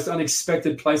in the most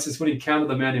unexpected places would encounter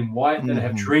the man in white and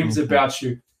have dreams about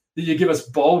you, that you give us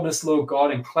boldness, Lord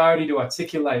God, and clarity to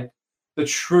articulate the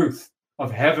truth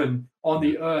of heaven on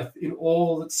the earth in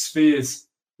all its spheres,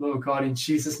 Lord God, in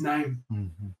Jesus' name.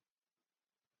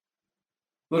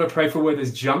 Lord, I pray for where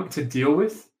there's junk to deal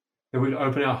with, that we'd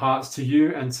open our hearts to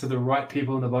you and to the right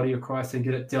people in the body of Christ and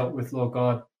get it dealt with, Lord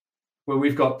God. Where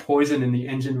we've got poison in the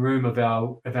engine room of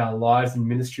our lives and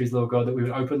ministries, Lord God, that we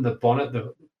would open the bonnet,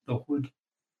 the hood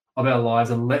of our lives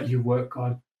and let you work,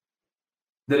 God.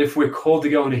 That if we're called to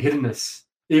go into hiddenness,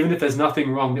 even if there's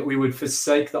nothing wrong, that we would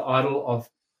forsake the idol of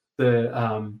the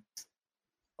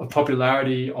of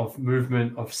popularity, of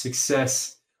movement, of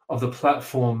success, of the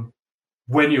platform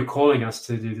when you're calling us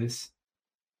to do this.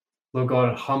 Lord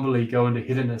God, humbly go into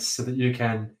hiddenness so that you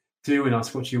can do in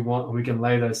us what you want, and we can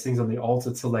lay those things on the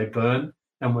altar till they burn,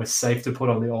 and we're safe to put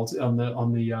on the altar on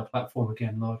the platform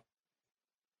again, Lord.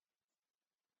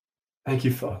 Thank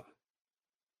you, Father.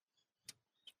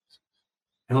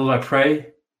 And Lord, I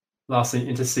pray, lastly,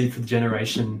 intercede for the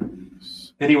generation,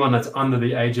 anyone that's under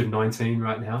the age of 19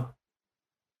 right now.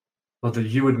 Lord, that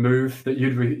you would move, that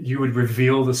you would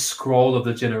reveal the scroll of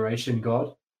the generation,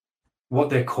 God,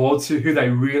 what they're called to, who they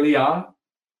really are.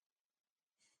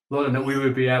 Lord, and that we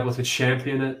would be able to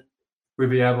champion it, we'd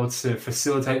be able to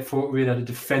facilitate for it, we'd be able to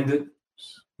defend it, and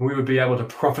we would be able to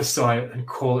prophesy it and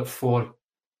call it forward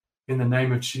in the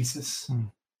name of Jesus.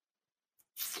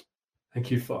 Thank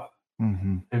you, Father.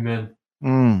 Amen.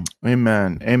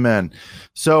 Amen.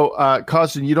 So,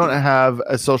 CARSTON, you don't have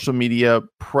a social media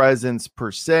presence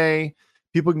per se.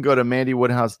 People can go to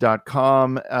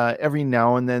mandywoodhouse.com. Every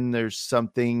now and then there's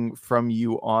something from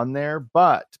you on there,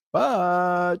 but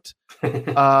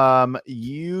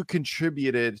you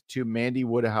contributed to Mandy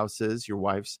Woodhouse's, your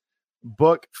wife's,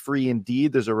 book, Free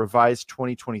Indeed. There's a revised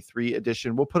 2023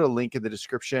 edition. We'll put a link in the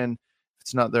description if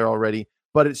it's not there already.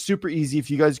 But it's super easy. If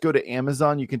you guys go to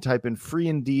Amazon, you can type in Free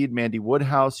Indeed, Mandy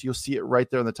Woodhouse. You'll see it right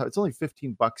there on the top. It's only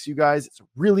 $15, you guys. It's a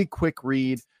really quick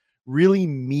read, really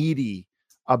meaty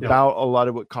about a lot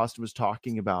of what CARSTON was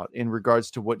talking about in regards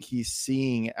to what he's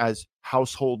seeing as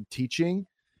household teaching.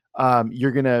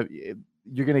 You're gonna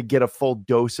get a full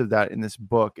dose of that in this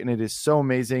book, and it is so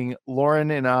amazing.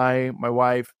 Lauren and I, my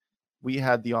wife, we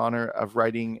had the honor of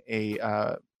writing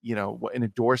an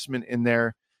endorsement in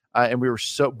there. And we were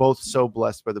both so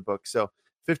blessed by the book. So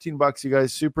 $15, you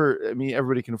guys, super. I mean,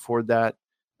 everybody can afford that.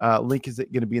 Link is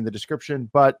going to be in the description,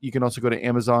 but you can also go to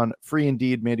Amazon. Free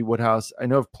Indeed, Mandy Woodhouse. I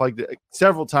know I've plugged it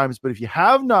several times, but if you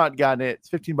have not gotten it, it's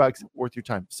 $15 worth your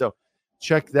time. So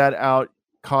check that out.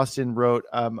 CARSTON wrote,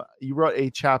 you wrote a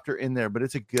chapter in there, but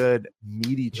it's a good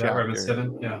meaty chapter. Romans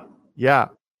 7, yeah,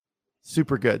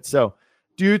 super good. So,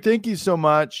 dude, thank you so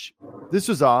much. This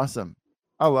was awesome.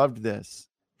 I loved this.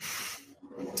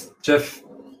 Jeff,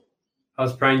 I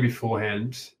was praying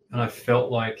beforehand and I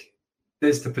felt like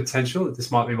there's the potential that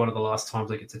this might be one of the last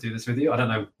times I get to do this with you. I don't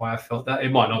know why I felt that.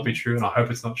 It might not be true, and I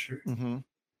hope it's not true.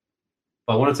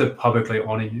 But I wanted to publicly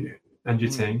honor you and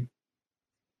your team.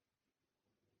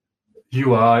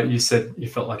 You said you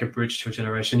felt like a bridge to a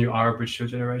generation. You are a bridge to a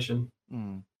generation.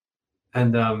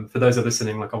 And for those that are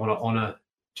listening, like, I want to honor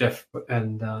Jeff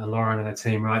and Lauren and their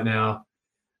team right now,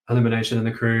 Illumination and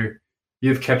the crew.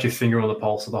 You've kept your finger on the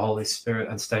pulse of the Holy Spirit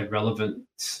and stayed relevant,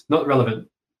 not relevant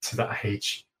to the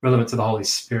age, relevant to the Holy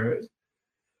Spirit.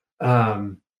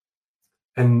 And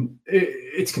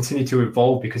it's continued to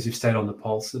evolve because you've stayed on the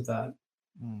pulse of that.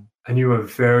 And you are a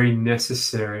very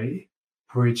necessary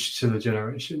bridge to the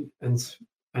generation and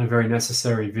a very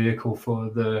necessary vehicle for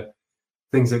the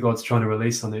things that God's trying to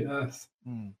release on the earth.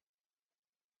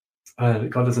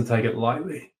 And God doesn't take it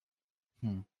lightly.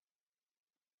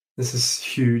 This is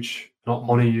huge. I'll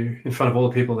honor you in front of all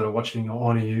the people that are watching. I'll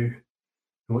honor you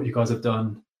and what you guys have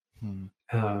done.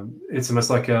 It's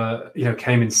almost like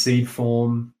came in seed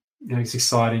form. It's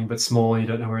exciting but small. You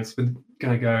don't know where it's going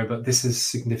to go, but this is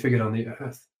significant on the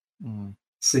earth.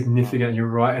 Significant. You're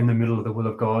right in the middle of the will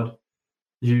of God.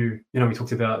 We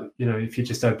talked about, if you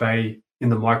just obey in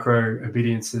the micro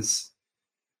obediences,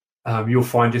 you'll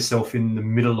find yourself in the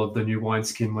middle of the new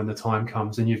wineskin when the time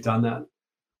comes, and you've done that.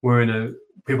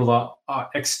 People are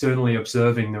externally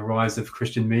observing the rise of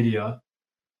Christian media.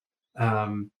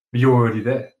 You're already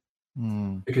there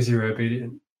because you're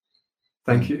obedient.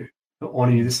 Thank you. I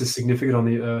honor you. This is significant on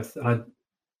the earth. And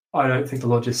I don't think the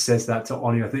Lord just says that to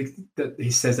honor you. I think that he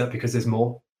says that because there's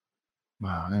more.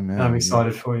 Wow, amen. And I'm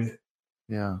excited for you.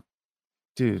 Yeah.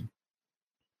 Dude,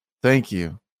 Thank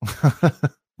you.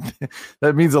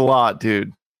 That means a lot,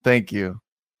 dude. Thank you.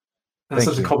 That's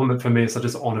such a compliment for me. It's such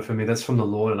an honor for me. That's from the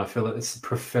Lord, and I feel like it's a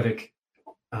prophetic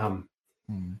weight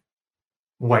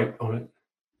on it.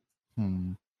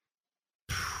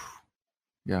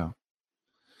 Yeah.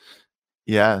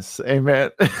 Yes.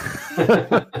 Amen.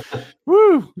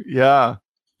 Woo. Yeah.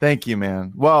 Thank you,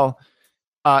 man. Well,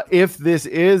 if this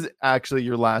is actually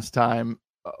your last time,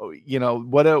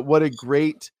 what a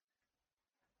great,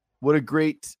 I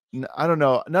don't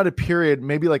know, not a period,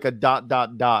 maybe like a ...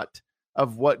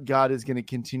 of what God is going to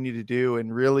continue to do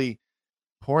and really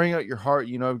pouring out your heart.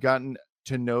 I've gotten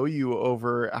to know you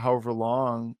over however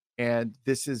long, and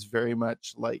this is very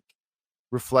much like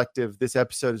reflective. This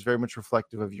episode is very much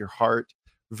reflective of your heart,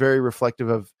 very reflective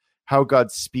of how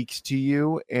God speaks to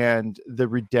you and the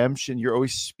redemption. You're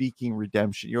always speaking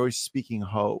redemption. You're always speaking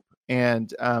hope,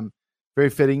 and very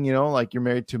fitting, like you're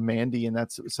married to Mandy, and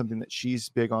that's something that she's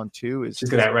big on too. She's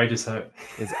got outrageous hope.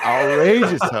 It's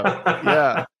outrageous hope.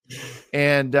 Yeah.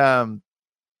 And yeah,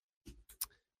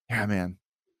 man,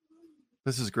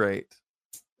 this is great.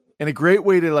 And a great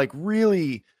way to like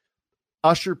really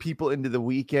usher people into the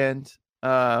weekend.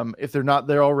 If they're not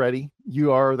there already,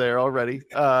 you are there already.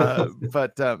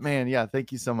 But man, yeah,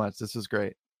 thank you so much. This was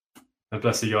great. God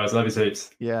bless you guys. Love you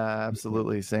heaps. Yeah,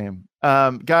 absolutely. Same.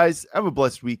 Guys, have a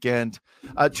blessed weekend.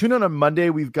 Tune in on Monday.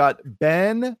 We've got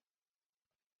Ben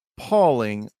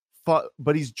Pauling,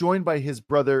 but he's joined by his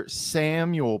brother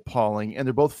Samuel Pauling, and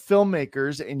they're both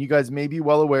filmmakers. And you guys may be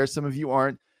well aware, some of you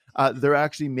aren't. They're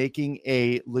actually making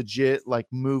a legit like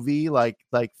movie, like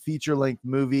feature length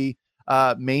movie,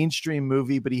 mainstream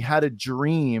movie. But he had a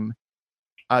dream.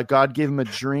 God gave him a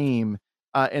dream,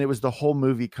 and it was the whole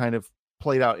movie kind of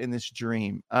played out in this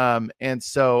dream. And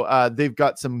so they've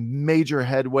got some major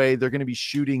headway. They're going to be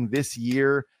shooting this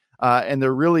year, and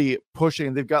they're really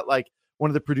pushing. They've got like one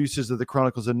of the producers of the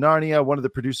Chronicles of Narnia, one of the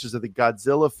producers of the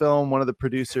Godzilla film, one of the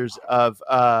producers of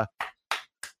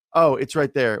it's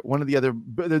right there, one of the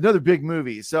another big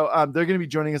movie. So they're going to be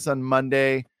joining us on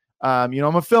Monday. I'm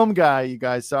a film guy, you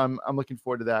guys, so I'm looking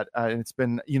forward to that. And it's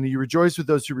been, you rejoice with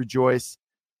those who rejoice,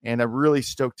 and I'm really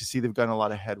stoked to see they've gotten a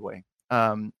lot of headway.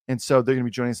 And so they're going to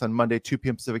be joining us on Monday, 2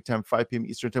 p.m. Pacific time, 5 p.m.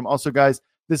 Eastern time. Also, guys,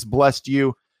 this blessed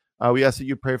you. We ask that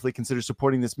you prayerfully consider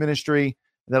supporting this ministry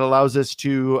that allows us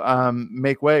to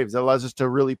make waves, that allows us to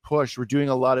really push. We're doing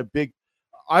a lot of big.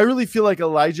 I really feel like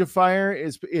ElijahFire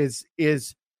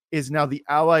is now the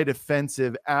Allied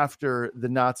offensive after the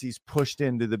Nazis pushed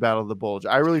into the Battle of the Bulge.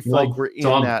 I really feel like we're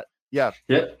in that. Yeah.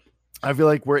 I feel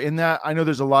like we're in that. I know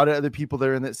there's a lot of other people that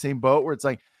are in that same boat where it's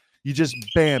like, you just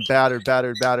battered.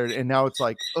 And now it's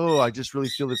like, I just really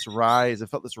feel this rise. I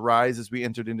felt this rise as we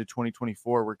entered into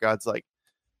 2024 where God's like,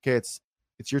 okay, it's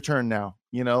your turn now,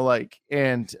 we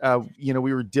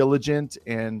were diligent,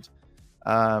 and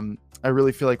I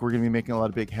really feel like we're going to be making a lot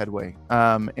of big headway.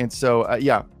 And so,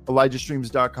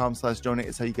 ElijahStreams.com/donate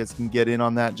is how you guys can get in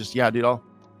on that. Just, dude, I'll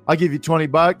give you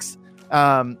 $20.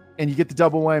 And you get the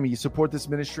double whammy. You support this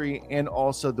ministry and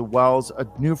also the wells, a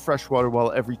new freshwater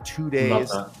well every 2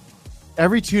 days.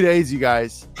 Every 2 days, you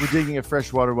guys, we're digging a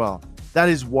freshwater well. That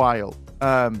is wild.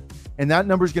 And that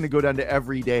number is going to go down to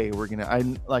every day.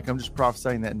 I'm just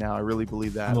prophesying that now. I really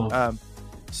believe that.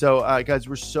 So guys,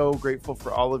 we're so grateful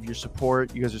for all of your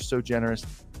support. You guys are so generous.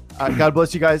 God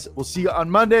bless you guys. We'll see you on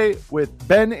Monday with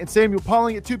Ben and Samuel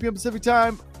Pauling at 2 p.m. Pacific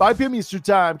time, 5 p.m. Eastern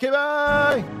time. Okay,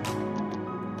 bye.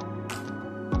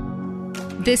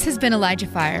 This has been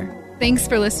ElijahFire. Thanks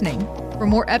for listening. For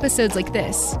more episodes like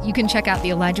this, you can check out the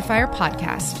ElijahFire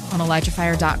podcast on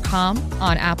ElijahFire.com,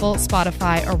 on Apple,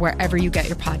 Spotify, or wherever you get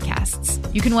your podcasts.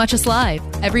 You can watch us live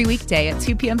every weekday at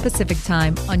 2 p.m. Pacific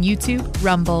time on YouTube,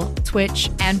 Rumble,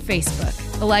 Twitch, and Facebook.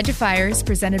 ElijahFire is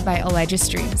presented by Elijah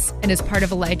Streams and is part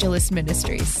of Elijah List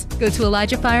Ministries. Go to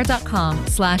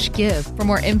ElijahFire.com/give for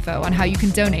more info on how you can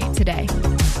donate today.